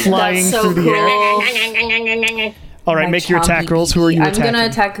chattering and flying That's so through the cool. air. All right, My make your attack chompy rolls. Who are you I'm attacking? gonna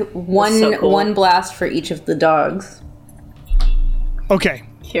attack one so cool. one blast for each of the dogs. Okay.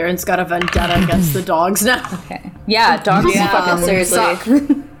 Kieran's got a vendetta against the dogs now. Okay. Yeah, dogs fucking seriously. suck.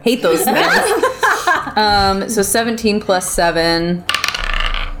 Hate those things. So 17 plus 7.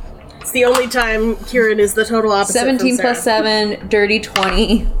 It's the only time Kieran is the total opposite. 17 from plus Sarah. 7, dirty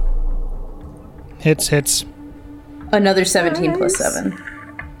 20. Hits. Another 17 plus 7.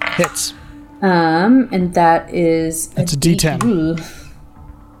 Hits. And that is That's a D10. Ooh.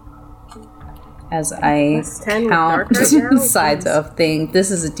 As I 10 with count dark right now? sides of thing. This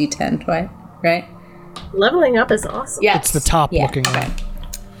is a D10, right? Leveling up is awesome. Yes. It's the top Yeah, looking okay. one.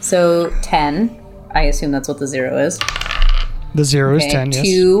 So 10. I assume that's what the 0 is. The 0 is Okay, 10, yes.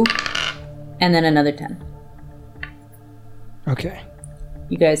 2, and then another 10. Okay.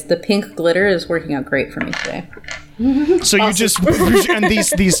 You guys, the pink glitter is working out great for me today. So you just and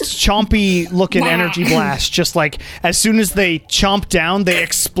these chompy looking energy blasts, just like as soon as they chomp down, they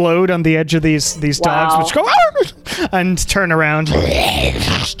explode on the edge of these dogs, which go and turn around,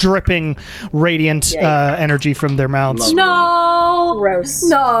 dripping radiant energy from their mouths. No! Gross.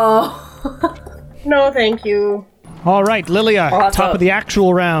 No! No, thank you. All right, Lilia, have top to- of the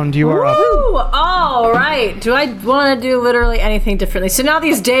actual round. You are up. Ooh, all right. Do I want to do literally anything differently? So now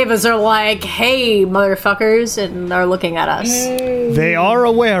these Devas are like, hey, motherfuckers, and they're looking at us. They are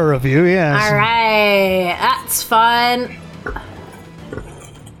aware of you, yes. All right, that's fun.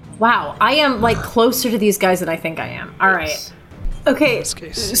 Wow, I am like closer to these guys than I think I am. All right. Okay,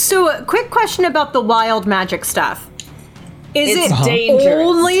 so a quick question about the wild magic stuff. Is It's it dangerous.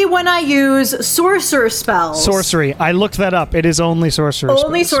 only when I use sorcerer spells? Sorcery. I looked that up. It is only sorcerer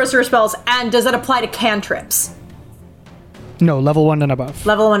Only spells. sorcerer spells, and does it apply to cantrips? No, level 1 and above.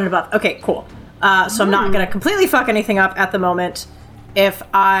 Level 1 and above. Okay, cool. So I'm not going to completely fuck anything up at the moment. If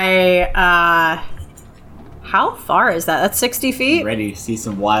I, how far is that? That's 60 feet? Ready to see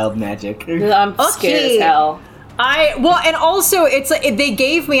some wild magic. I'm scared as hell. And also it's like they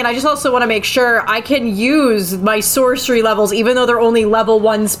gave me, and I just also want to make sure I can use my sorcery levels, even though they're only level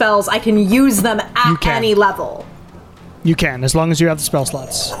 1 spells. I can use them at can. any level. You can, as long as you have the spell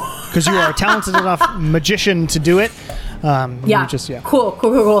slots. Because you are a talented enough magician to do it. Yeah.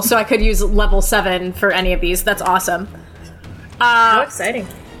 Cool. So I could use level 7 for any of these. That's awesome. How exciting.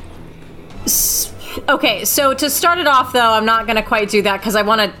 Okay, so to start it off, though, I'm not going to quite do that because I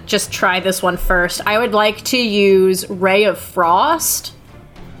want to just try this one first. I would like to use Ray of Frost.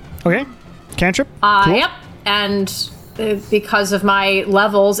 Okay. Cantrip? Cool. Yep. And because of my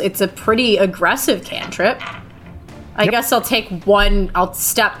levels, it's a pretty aggressive cantrip. I guess I'll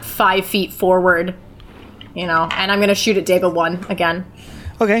step 5 feet forward, and I'm going to shoot at David 1 again.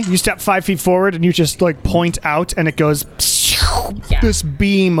 Okay, you step 5 feet forward and you just like point out and it goes. This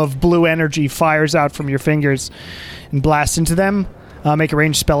beam of blue energy fires out from your fingers and blasts into them. Make a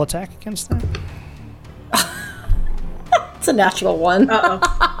ranged spell attack against them. It's a natural 1. Well,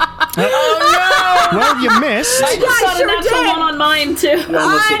 you missed. I just got a natural one on mine too.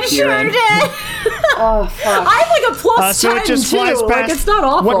 I sure did. Oh fuck! I have like a plus So 10 it just too. flies past. Like, it's not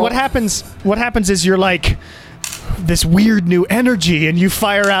awful. What happens? What happens is you're like this weird new energy, and you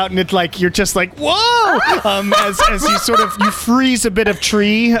fire out, and it's like you're just like whoa. As you sort of you freeze a bit of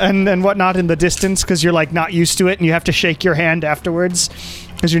tree and whatnot in the distance because you're like not used to it, and you have to shake your hand afterwards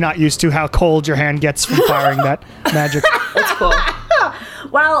because you're not used to how cold your hand gets from firing that magic. That's cool.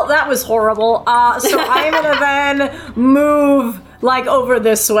 Well, that was horrible. So I'm gonna then move like over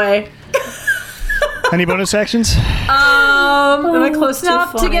this way. Any bonus actions? Am I close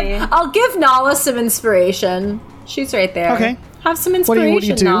enough to funny. give? I'll give Nala some inspiration. She's right there. Okay. Have some What do inspiration,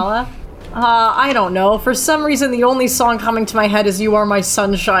 you do? Nala. I don't know. For some reason, the only song coming to my head is "You Are My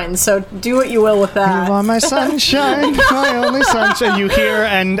Sunshine." So do what you will with that. You are my sunshine, my only sunshine. You hear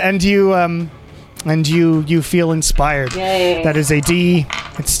and you feel inspired. Yay. That is a D.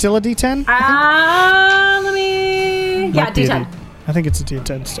 It's still a D10. Let me. Yeah, Might be a D10. I think it's a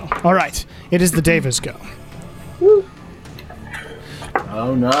D10 still. All right, it is the Devas go.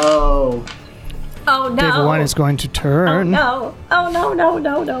 Oh no. Oh no. Deva 1 is going to turn. No. Oh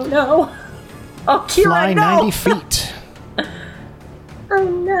no. Oh, Kira, Fly no. 90 feet. Oh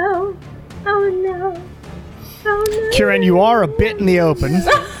no. Kieran, you are a bit in the open.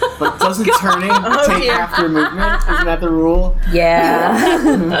 But doesn't turning take dear. after movement? Isn't that the rule?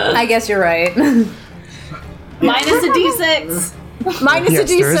 Yeah. I guess you're right. Minus a d6. Minus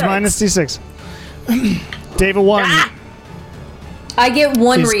Yes, a D6. there is minus D6. Deva 1. I get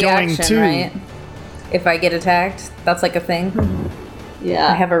one He's going reaction, to- right? If I get attacked, that's like a thing. I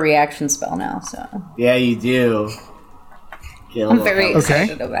Yeah. have a reaction spell now, so Yeah, you do. I'm very Okay.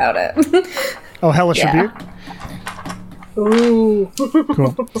 excited about it. Oh, Hellish Yeah. Rebuke. Ooh.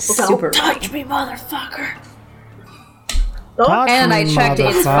 Cool. Super. Touch me, motherfucker. Talk And to I me, checked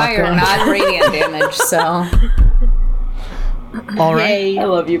its fire, motherfucker. not radiant damage, so All right. I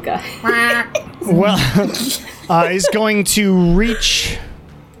love you guys. Well, is going to reach.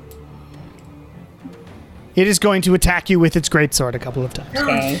 It is going to attack you with its greatsword a couple of times.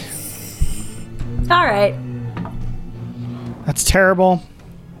 okay. All right. That's terrible.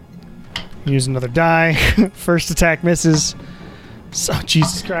 Use another die. First attack misses. So,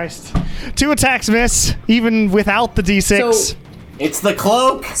 Jesus Christ. 2 attacks miss, even without the D6. So- It's the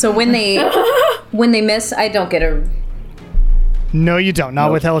cloak. So when they miss, I don't get a. No, you don't.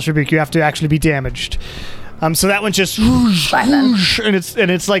 Not with Hellish Rebuke. You have to actually be damaged. So that one's just Fine then. and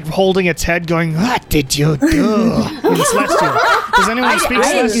it's like holding its head, going, "What did you do?" in Celestial. Does anyone speak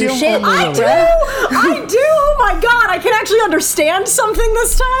I didn't do Celestial? shit. Only Lily. I do. Oh my god! I can actually understand something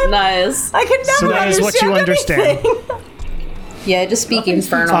this time. Nice. I can never So that is what you understand. anything. Yeah, just speak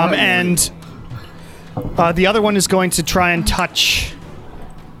infernal. And the other one is going to try and touch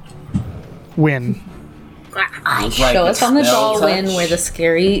Win. Like Show us on the spell doll win touch. where the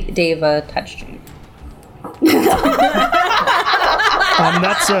scary Deva touched you.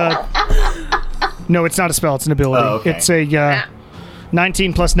 That's a... No, it's not a spell. It's an ability. Oh, okay. It's a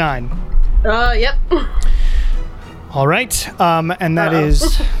 19 plus 9. Yep. All right. And that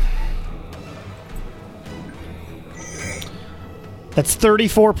is... That's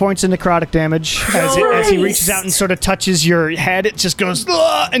 34 points of necrotic damage. As he reaches out and sort of touches your head, it just goes,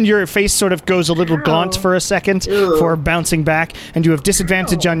 "Ugh," and your face sort of goes a little gaunt for a second for bouncing back, and you have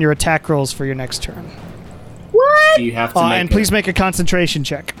disadvantage on your attack rolls for your next turn. What? Do you have to make And please make a concentration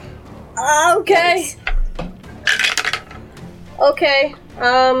check. Okay. Okay.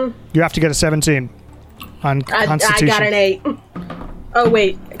 You have to get a 17 on I Constitution. got an 8. Oh,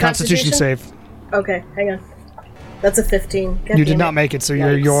 wait. Constitution save. Okay, hang on. That's a 15. God You did damn not it. make it, so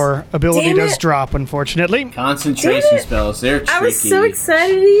your ability Damn does it. drop, unfortunately. concentration Damn it. spells? They're tricky. I was so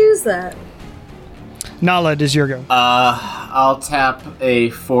excited to use that. Nala, it is your go. I'll tap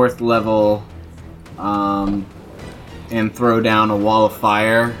a 4th level, and throw down a wall of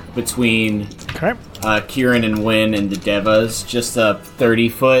fire between Okay. Kieran and Wynn and the Devas. Just a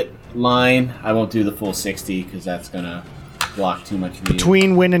 30-foot line. I won't do the full 60 because that's gonna block too much view.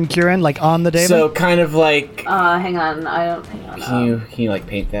 Between Wynn and Kieran, like on the David? So kind of like. Hang on. Hang on. Can you like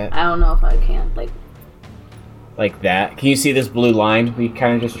paint that I don't know if I can. like that? Can you see this blue line we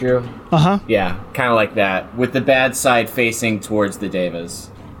kind of just drew? Uh-huh. Yeah, kind of like that, with the bad side facing towards the Devas.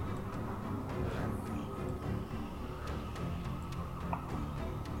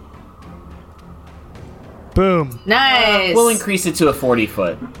 Boom. Nice. We'll increase it to a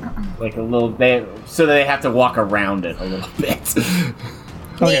 40-foot, like a little bit, so they have to walk around it a little bit.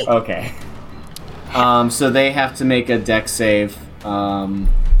 Okay. Okay. So they have to make a dex save of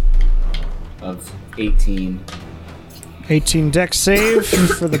 18. 18 dex save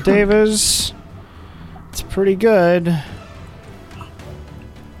for the Devas. It's pretty good.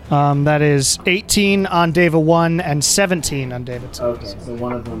 That is 18 on Deva 1 and 17 on Deva 2. Okay, so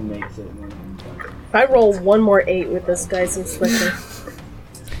one of them makes it. If I roll one more 8 with this dice, I'm switching.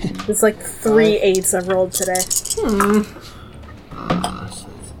 It's like 3 8s I've rolled today.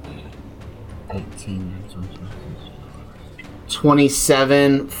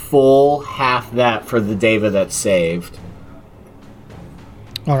 27 full, half that for the Deva that's saved.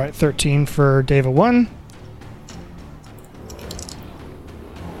 All right, 13 for Deva 1.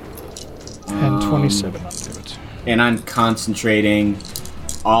 And 27 on Deva 2. And I'm concentrating.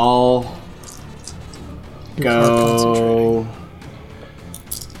 I'll go.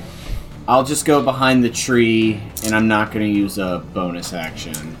 I'll just go behind the tree, and I'm not going to use a bonus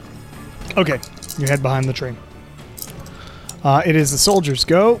action. Okay, you head behind the tree. It is the soldiers'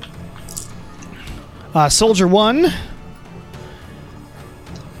 go. Soldier 1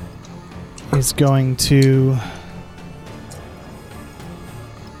 is going to...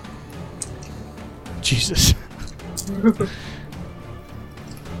 Jesus.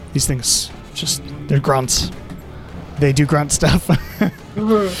 These things, just, they're grunts. They do grunt stuff.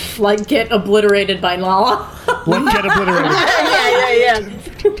 Like, get obliterated by Nala. Like, get obliterated.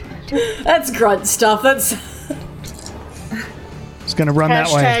 Yeah. That's grunt stuff. That's It's going to run that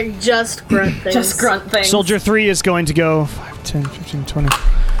way. Hashtag just grunt things. Just grunt things. Soldier 3 is going to go 5, 10, 15, 20,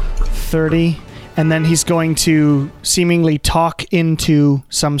 30, and then he's going to seemingly talk into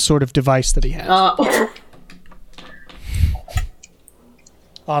some sort of device that he has.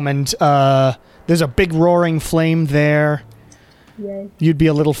 There's a big roaring flame there. Yay. You'd be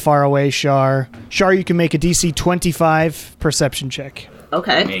a little far away, Shar. Shar, you can make a DC 25 perception check.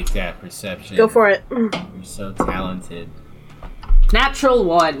 Okay. Make that perception. Go for it. You're so talented. Natural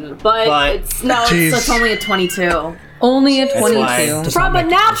 1, but it's Jeez. it's only a 22. Only a why- 22. from a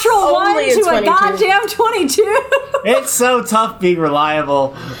natural 1 Only a to a 22. goddamn 22. It's so tough being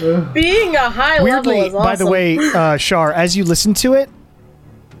reliable. Being a high level Weirdly, is awesome. by the way, Shar, as you listen to it,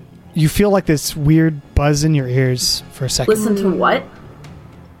 you feel like this weird buzz in your ears for a second. Listen to what?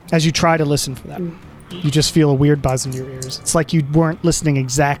 As you try to listen for that, you just feel a weird buzz in your ears. It's like you weren't listening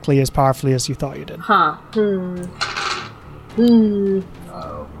exactly as powerfully as you thought you did. Huh.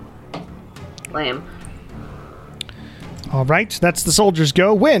 Lame. All right, that's the soldiers'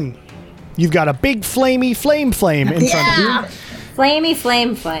 go. Win. You've got a big flamey flame in front of you. Flamey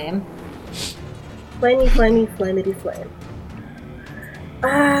flame flame. Flamey, flamity flame.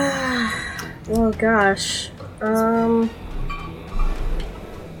 Oh gosh.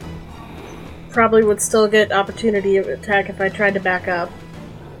 Probably would still get opportunity of attack if I tried to back up.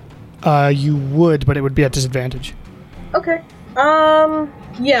 You would, but it would be at disadvantage. Okay.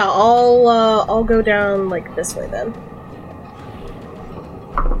 Yeah, I'll go down like this way then.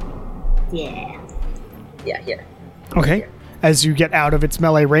 Yeah, here. Okay. As you get out of its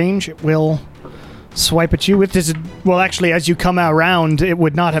melee range, it will swipe at you with well, actually, as you come around, it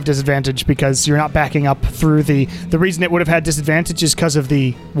would not have disadvantage because you're not backing up through the reason it would have had disadvantage is because of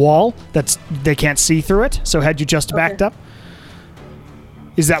the wall. They can't see through it. So had you just backed up,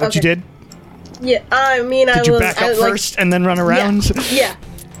 is that what you did? Yeah, I mean, Did you back up first and then run around? Yeah.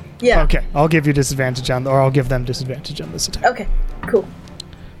 Yeah. Okay, I'll give you disadvantage I'll give them disadvantage on this attack. Okay, cool.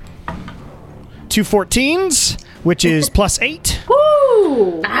 2 14s, which is +8.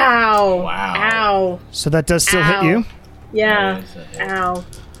 Woo! Ow. Wow. Ow. So that does still hit Ow. you. Yeah. Ow.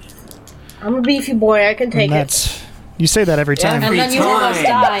 I'm a beefy boy. I can take And that's you say that every time. And then you almost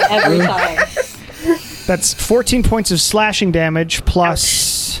die every time. That's 14 points of slashing damage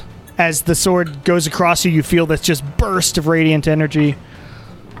plus as the sword goes across you, you feel this just burst of radiant energy.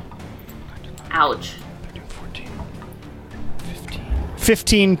 Ouch.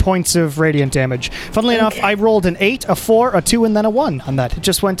 15 points of radiant damage. Funnily enough, I rolled an 8, a 4, a 2, and then a 1 on that. It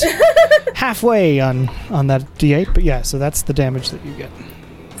just went halfway on that d8, but yeah, so that's the damage that you get.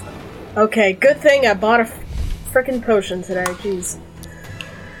 it. Okay, good thing I bought a frickin' potion today. Jeez.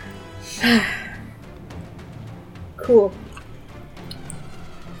 Cool.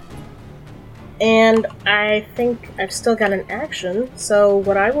 And I think I've still got an action, so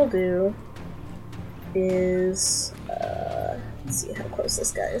what I will do is... let's see how close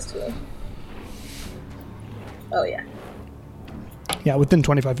this guy is to me. Oh, yeah. Yeah, within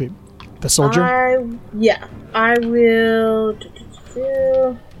 25 feet. The soldier? I will...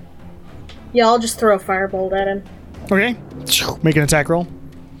 Yeah, I'll just throw a firebolt at him. Okay. Make an attack roll.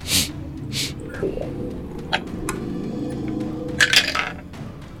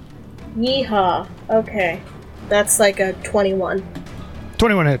 Yeehaw. Okay. That's like a 21.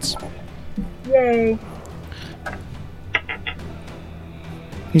 21 hits. Yay.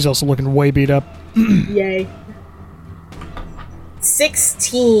 He's also looking way beat up. Yay.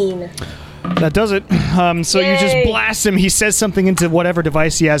 16. That does it. So you just Yay. blast him. He says something into whatever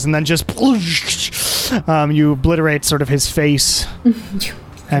device he has, and then just you obliterate sort of his face,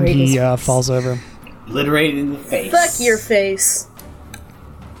 and he falls over. Obliterated in the face. Fuck your face.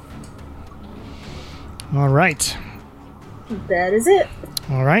 All right. That is it.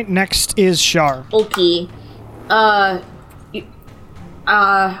 All right. Next is Shar. Okay. I'm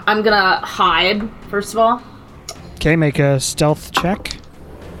gonna hide, first of all. Okay, make a stealth check.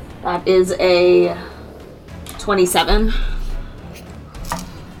 That is a 27.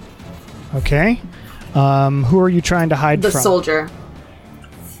 Okay. Who are you trying to hide The from? soldier.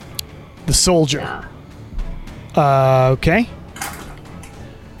 The soldier. Yeah. Okay.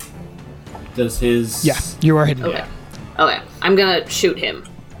 Does his... Yeah, you are hidden. Okay. Okay. I'm gonna shoot him.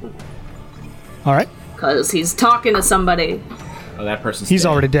 All right. Because he's talking to somebody. Oh, that person's He's dead.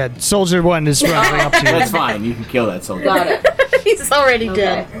 already dead. Soldier 1 is running up to you. That's fine. You can kill that soldier. Got it. He's already Okay.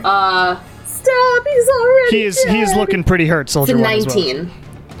 dead. It's Stop, he's already He is dead. looking pretty hurt, a Soldier 1 as well. 19.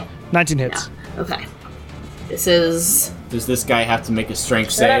 19 hits. Okay. This is... Does this guy have to make a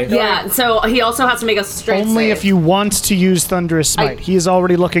strength save? Yeah, so he also has to make a strength Only save. if you want to use Thunderous Smite. He is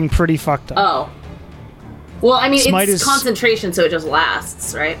already looking pretty fucked up. Oh. Well, I mean, Smite it's is- concentration, so it just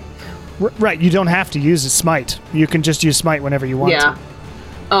lasts, right? Right, you don't have to use a Smite. You can just use Smite whenever you want Yeah. to.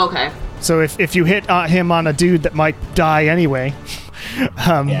 Oh, okay. So if you hit him on a dude that might die anyway,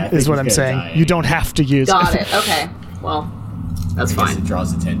 I think is what he's I'm gonna saying. die You don't have to use Got it. it. Okay. Well, that's Because fine. it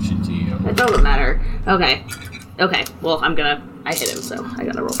draws attention to you. It doesn't matter. Okay. Okay. Well, I hit him, so I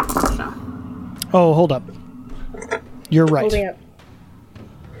gotta roll now. Oh, hold up. You're Holding right. up.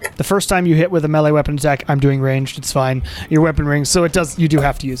 The first time you hit with a melee weapon attack, I'm doing ranged. It's fine. Your weapon rings, so it does. You do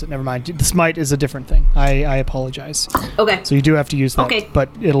have to use it. Never mind. The Smite is a different thing. I apologize. Okay. So you do have to use that. Okay. But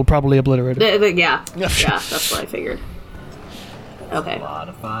it'll probably obliterate it. Yeah. Yeah, that's what I figured. Okay. A lot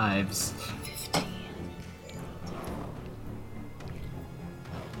of fives.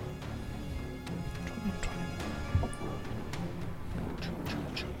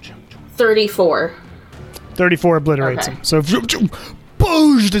 34. 34 obliterates Okay. him. So,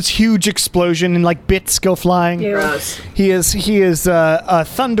 boosh, this huge explosion and like bits go flying. Gross. He is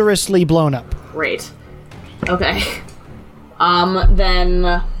thunderously blown up. Great. Okay.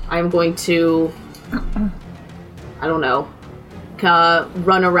 Then I'm going to, I don't know,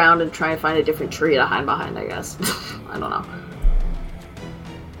 run around and try and find a different tree to hide behind, I guess. I don't know.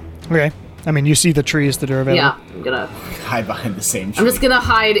 Okay. I mean, you see the trees that are available. Yeah, I'm gonna. Hide behind the same tree. I'm just gonna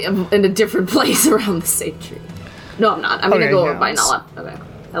hide in a different place around the same tree. No, I'm not. I'm gonna Okay, go yeah, over by let's- Nala. Okay.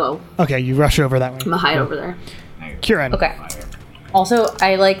 Hello. Okay, you rush over that way. I'm gonna hide over there. Kieran. Okay. Also,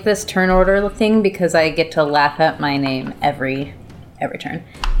 I like this turn order thing because I get to laugh at my name every turn.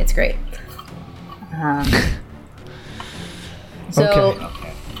 It's great. So Okay.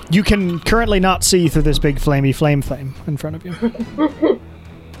 You can currently not see through this big flamey flame in front of you.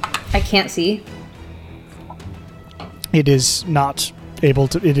 I can't see. It is not able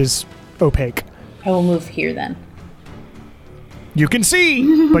to. It is opaque. I will move here then. You can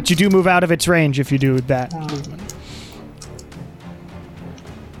see, but you do move out of its range if you do that movement.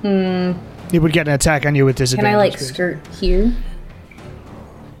 It would get an attack on you with Can disadvantage. I like skirt here?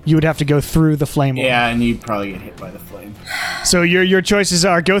 You would have to go through the flame wall. Yeah, and you'd probably get hit by the flame. So your choices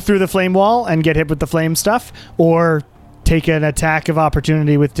are go through the flame wall and get hit with the flame stuff, or take an attack of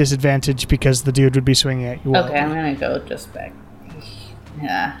opportunity with disadvantage because the dude would be swinging at you. Okay, I'm gonna go just back.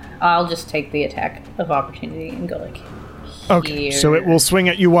 Yeah, I'll just take the attack of opportunity and go like. Okay, here. so it will swing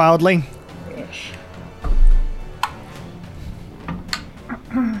at you wildly. Ish.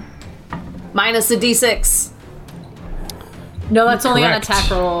 Minus a d6. No, that's only an Correct. attack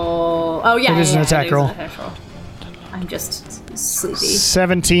roll. Oh yeah, It is an yeah, attack it is roll. an attack roll. I'm just sleepy.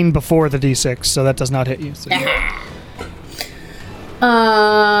 17 before the d6, so that does not hit you. So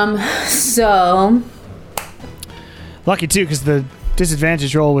So lucky too, because the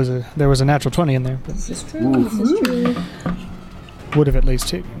disadvantage roll was there was a natural 20 in there, but this is true. This is true. would have at least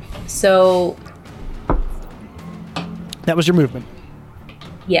hit you. So That was your movement.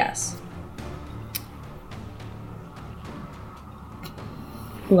 yes.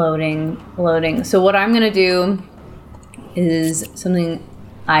 Loading. So what I'm gonna do is something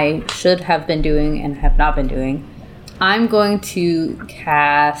I should have been doing and have not been doing. I'm going to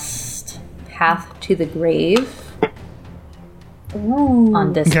cast Path to the Grave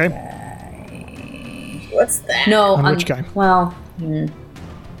on this Okay. guy. What's that? No, On which guy? Well,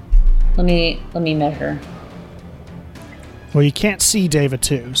 let me measure. Well, you can't see Deva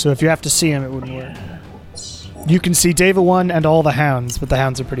 2, so if you have to see him, it wouldn't work. You can see Deva 1 and all the hounds, but the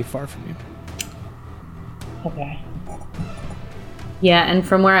hounds are pretty far from you. Okay. Yeah, and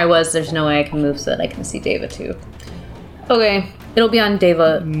from where I was, there's no way I can move so that I can see Deva 2. Okay, it'll be on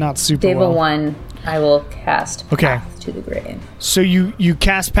Deva. Not super Deva well. 1, I will cast Okay. Path to the Grave. So you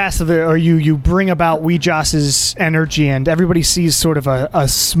cast past you bring about Weejos's energy, and everybody sees sort of a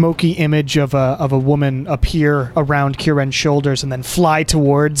smoky image of a woman appear around Kieran's shoulders and then fly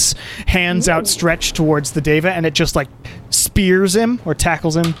towards, hands outstretched towards the Deva, and it just like spears him or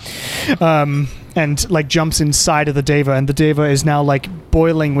tackles him, and like jumps inside of the Deva, and the Deva is now like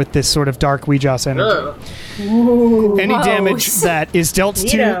boiling with this sort of dark Weejos energy. Any damage that is dealt to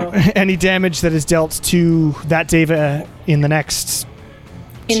Neato. any damage that is dealt to that Deva in the next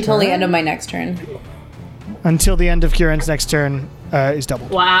Until the end of my next turn. until the end of Kieran's next turn is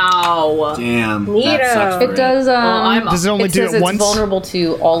doubled. Wow. Damn. Neato. That sucks. It does, Does it only do says it it's once? vulnerable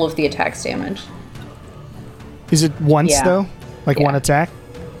to all of the attack's damage. Is it once Yeah. though? Like Yeah. one attack?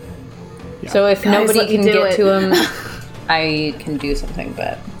 So if Guys, nobody let me can do get it. to him, I can do something,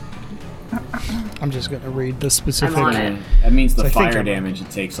 but... I'm just gonna read the I'm specific. on it. That means the So I think fire I'm- damage it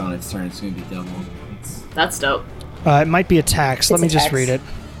takes on its turn is going to be double. That's dope. It might be attacks. Let It's me just attacks. read it.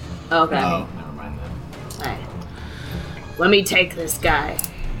 Okay. Oh, never mind that. Alright. Let me take this guy.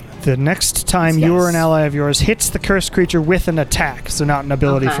 The next time you or an ally of yours hits the cursed creature with an attack, so not an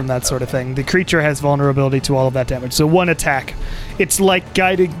ability Okay. from that sort of thing, the creature has vulnerability to all of that damage. So one attack. It's like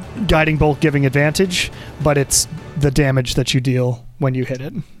guiding bolt giving advantage, but it's the damage that you deal when you hit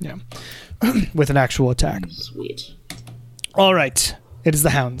it. Yeah. With an actual attack. Sweet. All right. It is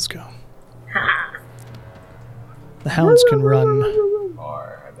the hounds go. The hounds can run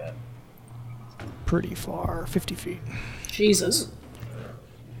Or, I bet. pretty far, 50 feet. Jesus.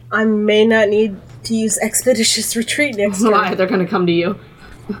 I may not need to use Expeditious Retreat next Why? time. They're gonna come to you.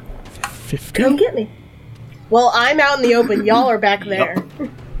 50? Come get me. Well, I'm out in the open. Y'all are back there.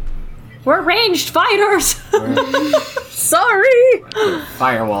 We're ranged fighters! Sorry.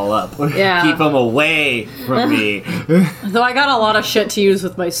 Firewall up. Yeah. Keep them away from me. Though I got a lot of shit to use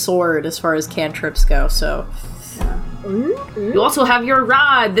with my sword as far as cantrips go, so You also have your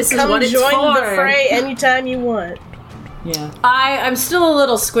rod. This is Come what it's join for. the fray anytime you want. Yeah. I'm still a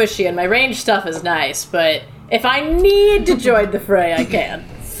little squishy and my range stuff is nice, but if I need to join the fray, I can.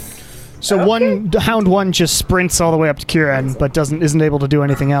 So Hound 1 just sprints all the way up to Kieran, but isn't able to do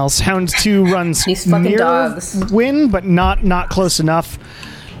anything else. Hound 2 runs These fucking near dogs. Win, but not close enough.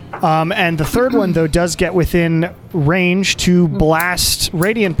 And the third one, though, does get within range to blast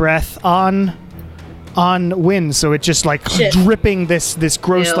Radiant Breath on Win. So it just like dripping this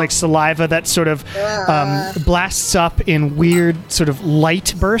gross Ew. like saliva that sort of blasts up in weird sort of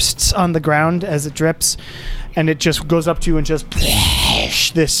light bursts on the ground as it drips. And it just goes up to you and just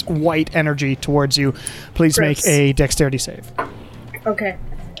this white energy towards you. Please make Gross. a dexterity save. Okay.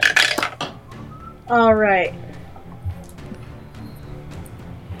 All right.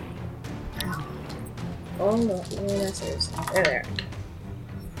 Oh, no, there they are.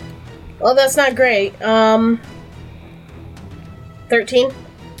 Well, that's not great. 13?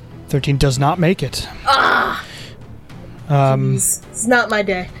 13 does not make it. It's not my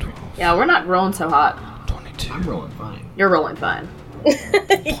day. Yeah, we're not rolling so hot. 22. I'm rolling fine. You're rolling fine.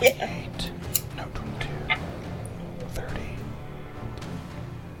 Yeah.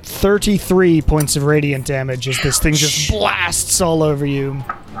 33 points of radiant damage as this thing just blasts all over you.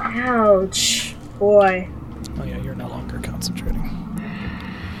 Ouch. Boy. Oh yeah, you're no longer concentrating.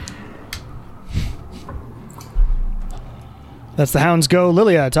 That's the Hound's go.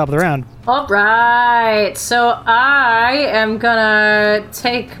 Lilia, top of the round. All right, so I am gonna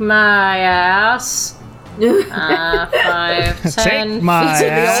take my ass. 5, 10, Take my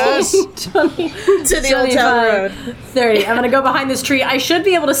 15, ass. 20, To the old town road. 30. I'm gonna go behind this tree. I should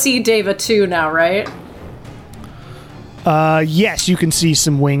be able to see Deva too now, right? Yes, you can see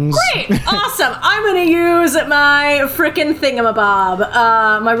some wings. Great! Awesome! I'm gonna use my frickin' thingamabob,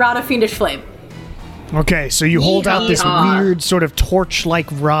 my Rod of Fiendish Flame. Okay, so you hold out this weird sort of torch-like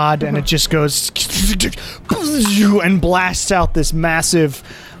rod, and it just goes and blasts out this massive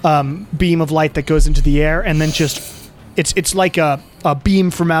beam of light that goes into the air, and then just it's like a beam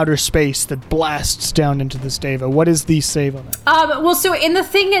from outer space that blasts down into this Deva. What is the save on it? Well, so in the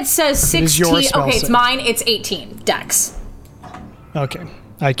thing it says 16. is your spell Okay, it's save. mine. It's 18. Dex. Okay,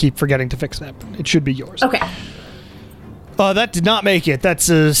 I keep forgetting to fix that. It should be yours. Okay. That did not make it. That's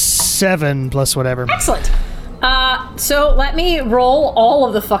a 7 plus whatever. Excellent. So let me roll all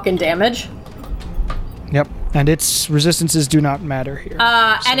of the fucking damage. Yep, and its resistances do not matter here.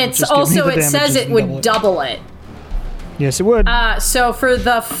 And it's just give me also, the it says damages it and would double it. Yes, it would. So for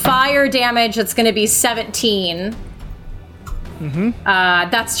the fire damage, it's going to be 17.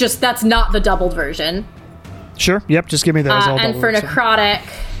 That's not the doubled version. Sure. Yep. Just give me those. All And double, for so. necrotic,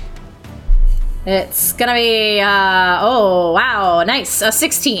 it's going to be, oh, wow, nice.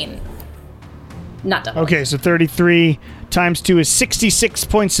 16. Not double. Okay, so 33 times 2 is 66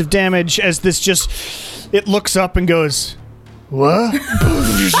 points of damage as this just... It looks up and goes... What?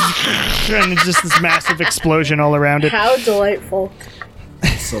 And it's just this massive explosion all around it. How delightful.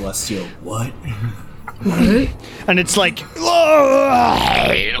 Celestial, what? And it's like... What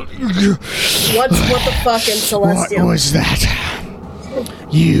the fuck in What Celestial? was that?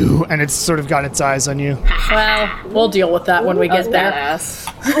 You. And it's sort of got its eyes on you. Well, we'll deal with that when we get there. Badass.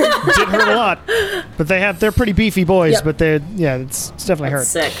 It did hurt a lot. But they're pretty beefy boys, Yep. but it's definitely hurt.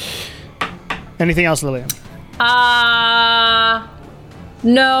 Sick. Anything else, Lillian?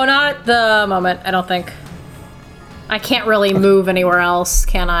 No, not at the moment, I don't think. I can't really move anywhere else,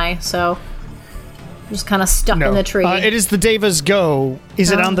 can I? So I'm just kind of stuck in the tree. It is the Deva's go.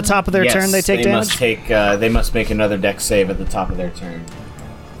 Is it on the top of their Yes, turn they take damage? They must make another dex save at the top of their turn.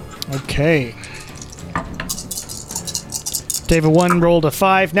 Okay. Deva 1 rolled a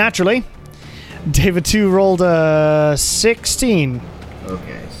 5 naturally. Deva 2 rolled a 16.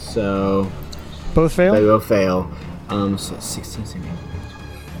 Okay, so Both fail? they will fail. So 16, 17,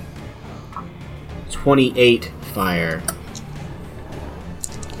 28 fire.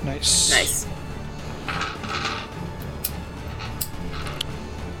 Nice. Nice.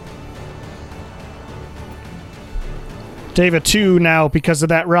 Deva 2 now, because of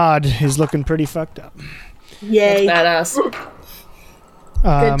that rod, is looking pretty fucked up. Yay. Badass.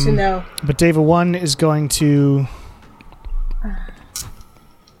 Good to know. But Deva 1 is going to...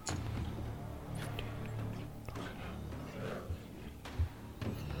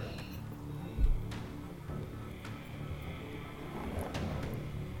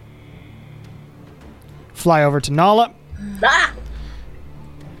 fly over to Nala. Ah!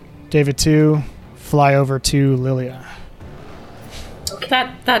 Deva 2, fly over to Lilia.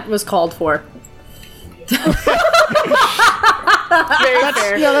 That was called for. Very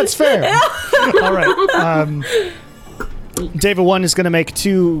fair. Yeah, that's fair. All right. Deva 1 is going to make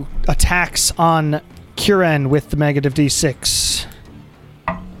 2 attacks on Kieran with the negative d6.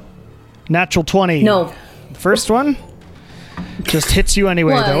 Natural 20. No. First one just hits you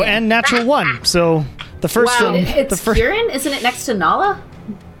anyway, One. though, and natural 1. So the first Wow, one, it's the first Kieran? Isn't it next to Nala?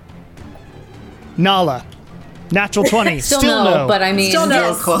 Nala, natural 20. Still, no, but I mean, Still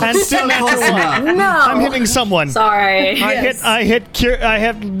no. And still natural 1. I'm hitting someone. Sorry. I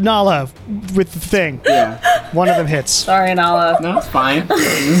hit Nala with the thing. Yeah. One of them hits. Sorry, Nala. No, it's fine.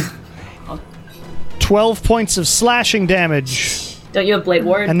 12 points of slashing damage. Don't you have Blade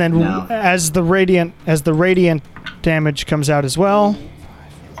Ward? And then No. as the radiant damage comes out as well.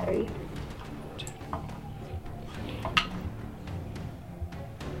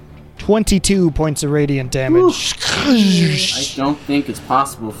 22 points of radiant damage. I don't think it's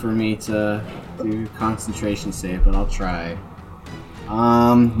possible for me to do concentration save, but I'll try.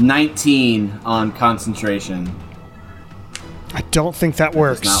 19 on concentration. I don't think that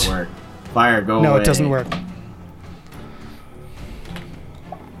works. Does not work. Fire, go away. No, it doesn't work.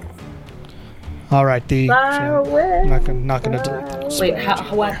 All right, not gonna do. Wait,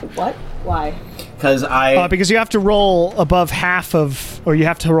 what? Why? Because you have to roll above half of, or you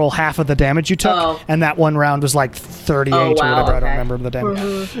have to roll half of the damage you took, and that one round was like 38 or whatever. I don't remember the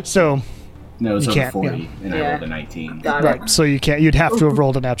damage. So no, it's you over can't, 40, and I rolled a 19. Right, so you can't. You'd have to have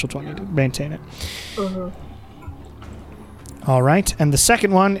rolled a natural 20 to maintain it. All right, and the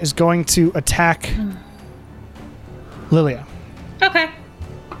second one is going to attack Lilia. Okay.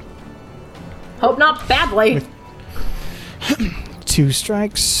 Hope not badly. 2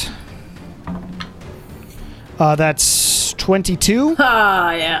 strikes. That's 22.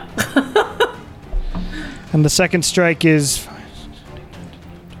 Ah, yeah. And the second strike is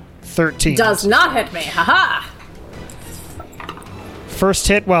 13. Does not hit me. Haha. First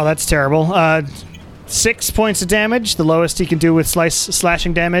hit, wow, that's terrible. 6 points of damage, the lowest he can do with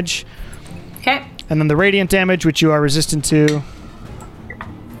slashing damage. Okay. And then the radiant damage, which you are resistant to.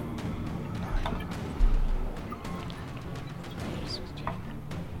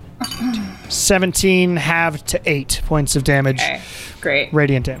 17 halved to 8 points of damage. Okay. Great.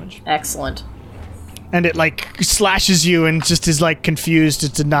 Radiant damage. Excellent. And it like slashes you and just is like confused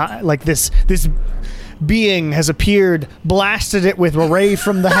as to not like this being has appeared, blasted it with a ray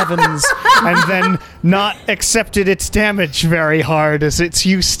from the heavens, and then not accepted its damage very hard as it's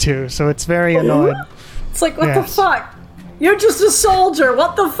used to. So it's very annoyed. It's like, what the fuck? You're just a soldier.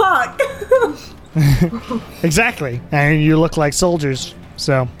 What the fuck? Exactly. And you look like soldiers.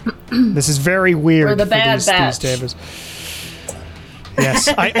 So this is very weird We're the for Bad these Batch. Davis. Yes,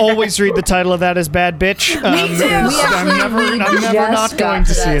 I always read the title of that as Bad Bitch. I'm never not going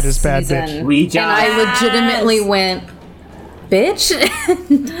to see it as Bad Bitch. We just... And I legitimately went, bitch?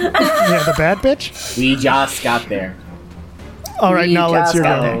 Yeah, the Bad Bitch? We just got there. All right, now let's your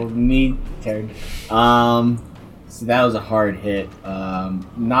Oh, go. me turn. So that was a hard hit.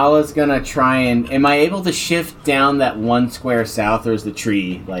 Nala's gonna try and... Am I able to shift down that 1 square south, or is the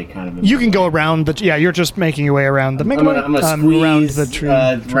tree, like, kind of... You can go around the... Yeah, you're just making your way around the... I'm gonna squeeze around the tree.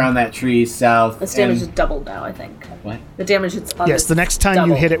 around that tree south. This damage and is doubled now, I think. What? The damage is on Yes, this the next time you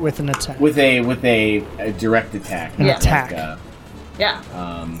doubled. hit it with an attack. With a direct attack. An not attack. Like, Yeah.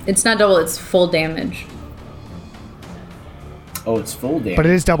 It's not double, it's full damage. oh, it's full damage. But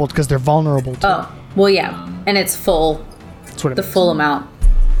it is doubled because they're vulnerable to it. Oh, well, yeah. And it's full, That's what it the means. full amount.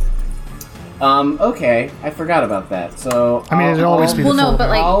 Okay. I forgot about that. So... I mean, it'd always be Well, the no, full but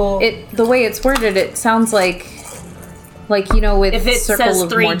amount. like, the way it's worded, it sounds like, you know, with If it Circle says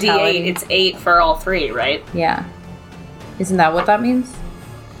of 3d8, Mortality. it's 8 for all 3, right? Yeah. Isn't that what that means?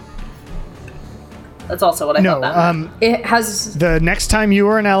 That's also what I No, thought that meant. It has... the next time you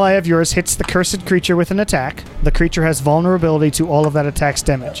or an ally of yours hits the cursed creature with an attack, the creature has vulnerability to all of that attack's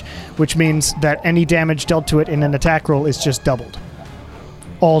damage, which means that any damage dealt to it in an attack roll is just doubled.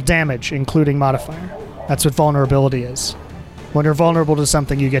 All damage, including modifier. That's what vulnerability is. When you're vulnerable to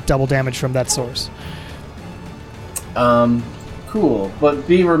something, you get double damage from that source. Cool. But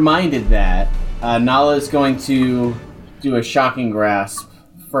be reminded that Nala is going to do a shocking grasp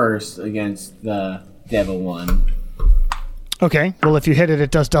first against the devil one. Okay, well, if you hit it,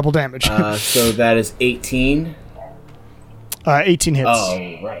 it does double damage. So that is 18. 18 hits.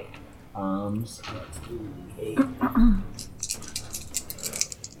 Oh, right. So let's do 8.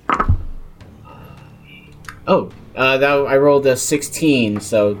 Oh, that I rolled a 16,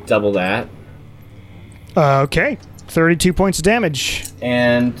 so double that. Okay, 32 points of damage.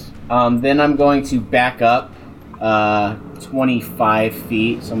 And then I'm going to back up 25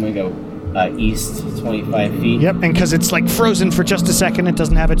 feet. So I'm going to go east 25 feet. Yep, and because it's like frozen for just a second, it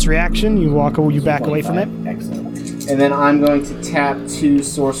doesn't have its reaction. You back away from it. Excellent. And then I'm going to tap 2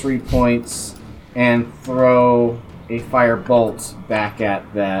 sorcery points and throw a fire bolt back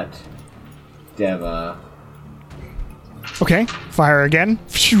at that Deva. Okay, fire again.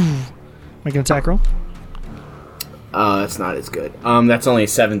 Phew. Make an attack roll. That's not as good. That's only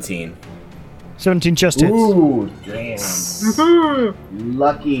 17. 17 just hits. Ooh, damn.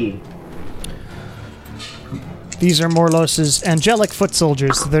 Lucky. These are Morlos's angelic foot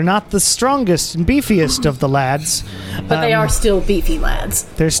soldiers. They're not the strongest and beefiest of the lads. But they are still beefy lads.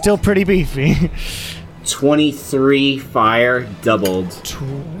 They're still pretty beefy. 23 fire doubled.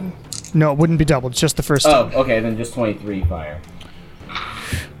 No, it wouldn't be doubled. It's just the first time. Oh, okay, then just 23 fire.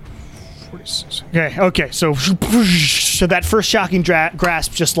 Okay. So that first shocking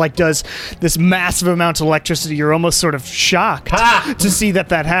grasp just like does this massive amount of electricity. You're almost sort of shocked to see that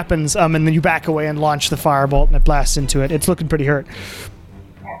happens. And then you back away and launch the firebolt, and it blasts into it. It's looking pretty hurt.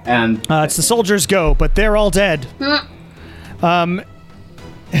 And It's the soldiers' go, but they're all dead.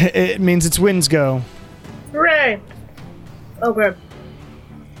 It means it's Wynn's go. Hooray! Okay.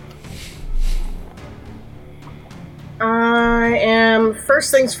 I am...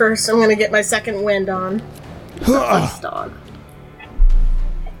 First things first, I'm gonna get my second wind on. Dog.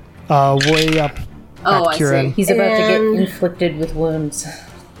 Way up. Oh, at I Kieran. see. He's about to And- get inflicted with wounds.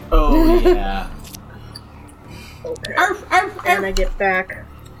 oh yeah. Okay. And I get back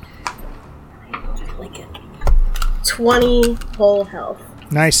 20 whole health.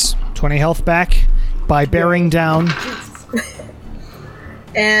 Nice. 20 health back by bearing down.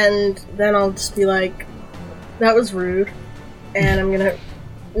 And then I'll just be like, that was rude. And I'm gonna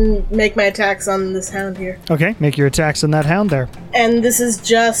make my attacks on this hound here. Okay, make your attacks on that hound there. And this is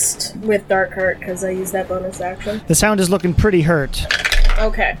just with Dark Heart, because I used that bonus action. This hound is looking pretty hurt.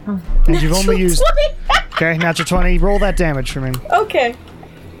 Okay. And you've only used... Okay, natural 20. Roll that damage for me. Okay.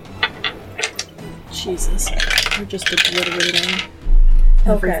 Jesus. We're just obliterating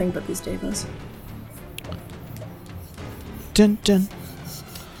everything but these devas. Dun, dun.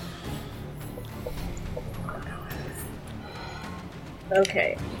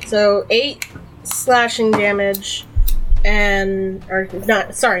 Okay. So 8 slashing damage and... Or,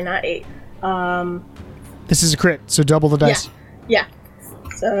 not 8. This is a crit, so double the dice. Yeah.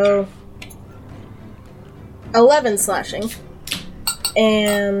 So 11 slashing.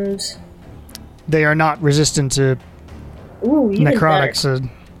 And They are not resistant to ooh, even necrotics. better.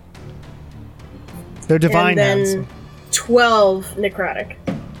 They're divine And hands. then 12 necrotic.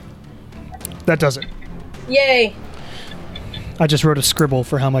 That does it. Yay! I just wrote a scribble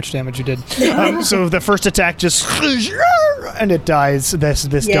for how much damage you did. So the first attack just... And it dies.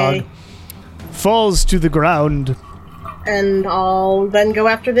 This Yay. dog falls to the ground. And I'll then go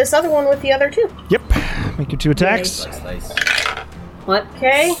after this other one with the other two. Yep. Make your 2 attacks. Slice. What?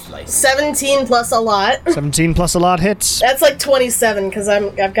 Okay. 17 plus a lot. 17 plus a lot hits. That's like 27 because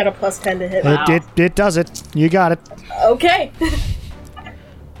I've got a plus 10 to hit. It does it. You got it. Okay.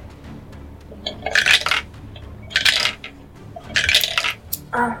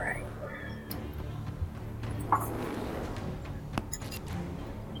 All right.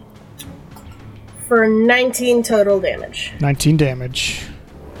 For 19 total damage. 19 damage.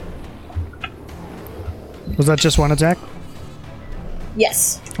 Was that just one attack?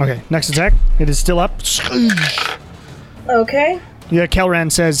 Yes. Okay, next attack. It is still up. Okay. Yeah,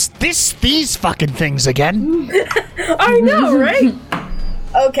 Kelran says, these fucking things again. I know, right?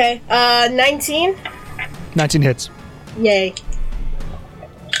 Okay. 19. 19 hits. Yay.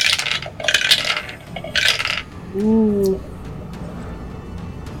 Ooh.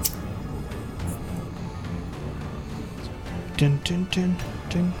 Dun, dun, dun,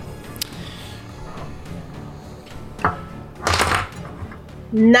 dun.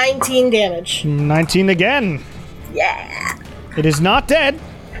 19 damage. 19 again. Yeah. It is not dead,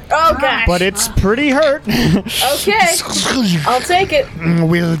 Oh gosh. but it's pretty hurt. Okay. I'll take it.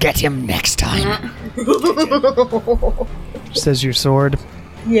 We'll get him next time. Says your sword.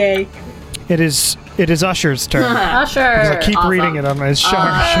 Yay. It is Usher's turn. Usher. I keep Awesome. reading it on my I'm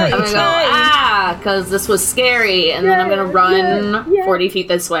sharp. gonna go, because this was scary, and then I'm gonna run 40 feet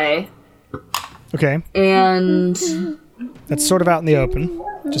this way. Okay, And that's sort of out in the open.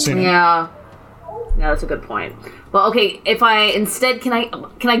 Just so you know. yeah, that's a good point. Well, okay, if I instead can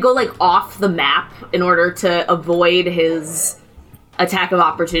I go like off the map in order to avoid his attack of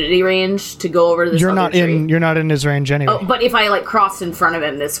opportunity range to go over to this You're other not tree? in. You're not in his range anyway. Oh, but if I like crossed in front of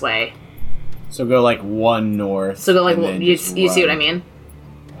him this way, So go like 1 north. so go like and then you just see what I run. mean?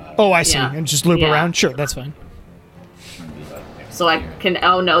 Oh, I see. Yeah. And just loop Yeah. around. Sure, that's fine. So I can.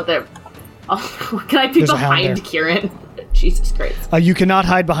 Oh no, there. Oh, can I be There's a hound behind there. Kieran? Jesus Christ! You cannot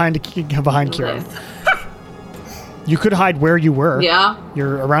hide behind Kieran. You could hide where you were. Yeah,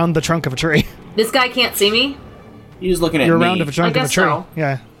 You're around the trunk of a tree. this guy can't see me. He was looking at You're me. around the trunk of a guess tree. so.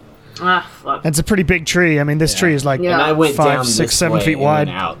 Yeah. Ah, fuck. It's a pretty big tree. I mean, this tree is like Yeah. And I went 5, down 6, this 7 way feet and wide.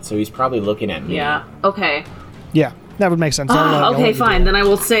 went out, so he's probably looking at me. Yeah. Okay. Yeah, that would make sense. I'll let Okay, you do fine. Then I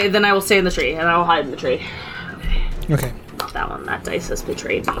will stay. Then I will stay in the tree, and I will hide in the tree. it. Okay. Not that one. That dice has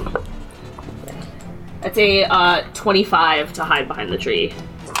betrayed me. That's a 25 to hide behind the tree.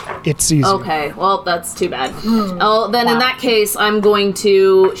 It's easy. Okay, well, that's too bad. Oh, then in that case, I'm going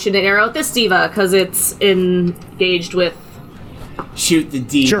to shoot an arrow at this diva, because it's engaged with Shoot the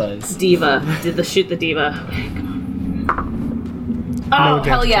divas. diva. Did the shoot the diva. Oh,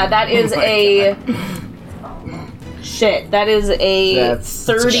 hell yeah, that is a... Shit, that is a That's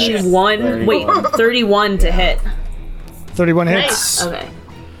 31. 30. Wait, 31 to hit. 31 hits. Okay.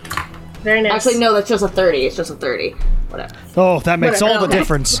 Very nice. Actually, no, that's just a 30. It's just a 30. Whatever. Oh, that makes all the Okay.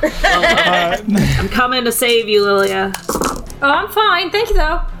 difference. I'm coming to save you, Lilia. Oh, I'm fine. Thank you,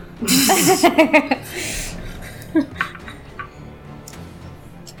 though.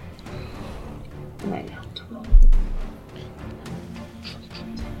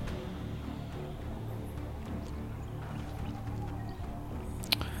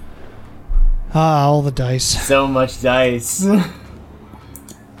 Ah, all the dice. So much dice.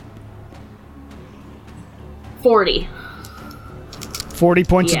 40. 40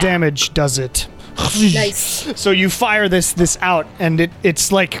 points of Yeah. damage does it. Nice. So you fire this out, and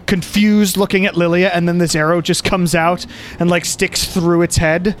it's like confused looking at Lilia, and then this arrow just comes out and like sticks through its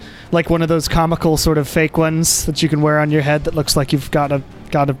head, like one of those comical sort of fake ones that you can wear on your head that looks like you've got a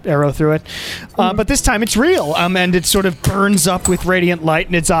arrow through it. But this time it's real, and it sort of burns up with radiant light,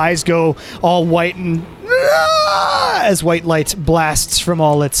 and its eyes go all white and as white light blasts from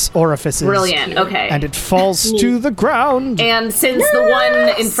all its orifices. Brilliant. Okay. And it falls to the ground. And since the one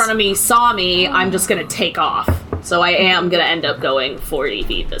in front of me saw me, I'm just gonna take off. So I am gonna end up going 40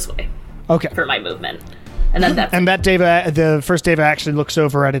 feet this way Okay. for my movement. And then that's And that Deva, the first Deva, actually looks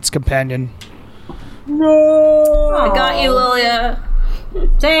over at its companion. I got you, Lilia.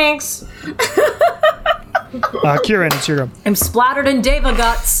 Thanks. Kieran, it's your go. I'm splattered in Deva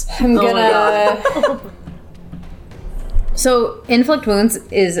guts. I'm gonna. So, inflict wounds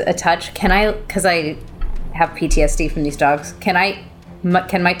is a touch. Can I? Because I have PTSD from these dogs. Can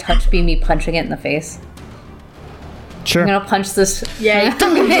my touch be me punching it in the face? Sure. I'm gonna punch this. Yay. I'm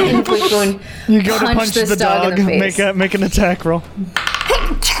gonna inflict wound. You go to punch this the dog. in the face. Make an attack roll.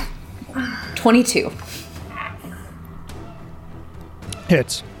 22.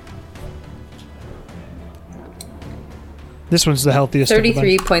 Hits. This one's the healthiest. Of the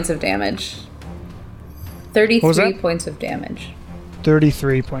 33 bunch. points of damage. was 33 that? points of damage.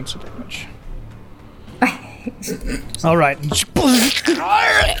 33 points of damage. All right. Fuck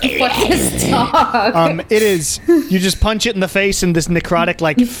this dog. It is. You just punch it in the face, and this necrotic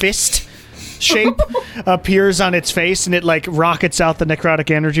like fist shape appears on its face, and it like rockets out the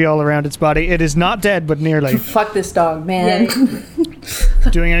necrotic energy all around its body. It is not dead, but nearly. Fuck this dog, man.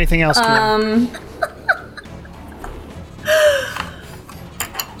 Doing anything else? Kieran?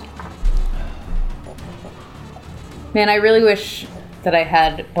 Man, I really wish that I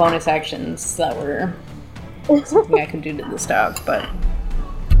had bonus actions that were something I could do to this dog, but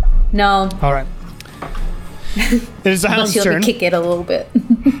no. All right. It is the hound's Unless you'll turn. kick it a little bit.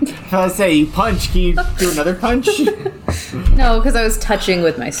 I was say, you punch. Can you do another punch? No, because I was touching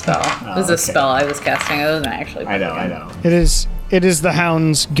with my spell. It was a okay. spell I was casting. I wasn't actually. I know. It is the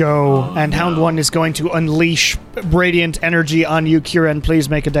hound's go, and Hound 1 is going to unleash radiant energy on you, Kieran. Please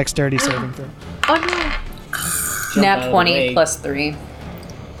make a dexterity saving throw. Nat out of 20 the way. plus 3.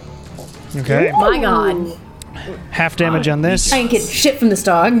 Okay. My god. Half damage on this. I ain't getting shit from this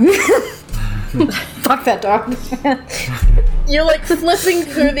dog. Fuck that dog. You're like flipping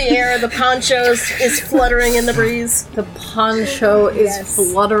through the air. The poncho is fluttering in the breeze. The poncho is Yes.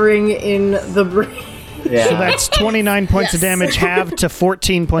 fluttering in the breeze. Yeah. So that's 29 points of Yes. damage, halved to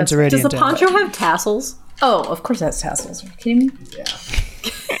 14 points of Does radiant the damage. poncho have tassels? Oh, of course that's tassels. Are you kidding me?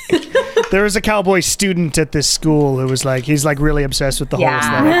 There was a cowboy student at this school who was like, he's like really obsessed with the whole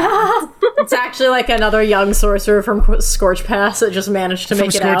aesthetic. It's actually like another young sorcerer from Scorch Pass that just managed to From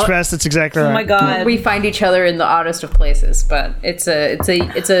make it Scorch out. Pass, that's exactly right. Oh my god. We find each other in the oddest of places, but it's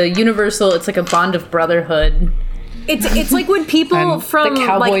a universal. It's like a bond of brotherhood. It's like when people And from the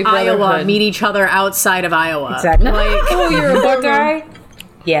cowboy like Iowa brotherhood. meet each other outside of Iowa. Exactly. Like, Oh, you're a Buckeye?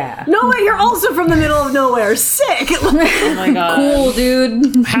 Yeah. no way, you're also from the middle of nowhere. Sick. Oh my god. Cool,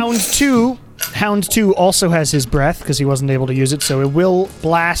 dude. Hound 2 also has his breath because he wasn't able to use it, so it will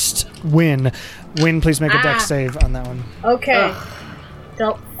blast Win. Win, please make a dex save on that one. Okay.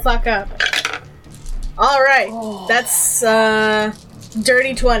 Don't fuck up. All right. That's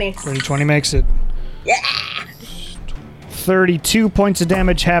dirty 20. 30-20 makes it. Yeah. 32 points of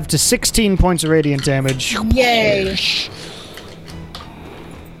damage, halved to 16 points of radiant damage. Yay.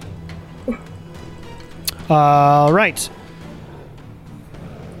 All right.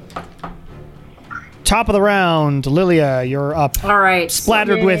 Top of the round, Lilia, you're up. All right.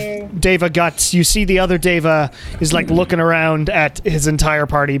 Splattered Yay. with Deva guts. You see the other Deva is like looking around at his entire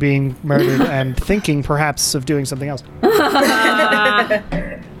party being murdered and thinking perhaps of doing something else.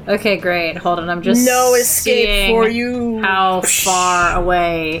 Okay, great. Hold on, I'm just No escape seeing for you. How far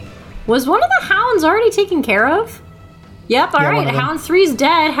away was one of the hounds already taken care of? Yep, all Yeah, one right. of them. Hound 3's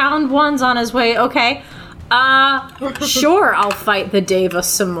dead. Hound 1's on his way. Okay. Sure, I'll fight the Deva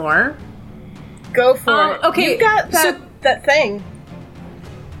some more. Go for it. okay, You got that thing.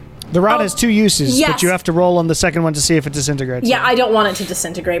 The rod has 2 uses, yes. but you have to roll on the second one to see if it disintegrates. Yeah, I don't want it to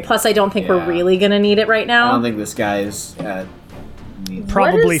disintegrate. Plus, I don't think we're Yeah. really going to need it right I now. don't think this guy is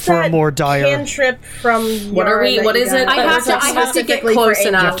Probably What is for a that more dire. cantrip from What are we- Yara what that you is it? got? I have to get Specifically close for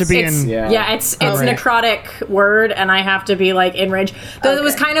enough. You have to be It's- in. Yeah. it's Alright. necrotic word, and I have to be like in range. Though it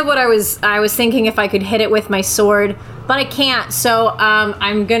was kind of what I was thinking if I could hit it with my sword, but I can't. So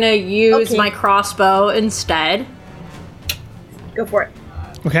I'm gonna use Okay. my crossbow instead. Go for it.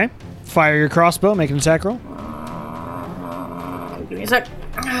 Okay. Fire your crossbow, make an attack roll. Give me a sec.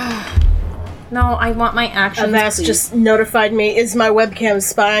 No, I want my actions. Avast please. just notified me. Is my webcam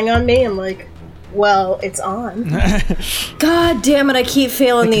spying on me? I'm like, well, it's on. God damn it! I keep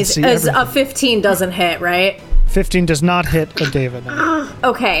failing can these. see As a everything. 15 doesn't hit, right? 15 does not hit a David.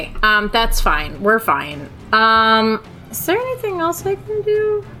 Okay, that's fine. We're fine. Is there anything else I can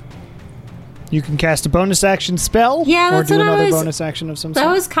do? You can cast a bonus action spell, Yeah, or that's do what I another was- bonus action of some That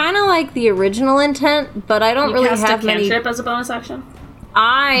sort. was kind of like the original intent, but I don't You really cast have a many. cantrip as a bonus action?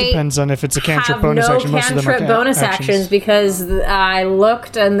 I Depends on if it's a cantrip have bonus no action. Most of them are cantrip bonus actions because I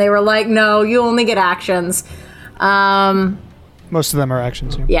looked and they were like, no, you only get actions. Most of them are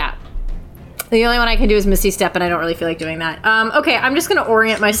actions. Yeah. Yeah. The only one I can do is Misty Step, and I don't really feel like doing that. Okay, I'm just gonna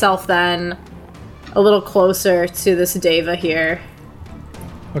orient myself then a little closer to this Deva here.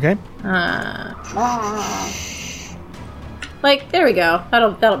 Okay. Like, there we go.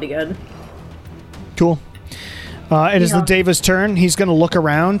 That'll be good. Cool. It is the Deva's turn. He's going to look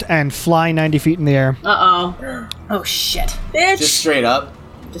around and fly 90 feet in the air. Uh-oh. Oh shit. Bitch! just straight up.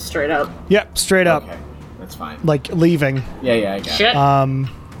 Just straight up. Yep, straight up, Okay, that's fine. like leaving. Yeah, I got Shit.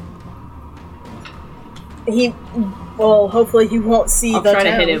 Well, hopefully he won't see I'll the try to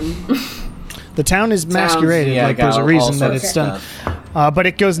town. hit him. The town is masqueraded. yeah, I like got there's a all reason that sorts it's of done. stuff. But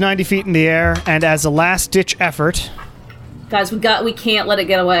it goes 90 feet in the air, and as a last-ditch effort, Guys, we can't let it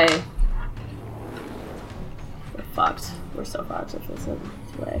get away. We're fucked. We're so fucked if this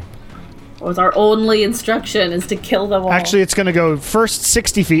way. What was our only instruction is to kill them all. actually, it's going to go first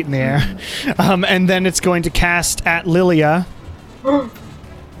 60 feet in the air, and then it's going to cast at Lilia.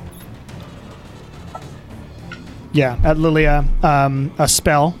 Yeah, at Lilia, a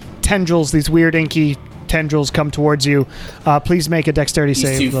spell. Tendrils, these weird inky tendrils come towards you. Please make a dexterity He's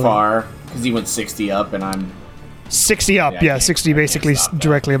save. too Lilia. far because he went 60 up, and I'm 60 up, Yeah, yeah, I can't- 60 I can't basically stop that.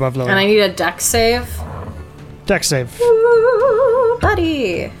 directly above Lilia. And I need a dex save. Dex save. Ooh,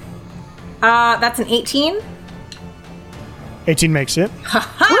 buddy. That's an 18. 18 makes it.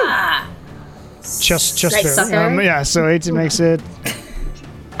 Ha! Just Nice, fair. sucker. Yeah, so 18 makes it.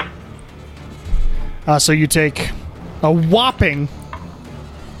 So you take a whopping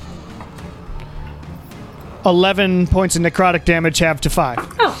 11 points of necrotic damage, halved to 5.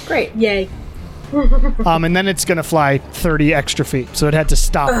 Oh, great. Yay. And then it's going to fly 30 extra feet. So it had to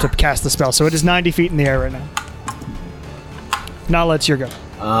stop to cast the spell. So it is 90 feet in the air right now. Now it's your go.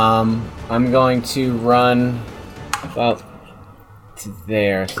 I'm going to run about to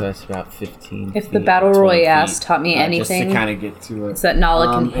there, so that's about 15. If the feet, Battle 20 Royale feet, taught me just anything, to kind of get to it. it's that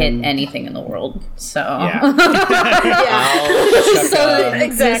Nala can hit and- anything in the world. So Yeah. Yeah, I'll check,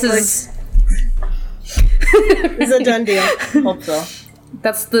 exactly. this is It's a done deal. Hope so.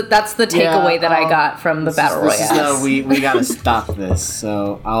 that's the takeaway that I got from the Battle this is, Royale. we gotta stop this.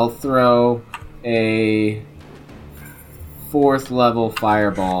 So I'll throw a 4th level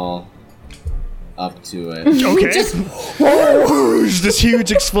fireball up to it. Okay. This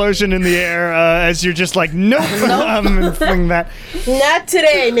huge explosion in the air as you're just like, nope. And fling that. Not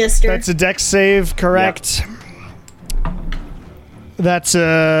today, mister. That's a dex save, correct? That's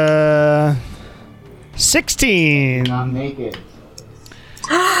 16. Not make it.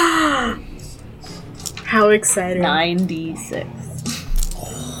 How exciting. 96.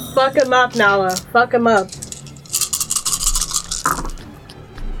 Fuck him up, Nala. Fuck him up.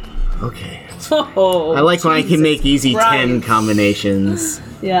 Okay. Oh, I like when I can make easy 10 Christ. combinations.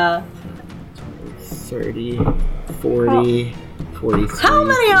 Yeah. 30, 40, 43. How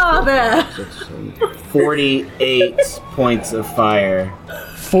many are there? 48 points of fire.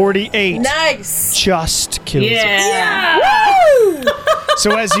 48. Nice. Just kills it. Yeah.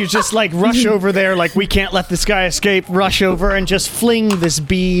 So as you just like rush over there, like we can't let this guy escape, rush over and just fling this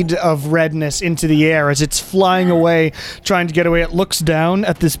bead of redness into the air as it's flying away, trying to get away. It looks down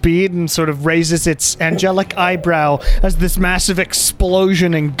at this bead and sort of raises its angelic eyebrow as this massive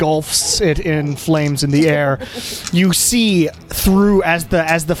explosion engulfs it in flames in the air. You see through, as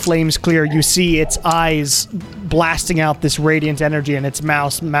the flames clear, you see its eyes blasting out this radiant energy and its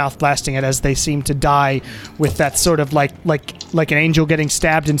mouth blasting it as they seem to die with that sort of like an angel getting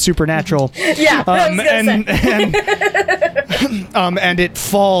stabbed in Supernatural. Yeah, I was gonna say. And it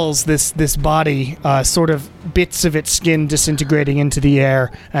falls, this body, sort of bits of its skin disintegrating into the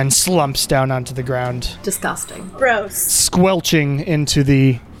air and slumps down onto the ground, Disgusting. Gross. squelching into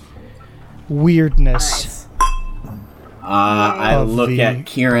the weirdness. I Of look the- at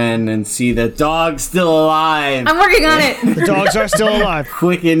Kieran and see the dog's still alive. I'm working on it. The dogs are still alive.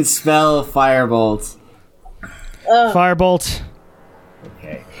 Quicken spell Firebolt. Firebolt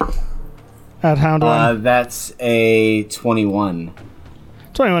Okay. at Hound One. That's a 21.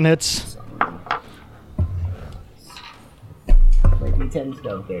 21 hits. Wait, D10's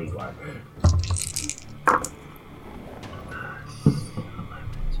go. There you are.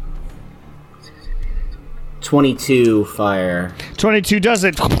 22 fire. 22 does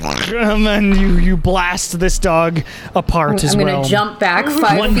it. And you blast this dog apart as I'm well. gonna jump back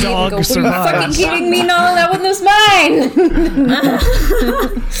 5 One feet dog and go, are you fucking survives. kidding me? No, that one was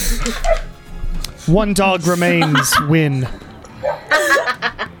mine! One dog remains. Win.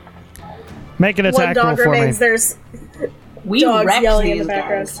 Make an One attack roll dog for remains. me. There's We dogs wrecked yelling in these the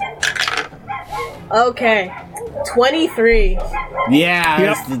background. guys. Okay. 23. Yeah,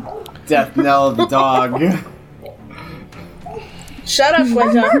 Yep. that's the death knell of the dog. Shut up,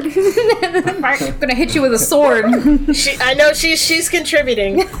 Quinta. I'm gonna hit you with a sword. I know she's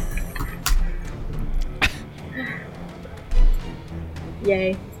contributing.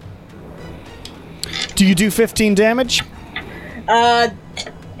 Yay. Do you do 15 damage? At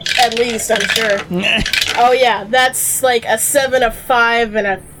least, I'm sure. Oh yeah, that's like a 7, a 5, and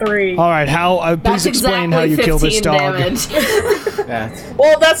a 3. All right. How? Please That's explain exactly how you kill this 15 dog. damage. That's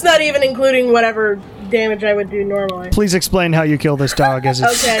Well, that's not even including whatever damage I would do normally. Please explain how you kill this dog as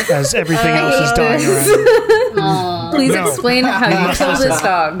it's, Okay. as everything else is dying around. Please No. explain how you must kill this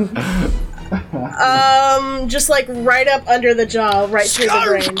dog. Just like right up under the jaw, right through the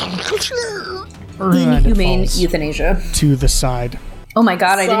brain. And it Inhumane falls euthanasia. to the side. Oh my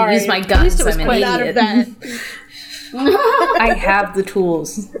god, I didn't Sorry. use my guns. it was I'm an quite Not of idiot. that. I have the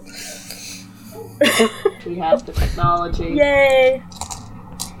tools. We have the technology. Yay!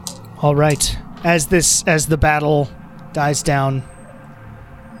 All right. As the battle dies down,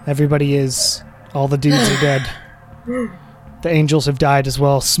 all the dudes are dead. The angels have died as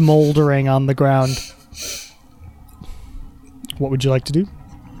well, smoldering on the ground. What would you like to do?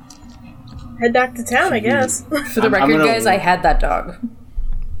 Head back to town, I guess. For the I'm record, gonna- guys, I had that dog.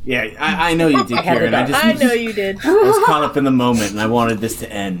 yeah. I know you did, had Kieran. it I up. just I know you did. I was caught up in the moment, and I wanted this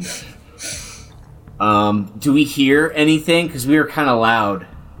to end. Do we hear anything? Because we were kind of loud.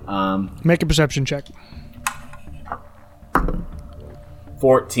 Make a perception check.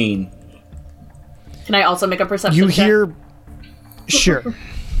 14. Can I also make a perception You check? hear... Sure.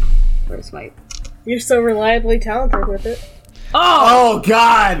 Where's my... You're so reliably talented with it. Oh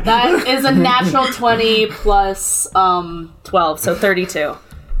God! That is a natural 20 plus 12, so 32.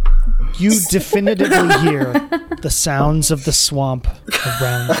 You definitively hear the sounds of the swamp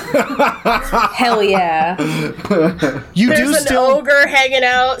around. Hell yeah. You There's do an still... ogre hanging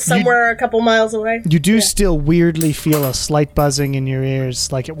out somewhere a couple miles away. You do still weirdly feel a slight buzzing in your ears.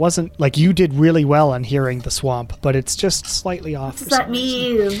 Like it wasn't... Like you did really well on hearing the swamp, but it's just slightly off. What does that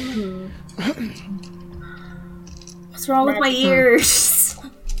mean? What's wrong with my ears?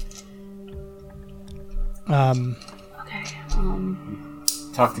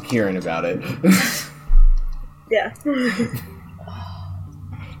 Talk to Kieran about it. Yeah.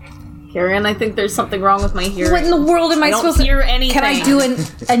 Karen, I think there's something wrong with my hearing. What in the world am I, I don't supposed to... hear anything. Can I do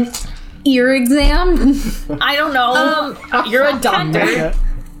an ear exam? I don't know. You're a doctor.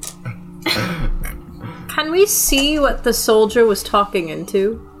 Can we see what the soldier was talking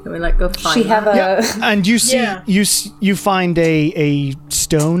into? Can we like go find She have that? a... And you see, Yeah. you find a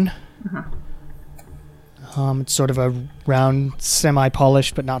stone. It's sort of a round,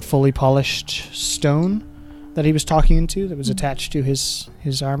 semi-polished but not fully polished stone that he was talking into that was attached to his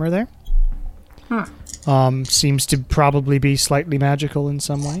armor there. Seems to probably be slightly magical in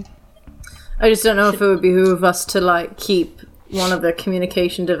some way. I just don't know if it would behoove us to like keep one of the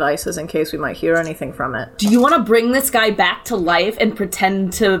communication devices in case we might hear anything from it. Do you want to bring this guy back to life and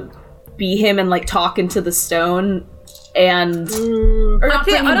pretend to be him and like talk into the stone and or not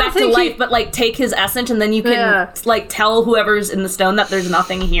bring him I don't back to think life, but like take his essence, and then you can like tell whoever's in the stone that there's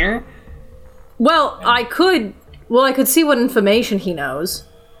nothing here. Well, I could see what information he knows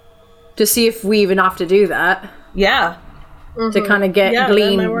to see if we even have to do that. Yeah. To kind of that might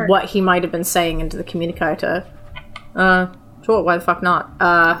glean work. what he might have been saying into the communicator. Sure, why the fuck not?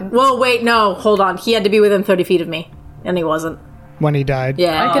 Well, wait, no, hold on. He had to be within 30 feet of me, and he wasn't. When he died.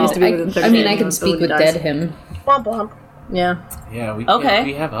 Yeah, he has to be within 30 I feet mean, of I me can when speak he with dies. dead him. Womp womp. Yeah. Yeah, we Okay,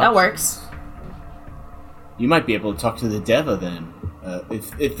 we have that options. works. You might be able to talk to the Deva then.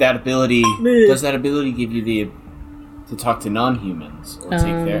 If that ability does that ability give you the to talk to non-humans or take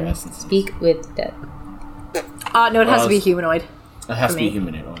their essences? Speak with dead. No, it has to be it's- humanoid. It has to be me.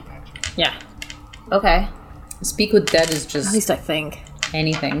 humanoid. Oh, gotcha. Yeah. Okay. Speak with dead is At just least I think.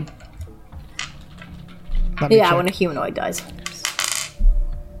 anything. Let me Yeah, check. when a humanoid dies.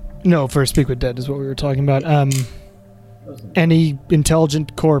 No, for Speak with Dead is what we were talking about. Any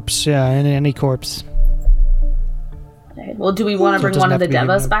intelligent corpse, yeah, any corpse. Okay. Well, do we want to So it bring doesn't one of the have to be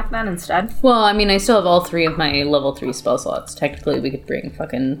devas humanoid. back then instead? Well, I mean, I still have all 3 of my level 3 spell slots. Technically, we could bring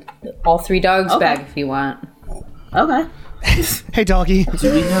fucking all 3 dogs Okay. back if you want. Okay. Hey, doggy.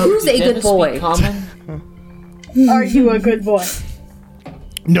 Do we know Who's do a good Devas speak boy? Common? Are you a good boy?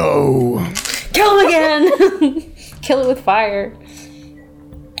 No. Kill him again! Kill it with fire.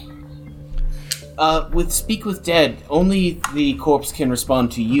 With Speak with Dead, only the corpse can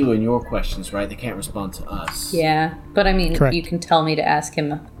respond to you and your questions, right? They can't respond to us. Yeah, but I mean, Correct. you can tell me to ask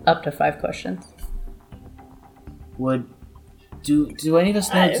him up to 5 questions. Do any of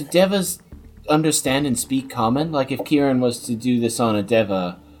us know? Do Devas understand and speak Common? Like, if Kieran was to do this on a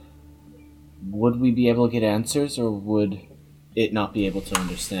Deva, would we be able to get answers, or would it not be able to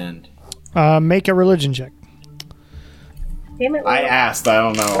understand? Make a religion check. Damn it. I asked. I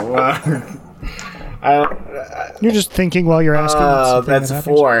don't know. You're just thinking while you're asking. It's the thing that's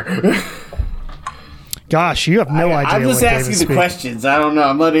that happens. 4. Gosh, you have no idea. I'm just what asking David the speaks. questions. I don't know.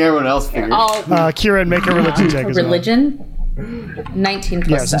 I'm letting everyone else figure. Kieran, make a religion check as well. Religion? 19 plus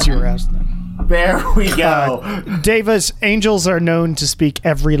Yeah, since you 7. were asked that. There we go. Devas, angels are known to speak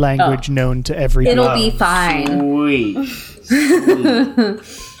every language known to every being. It'll be fine. Sweet.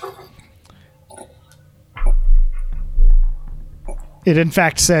 It in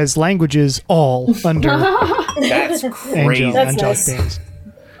fact says languages all under That's crazy. angel, That's angelic nice. beings.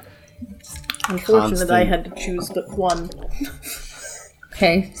 Unfortunate I had to choose but one.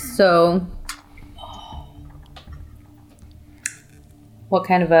 Okay, so... What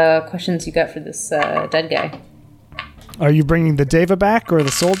kind of questions you got for this dead guy? Are you bringing the Deva back or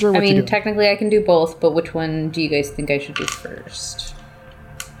the soldier? What I you mean, doing? technically I can do both, but which one do you guys think I should do first?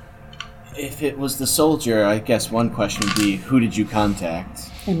 If it was the soldier, I guess one question would be, who did you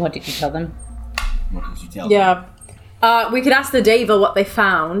contact? And what did you tell them? What did you tell them? Yeah. We could ask the Deva what they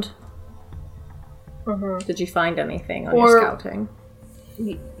found. Did you find anything on your Or- scouting?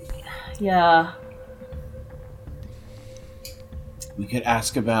 Yeah. We could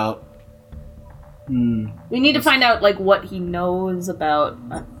ask about... We need to find out like what he knows about.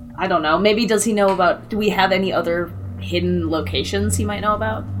 I don't know. Maybe does he know about? Do we have any other hidden locations he might know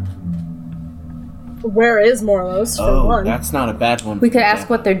about? Where is Morlos, for Oh, one? that's not a bad one. We for could the ask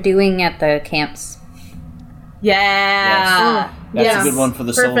Deva. what they're doing at the camps. Yeah. That's Yes. a good one for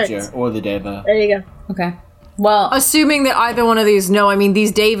the Perfect. soldier or the Deva. There you go. Okay. Well, Assuming that either one of these, no, I mean,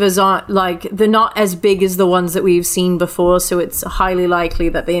 these Devas aren't, like, they're not as big as the ones that we've seen before, so it's highly likely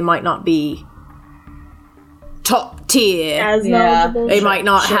that they might not be top tier. As Yeah. knowledgeable. They might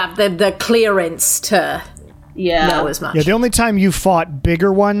not have the clearance to Yeah. know as much. Yeah, the only time you fought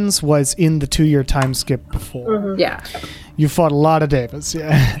bigger ones was in the 2-year time skip before. Yeah. You fought a lot of Devas,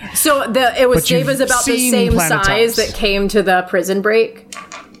 yeah. So it was But you've Devas about the seen same Planet size Tops. that came to the prison break.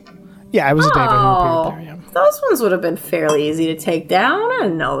 Yeah, it was a Deva who Oh, appeared there, yeah. those ones would have been fairly easy to take down. I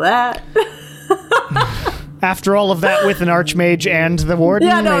didn't know that. After all of that with an Archmage and the Warden,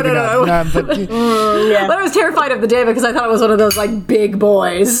 Yeah, no, maybe no, not. no. But But I was terrified of the Deva because I thought it was one of those like big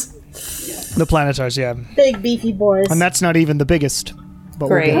boys. the Planetars, yeah. Big beefy boys. And that's not even the biggest. But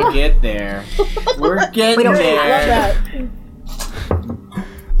we'll Great. get We'll get there. We're getting Love there. that.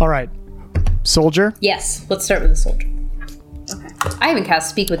 All right. Soldier. yes. Let's start with the soldier. Okay. I haven't cast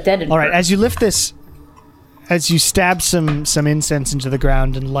Speak with Dead in All right, as you lift this, as you stab some incense into the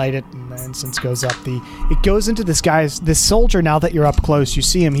ground and light it, and the incense goes up, it goes into this soldier. Now that you're up close, you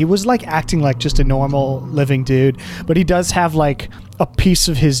see him. He was like acting like just a normal living dude, but he does have like a piece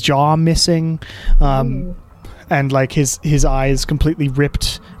of his jaw missing, and like his eye is completely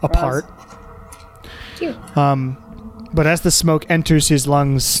ripped apart. Cute. But as the smoke enters his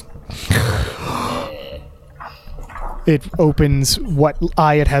lungs, It opens what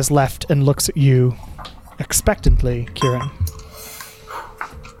eye it has left and looks at you expectantly, Kieran.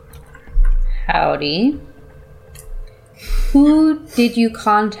 Howdy. Who did you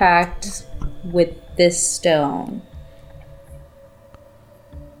contact with this stone?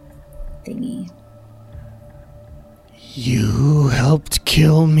 Thingy. You helped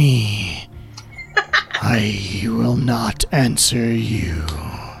kill me. I will not answer you.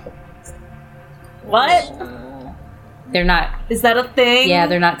 What? They're not. Is that a thing? Yeah,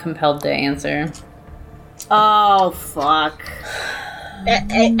 they're not compelled to answer. Oh, fuck.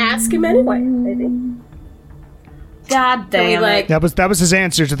 Ask him anyway, I think. God damn it. That was his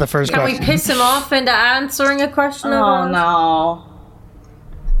answer to the first Can we question. piss him off into answering a question? Oh, no.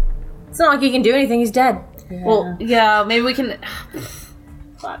 It's not like he can do anything. He's dead. Well, yeah, maybe we can...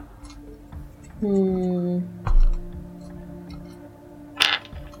 Fuck.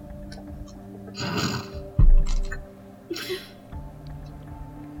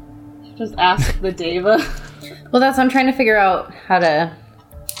 Just ask the Deva. Well, that's I'm trying to figure out how to.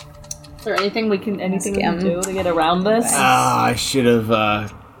 Is there anything we can him. do to get around this? I should have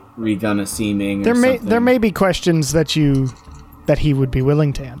redone a seeming. There or may something. there may be questions that he would be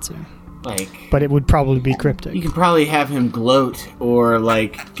willing to answer, like, but it would probably be cryptic. you could probably have him gloat or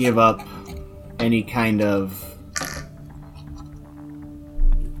like give up any kind of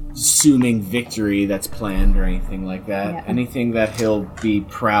assuming victory that's planned or anything like that. Yeah. Anything that he'll be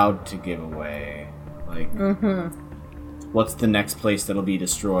proud to give away. Like, what's the next place that'll be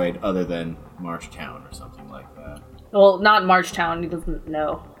destroyed other than Marshtown or something like that? Well, not Marchtown. He doesn't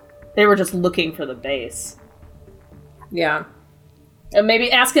know. They were just looking for the base. Yeah. And maybe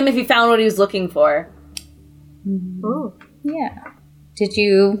ask him if he found what he was looking for. Yeah. Did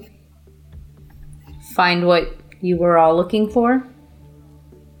you find what you were all looking for?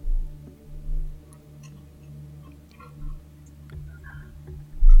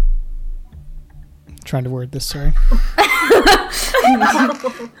 Trying to word this, sorry.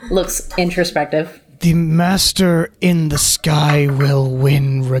 Looks introspective. The master in the sky will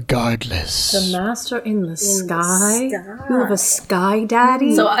win regardless. The master in the sky? You have a sky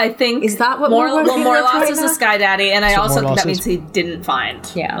daddy? So I think Is that what we're working with Morlos right is now? a sky daddy, and I So also think that Morlos means is- he didn't find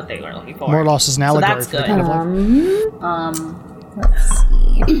what they were looking for. Morlos is an allegory that's for the good. kind of life. Let's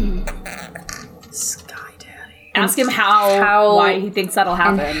see. Sky daddy. Ask him why he thinks that'll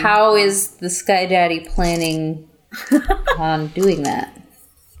happen. And how is the Sky Daddy planning on doing that?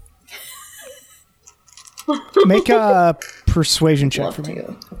 Make a persuasion check for me.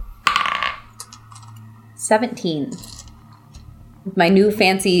 17. My new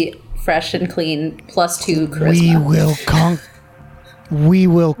fancy, fresh and clean +2 charisma. We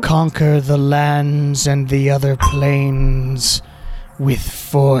will conquer the lands and the other planes with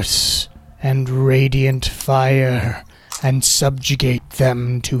force and radiant fire and subjugate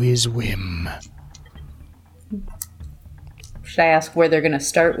them to his whim. Should I ask where they're going to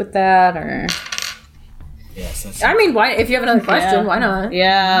start with that, or? Yes, that's I mean, why? If you have another question, why not?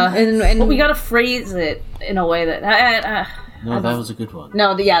 Yeah. And But we gotta phrase it in a way that... no, that was a good one.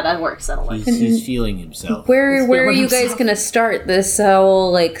 no, yeah, that works. That'll work. He's feeling himself. where are feeling you guys himself. going to start this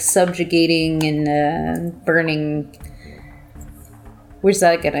whole like subjugating and burning? Where's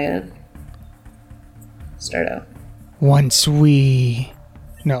that going to start out? Once we...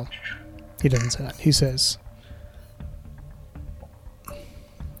 No, he doesn't say that. He says...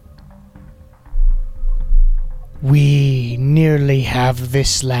 We nearly have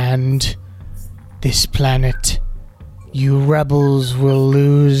this land, this planet. You rebels will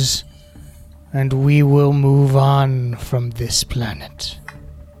lose, and we will move on from this planet.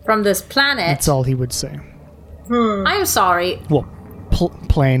 From this planet. That's all he would say. I'm sorry. Well,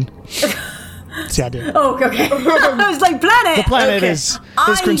 plain. That's the idea. Oh, okay. I was like, planet. The planet Okay. is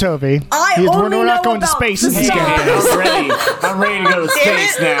Krentovi. I We're only not know going to about space. the in this game. stars. I'm ready to go to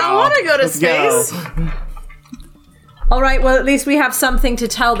space now. I want to go to Let's go. space. All right, well, at least we have something to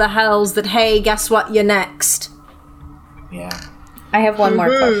tell the hells that, hey, guess what? You're next. Yeah. I have one more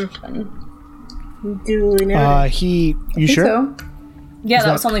question. Duly noted. You sure? So, Yeah,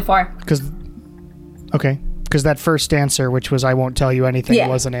 that was only 4. Because that first answer, which was I won't tell you anything, Yeah.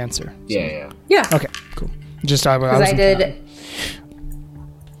 was an answer. Yeah. Yeah. Okay, cool. Just I because I wasn't- did.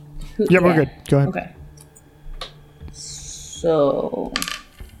 Yeah, we're good. Go ahead. Okay. So.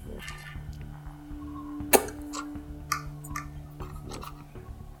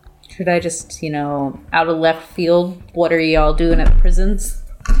 Should I just, out of left field, what are y'all doing at prisons?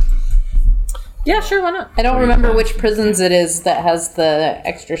 Yeah, sure, why not? I don't remember which prisons it is that has the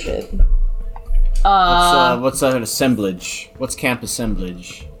extra shit. What's an assemblage? What's camp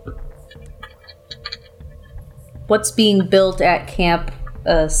assemblage? what's being built at Camp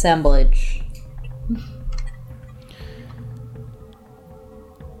Assemblage?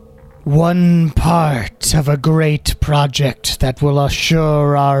 One part of a great project that will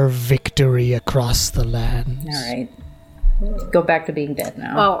assure our victory across the lands. All right. Go back to being dead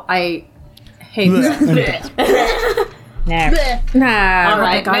now. Oh, I hate that. Nah. All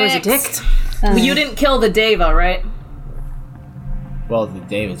right, That guy was a next. dick. Well, you didn't kill the Deva, right? Well, the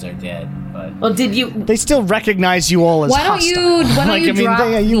Davids are dead, but Well, did you? They still recognize you all as Why don't hostile. you? Why don't Like, you I mean,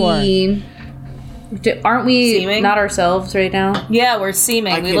 drop you are. Aren't we Seeming? not ourselves right now? Yeah, we're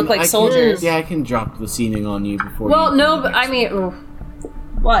seeming. We look like I soldiers. I can drop the seeming on you before. Well, you no, but I mean,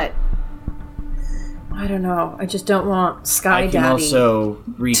 What? I don't know. I just don't want Sky I can Daddy. also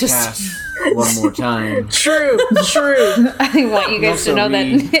recast one more time. True. I want you guys to Also, know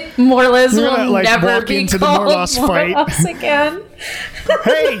we- that Morlas You're will gonna, like, never walk be into the called Morlas fight. Morlas again.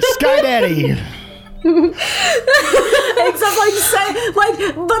 Hey, Sky Daddy! Except like say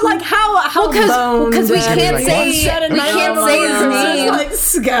but like how Because we can't Like, say what? we can't say his name. like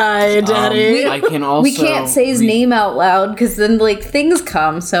Sky Daddy. I can also. We can't say his name out loud because then like things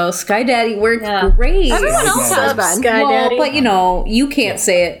come. So Sky Daddy worked Yeah. great. Everyone else Yeah. has been. Sky well, Daddy. but you know, you can't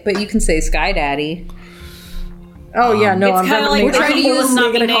say it, but you can say Sky Daddy. Oh yeah, no, It's I'm kinda definitely like trying to use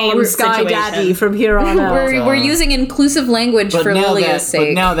not gonna call him name Sky situation. Daddy from here on out. We're using inclusive language for Lilia's but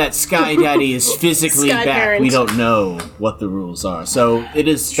sake. now that Sky Daddy is physically Sky back, parent. we don't know what the rules are. So it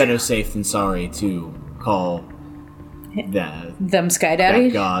is better safe than sorry to call that Them Sky Daddy.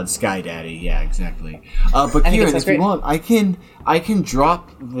 god Sky Daddy. Yeah, exactly. But think it Kieran, sounds if you great. want, I can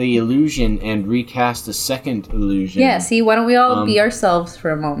drop the illusion and recast a second illusion. Yeah. See, why don't we all be ourselves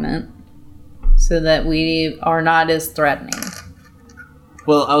for a moment, so that we are not as threatening.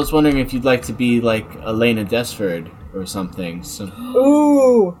 Well, I was wondering if you'd like to be like Elena Desford or something. So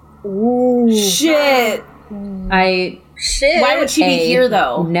Ooh. Shit. Shit. Why would she be here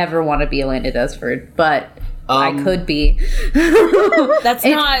though? Never want to be Elena Desford, but I Um, could be. That's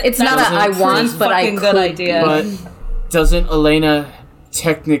not. It's not that's a I a want, pretty but I fucking could good idea. But doesn't Elena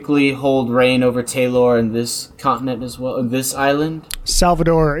technically hold reign over Taylor and this continent as well, this island?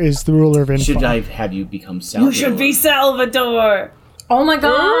 Salvador is the ruler of Info. Should I have you become Salvador? You should be Salvador. Oh my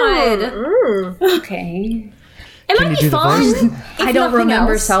god! Okay. It Can might you be do the fun. voice? if I don't nothing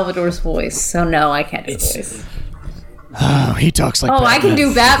remember else. Salvador's voice, so no, I can't do the It's voice. Oh, he talks like Oh, I can Batman.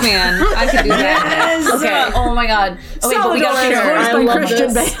 do Batman. I can do Batman. Okay. Oh my god. Okay, but we Salvador gotta is figure voiced out by love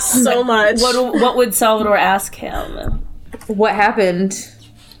Christian this Bale. so much. what would Salvador ask him? What happened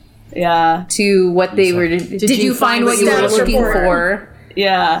Yeah. to what they were? Did you find what you were status looking report? for?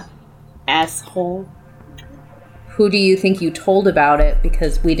 Yeah. Asshole. Who do you think you told about it?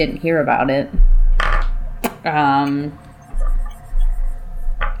 Because we didn't hear about it.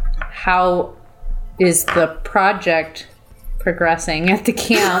 How is the project progressing at the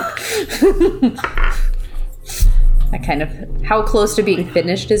camp? How close to being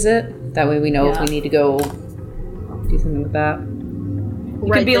finished is it? That way we know if we need to go do something with that.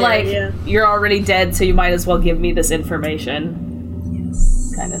 You could be like, you're already dead, so you might as well give me this information.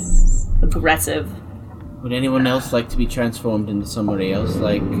 Yes. Kind of aggressive. Would anyone else like to be transformed into somebody else?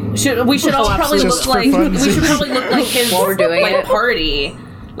 Like, We should all probably Just look for like funsies. we should probably look like his While we're doing like it. party.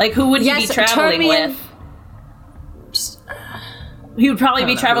 Like who would he be traveling Charmian- with? He would probably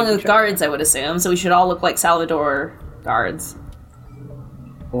be traveling with guards, I would assume. So we should all look like Salvador guards.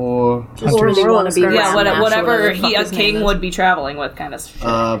 or wanna be Yeah, whatever the fuck a his name king is. would be traveling with, kind of shit.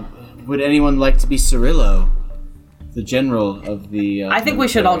 would anyone like to be Cirillo, the general of the? I think we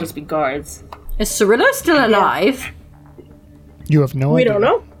should all just be guards. Is Cirillo still alive? You have no We idea. don't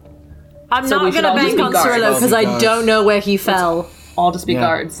know. I'm So we not should gonna all just bank be on guards. Cirillo because I Guards. don't know where he fell. All just be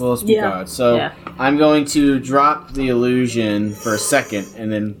guards. Well, let's be Yeah. guards. So Yeah. I'm going to drop the illusion for a second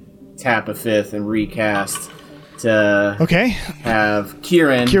and then tap a fifth and recast to Okay. have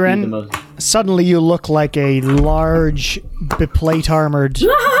Kieran. be Kieran? the most- Suddenly you look like a large, plate armored,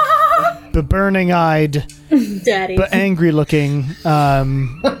 burning-eyed, Daddy. but angry-looking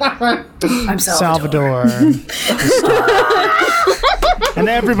I'm Salvador. And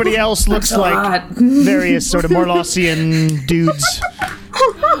everybody else looks like various sort of Morlossian dudes.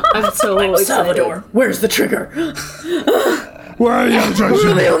 I'm so excited. Salvador, where's the trigger? Where are you?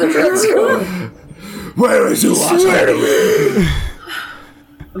 Where is you?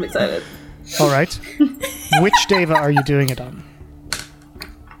 I'm excited. All right. Which Deva are you doing it on?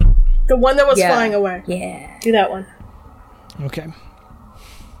 The one that was Yeah. flying away. Yeah, Do that one. Okay.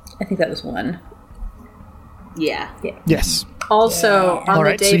 I think that was one. Yeah. Yes. Also, on All the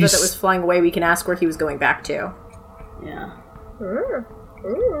right, so Deva you that was flying away, we can ask where he was going back to. Yeah.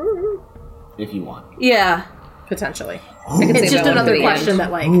 If you want. Yeah. potentially. I can It's say just that one another for the question end.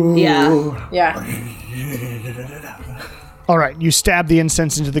 that, like, Yeah. yeah. All right, you stab the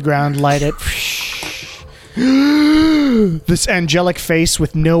incense into the ground, light it. This angelic face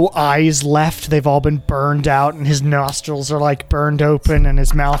with no eyes left. They've all been burned out, and his nostrils are like burned open, and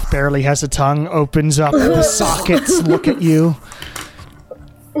his mouth barely has a tongue. Opens up the sockets. Look at you.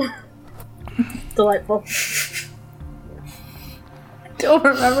 Delightful. Don't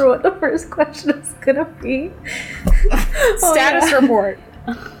remember what the first question is gonna be. Status report.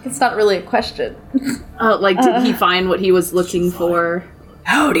 It's not really a question. Like, did he find what he was looking for?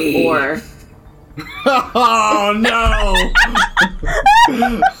 Howdy. Or Oh no! You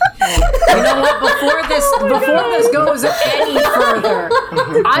know what? Before this goes any further,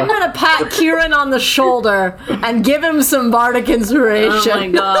 I'm gonna pat Kieran on the shoulder and give him some bardic inspiration. oh my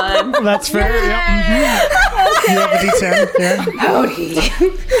god. That's fair. Yep. You have a D10. Yeah. Howdy.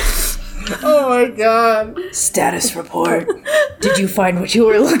 Oh my god! Status report. Did you find what you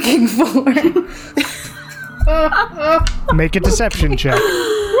were looking for? Make a deception check.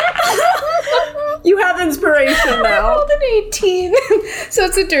 You have inspiration I now. rolled an 18. So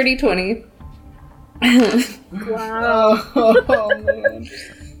it's a dirty 20. Oh man!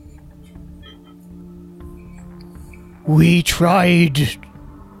 We tried,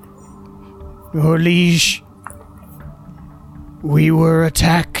 your liege. We were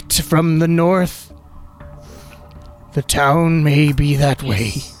attacked from the north. The town may be that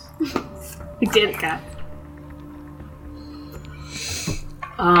way. We did it, guys.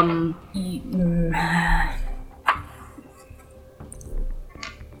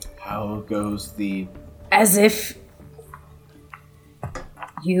 How goes the... As if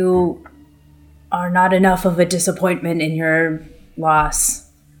you are not enough of a disappointment in your loss.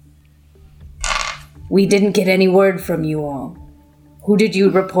 We didn't get any word from you all. Who did you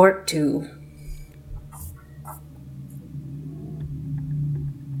report to?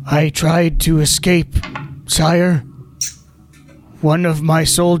 I tried to escape, sire. One of my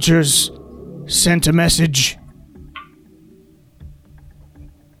soldiers sent a message.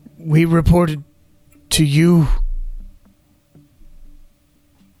 We reported to you.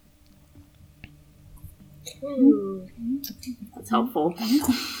 That's helpful.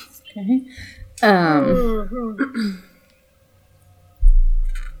 Okay.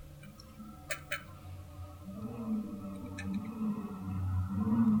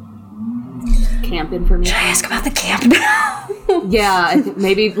 Camp information. Ask about the camp now. Yeah, I think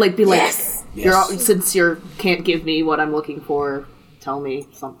maybe like be like, Yes. since you can't give me what I'm looking for, tell me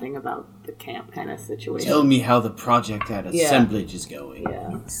something about the camp kind of situation. Tell me how the project at assemblage is going.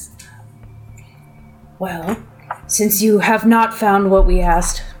 Yeah. Well, since you have not found what we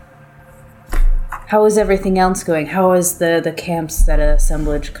asked, how is everything else going? How is the camps that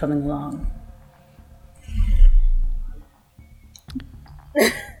assemblage coming along?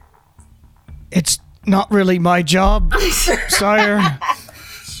 It's not really my job, sire.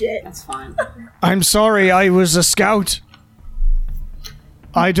 Shit. That's fine. I'm sorry, I was a scout.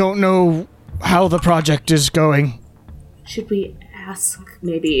 I don't know how the project is going. Should we ask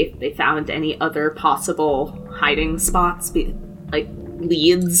maybe if they found any other possible hiding spots, like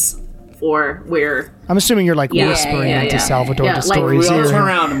leads for where? I'm assuming you're like Yeah, whispering yeah, into yeah. Salvador Yeah, the like, stories We all here. turn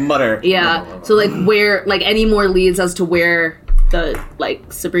around and mutter. Yeah. So like where, like any more leads as to where the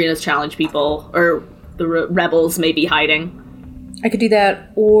like Sabrina's challenge people or the rebels may be hiding. I could do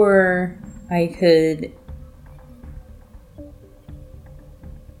that, or I could...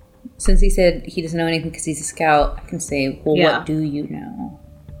 Since he said he doesn't know anything because he's a scout, I can say, well, Yeah. what do you know?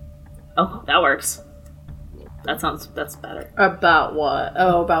 Oh, that works. That's better. About what?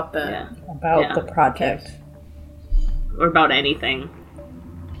 Oh, about the... Yeah. About Yeah. the project. Or about anything.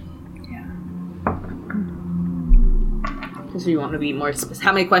 Because we want to be more specific.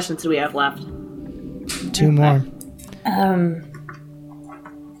 How many questions do we have left? 2 more.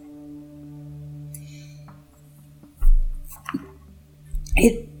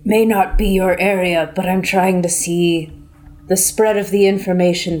 It may not be your area, but I'm trying to see the spread of the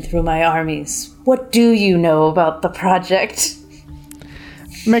information through my armies. What do you know about the project?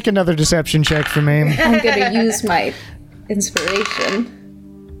 Make another deception check for me. I'm gonna use my inspiration.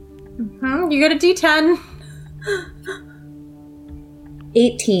 You get a D10.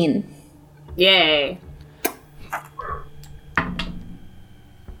 18. Yay.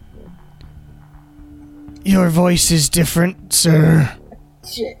 Your voice is different, sir.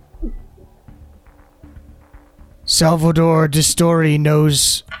 Shit. Salvador Distori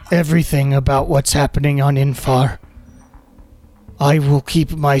knows everything about what's happening on Infar. I will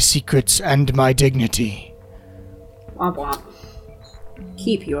keep my secrets and my dignity. Womp womp.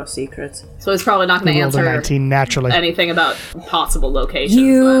 Keep your secrets. So he's probably not going to Rolled a answer 19 naturally. anything about possible locations.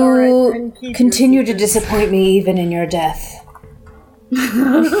 You and keep your continue to disappoint me even in your death.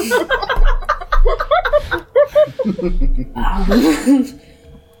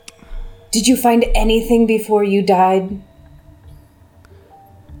 Did you find anything before you died?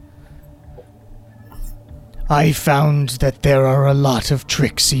 I found that there are a lot of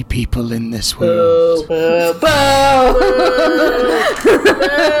tricksy people in this world. I'm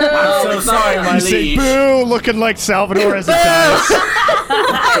so sorry, my You say liege. boo, looking like Salvador as it dies.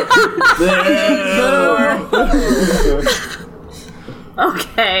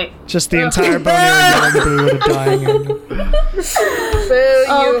 Okay. Just the entire Boneyard yelling boo at a dying end.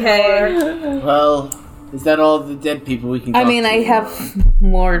 Okay. Well, is that all the dead people we can I talk mean, to? I have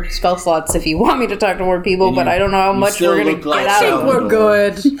more spell slots if you want me to talk to more people, And but you- I don't know how you much still we're gonna look like get out. Salvador. We're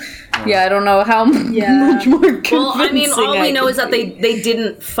good. Yeah, I don't know how much more convincing Well, I mean, all we know can is that be. they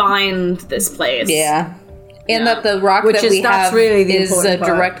didn't find this place. Yeah. And Yeah. that the rock Which that is- we that's have really the is a important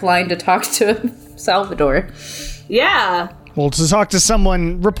part. direct line to talk to Salvador. Yeah. Well, to talk to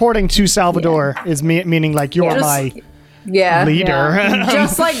someone reporting to Salvador is meaning like you're Just- my Yeah. leader.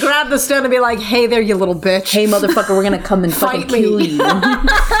 Just like grab the stone and be like, hey there, you little bitch. Hey, motherfucker, we're gonna come and fucking Fight me. kill you.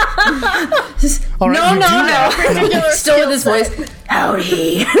 All right, you do that. Still with his voice.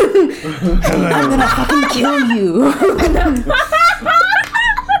 Howdy. I'm gonna fucking kill you.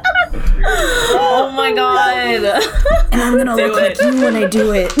 Oh my god. And I'm gonna look like you when I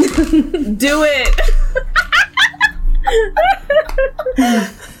do it. Do it.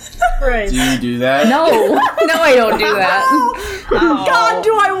 Right. Do you do that? No, I don't do that. God,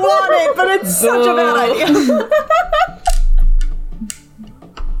 do I want it, but it's such a bad idea.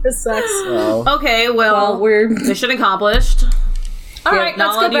 This sucks. Well, Okay, well, We're mission accomplished. All right,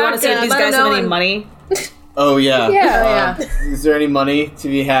 let's Nala, go do you want back to see if and these let guys them have know any and- money? oh yeah. yeah. Is there any money to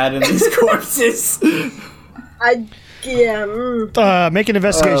be had in these corpses? Make an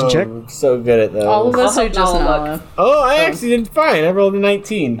investigation check. I'm so good at those. All of us I'll are just look. Nala. Oh, I actually did fine. I rolled a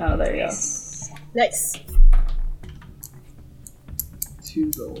 19. Oh, there you go. Nice.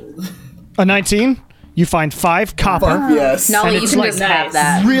 2 gold. A 19. You find 5 copper. Yes. Nala, And you it's can like just have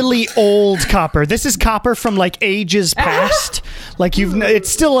that. Really old copper. This is copper from like ages past. Like it's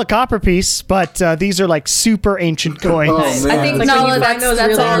still a copper piece, but these are like super ancient coins. Oh, man. I think Like Nala, when you find those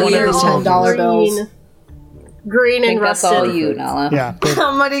that's really all weird you. $10 bills. Green I and think that's rusted. all you, Nala. Yeah.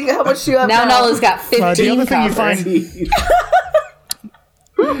 How much do you have Now Nala's got The 15 other thing you copper. find,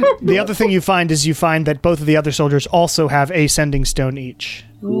 the other thing you find is you find that both of the other soldiers also have a sending stone each,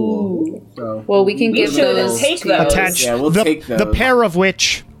 Well, we can give should those take to those. attached. Yeah, we'll the, take the those. pair of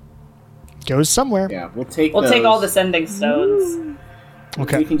which goes somewhere. Yeah, we'll take We'll those. take all the sending stones. We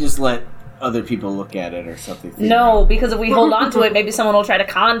Okay. can just let other people look at it or something. No, because if we hold on to it, maybe someone will try to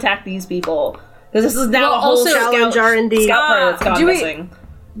contact these people. Because this is now Well, a whole also- Challenge R&D. scout party that's gone do we- missing.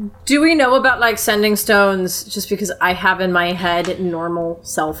 Do we know about like sending stones? Just because I have in my head normal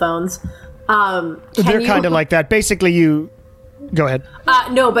cell phones. They're kind of like that. Basically, you go ahead.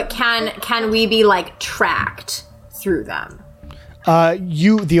 No, but can we be like tracked through them?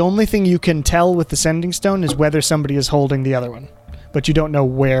 The only thing you can tell with the sending stone is whether somebody is holding the other one, but you don't know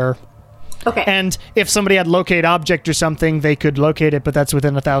where. Okay. And if somebody had locate object or something, they could locate it, but that's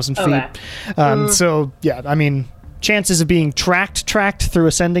within 1,000 feet. Okay. So yeah, I mean, chances of being tracked through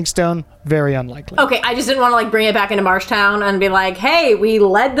a sending stone, very unlikely. Okay, I just didn't want to like bring it back into Marshtown and be like, "Hey, we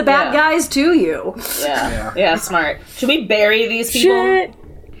led the bad Yeah. guys to you." Yeah, smart. Should we bury these people? Shit.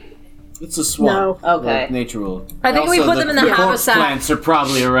 It's a swamp. No. Okay. Like nature will. I think we Also, put them in the corpse haversack. plants are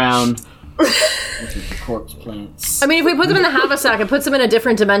probably around. Look at the corpse plants. I mean, if we put them in the haversack, it puts them in a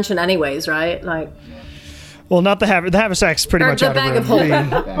different dimension, anyways, right? Like, Well, not the haversack's pretty or much the out bag of of room. holding.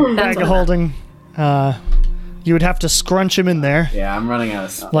 The bag of holding. You would have to scrunch him in there, Yeah, I'm running out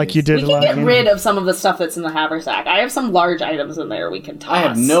of space. like you did. We can get rid of some of the stuff that's in the haversack. I have some large items in there we can toss. I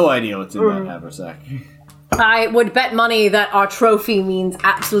have no idea what's in that haversack. I would bet money that our trophy means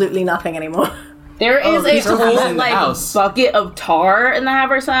absolutely nothing anymore. There is these a are in whole the like house. bucket of tar in the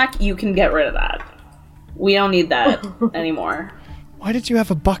haversack. You can get rid of that. We don't need that anymore. Why did you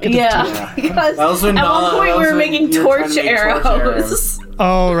have a bucket of Yeah, because That was when at Nala- one point that we was were when making you were trying torch to make torch arrows.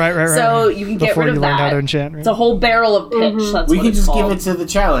 Oh, right. So you can get Before rid of you learned that. how to enchant, right? It's a whole barrel of pitch. That's We what can it's just called. give it to the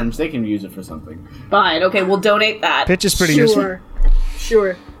challenge. They can use it for something. Fine. Okay, we'll donate that. Pitch is pretty useful.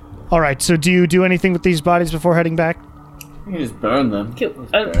 Sure. All right, so do you do anything with these bodies before heading back? You can just burn them. Cute.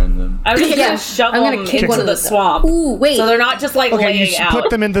 Just burn them. I'm just Yeah, gonna shove I'm gonna them kick one into of the those- swamp. Ooh, wait. So they're not just like Okay, you laying out. put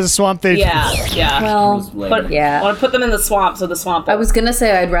them into the swamp. They Yeah. Well, Just lay But them. yeah. I want to put them in the swamp so the swamp. I was gonna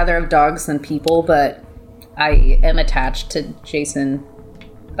say I'd rather have dogs than people, but I am attached to Jason.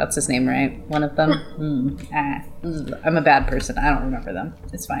 That's his name, right? One of them? I'm a bad person. I don't remember them.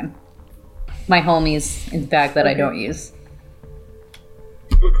 It's fine. My homies in the bag that I don't use.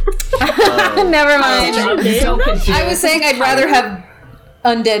 Never mind. I was saying I'd rather have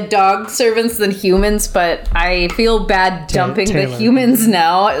undead dog servants than humans, but I feel bad dumping the Taylor. humans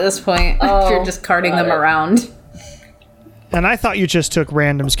now at this point after just carting them around. And I thought you just took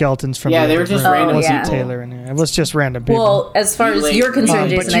random skeletons from Yeah, the they were other just room. random It wasn't people. Taylor in there. It was just random people. Well, as far as you're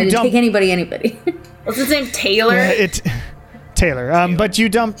concerned, but Jason, I you didn't take anybody. What's his name? Taylor? Taylor. But you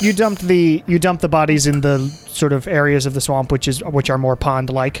dumped the bodies in the sort of areas of the swamp which are more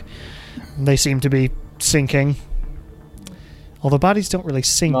pond-like. They seem to be sinking. Although bodies don't really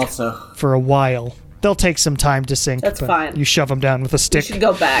sink Also, for a while. They'll take some time to sink. That's but fine. You shove them down with a We stick. should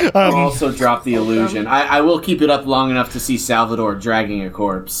go back. I'll also drop the illusion. I will keep it up long enough to see Salvador dragging a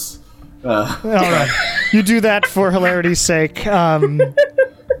corpse. All right. You do that for hilarity's sake.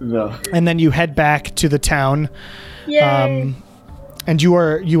 No. And then you head back to the town. Yay! And you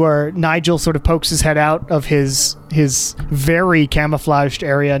are Nigel sort of pokes his head out of his very camouflaged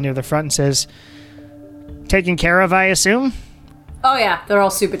area near the front and says, "Taken care of, I assume?" Oh yeah, they're all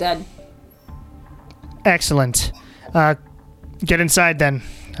super dead. Excellent. Get inside then.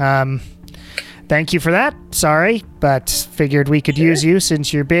 Thank you for that. Sorry, but figured we could use you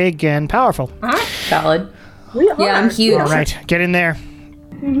since you're big and powerful. Valid. We are. Yeah, I'm huge. All right, get in there.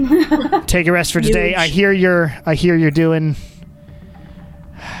 Take a rest for today. I hear you're doing.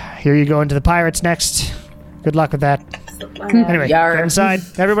 Here you go into the pirates next. Good luck with that. Anyway, Yar. get inside.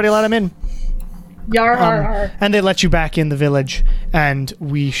 Everybody let him in. Yar har har. And they let you back in the village, and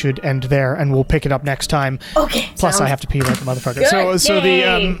we should end there, and we'll pick it up next time. Okay. Plus, I have to pee like a motherfucker.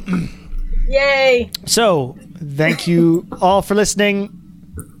 Yay! So thank you all for listening.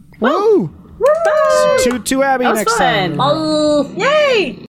 Woo! To Abby That was next fun. time. Yay!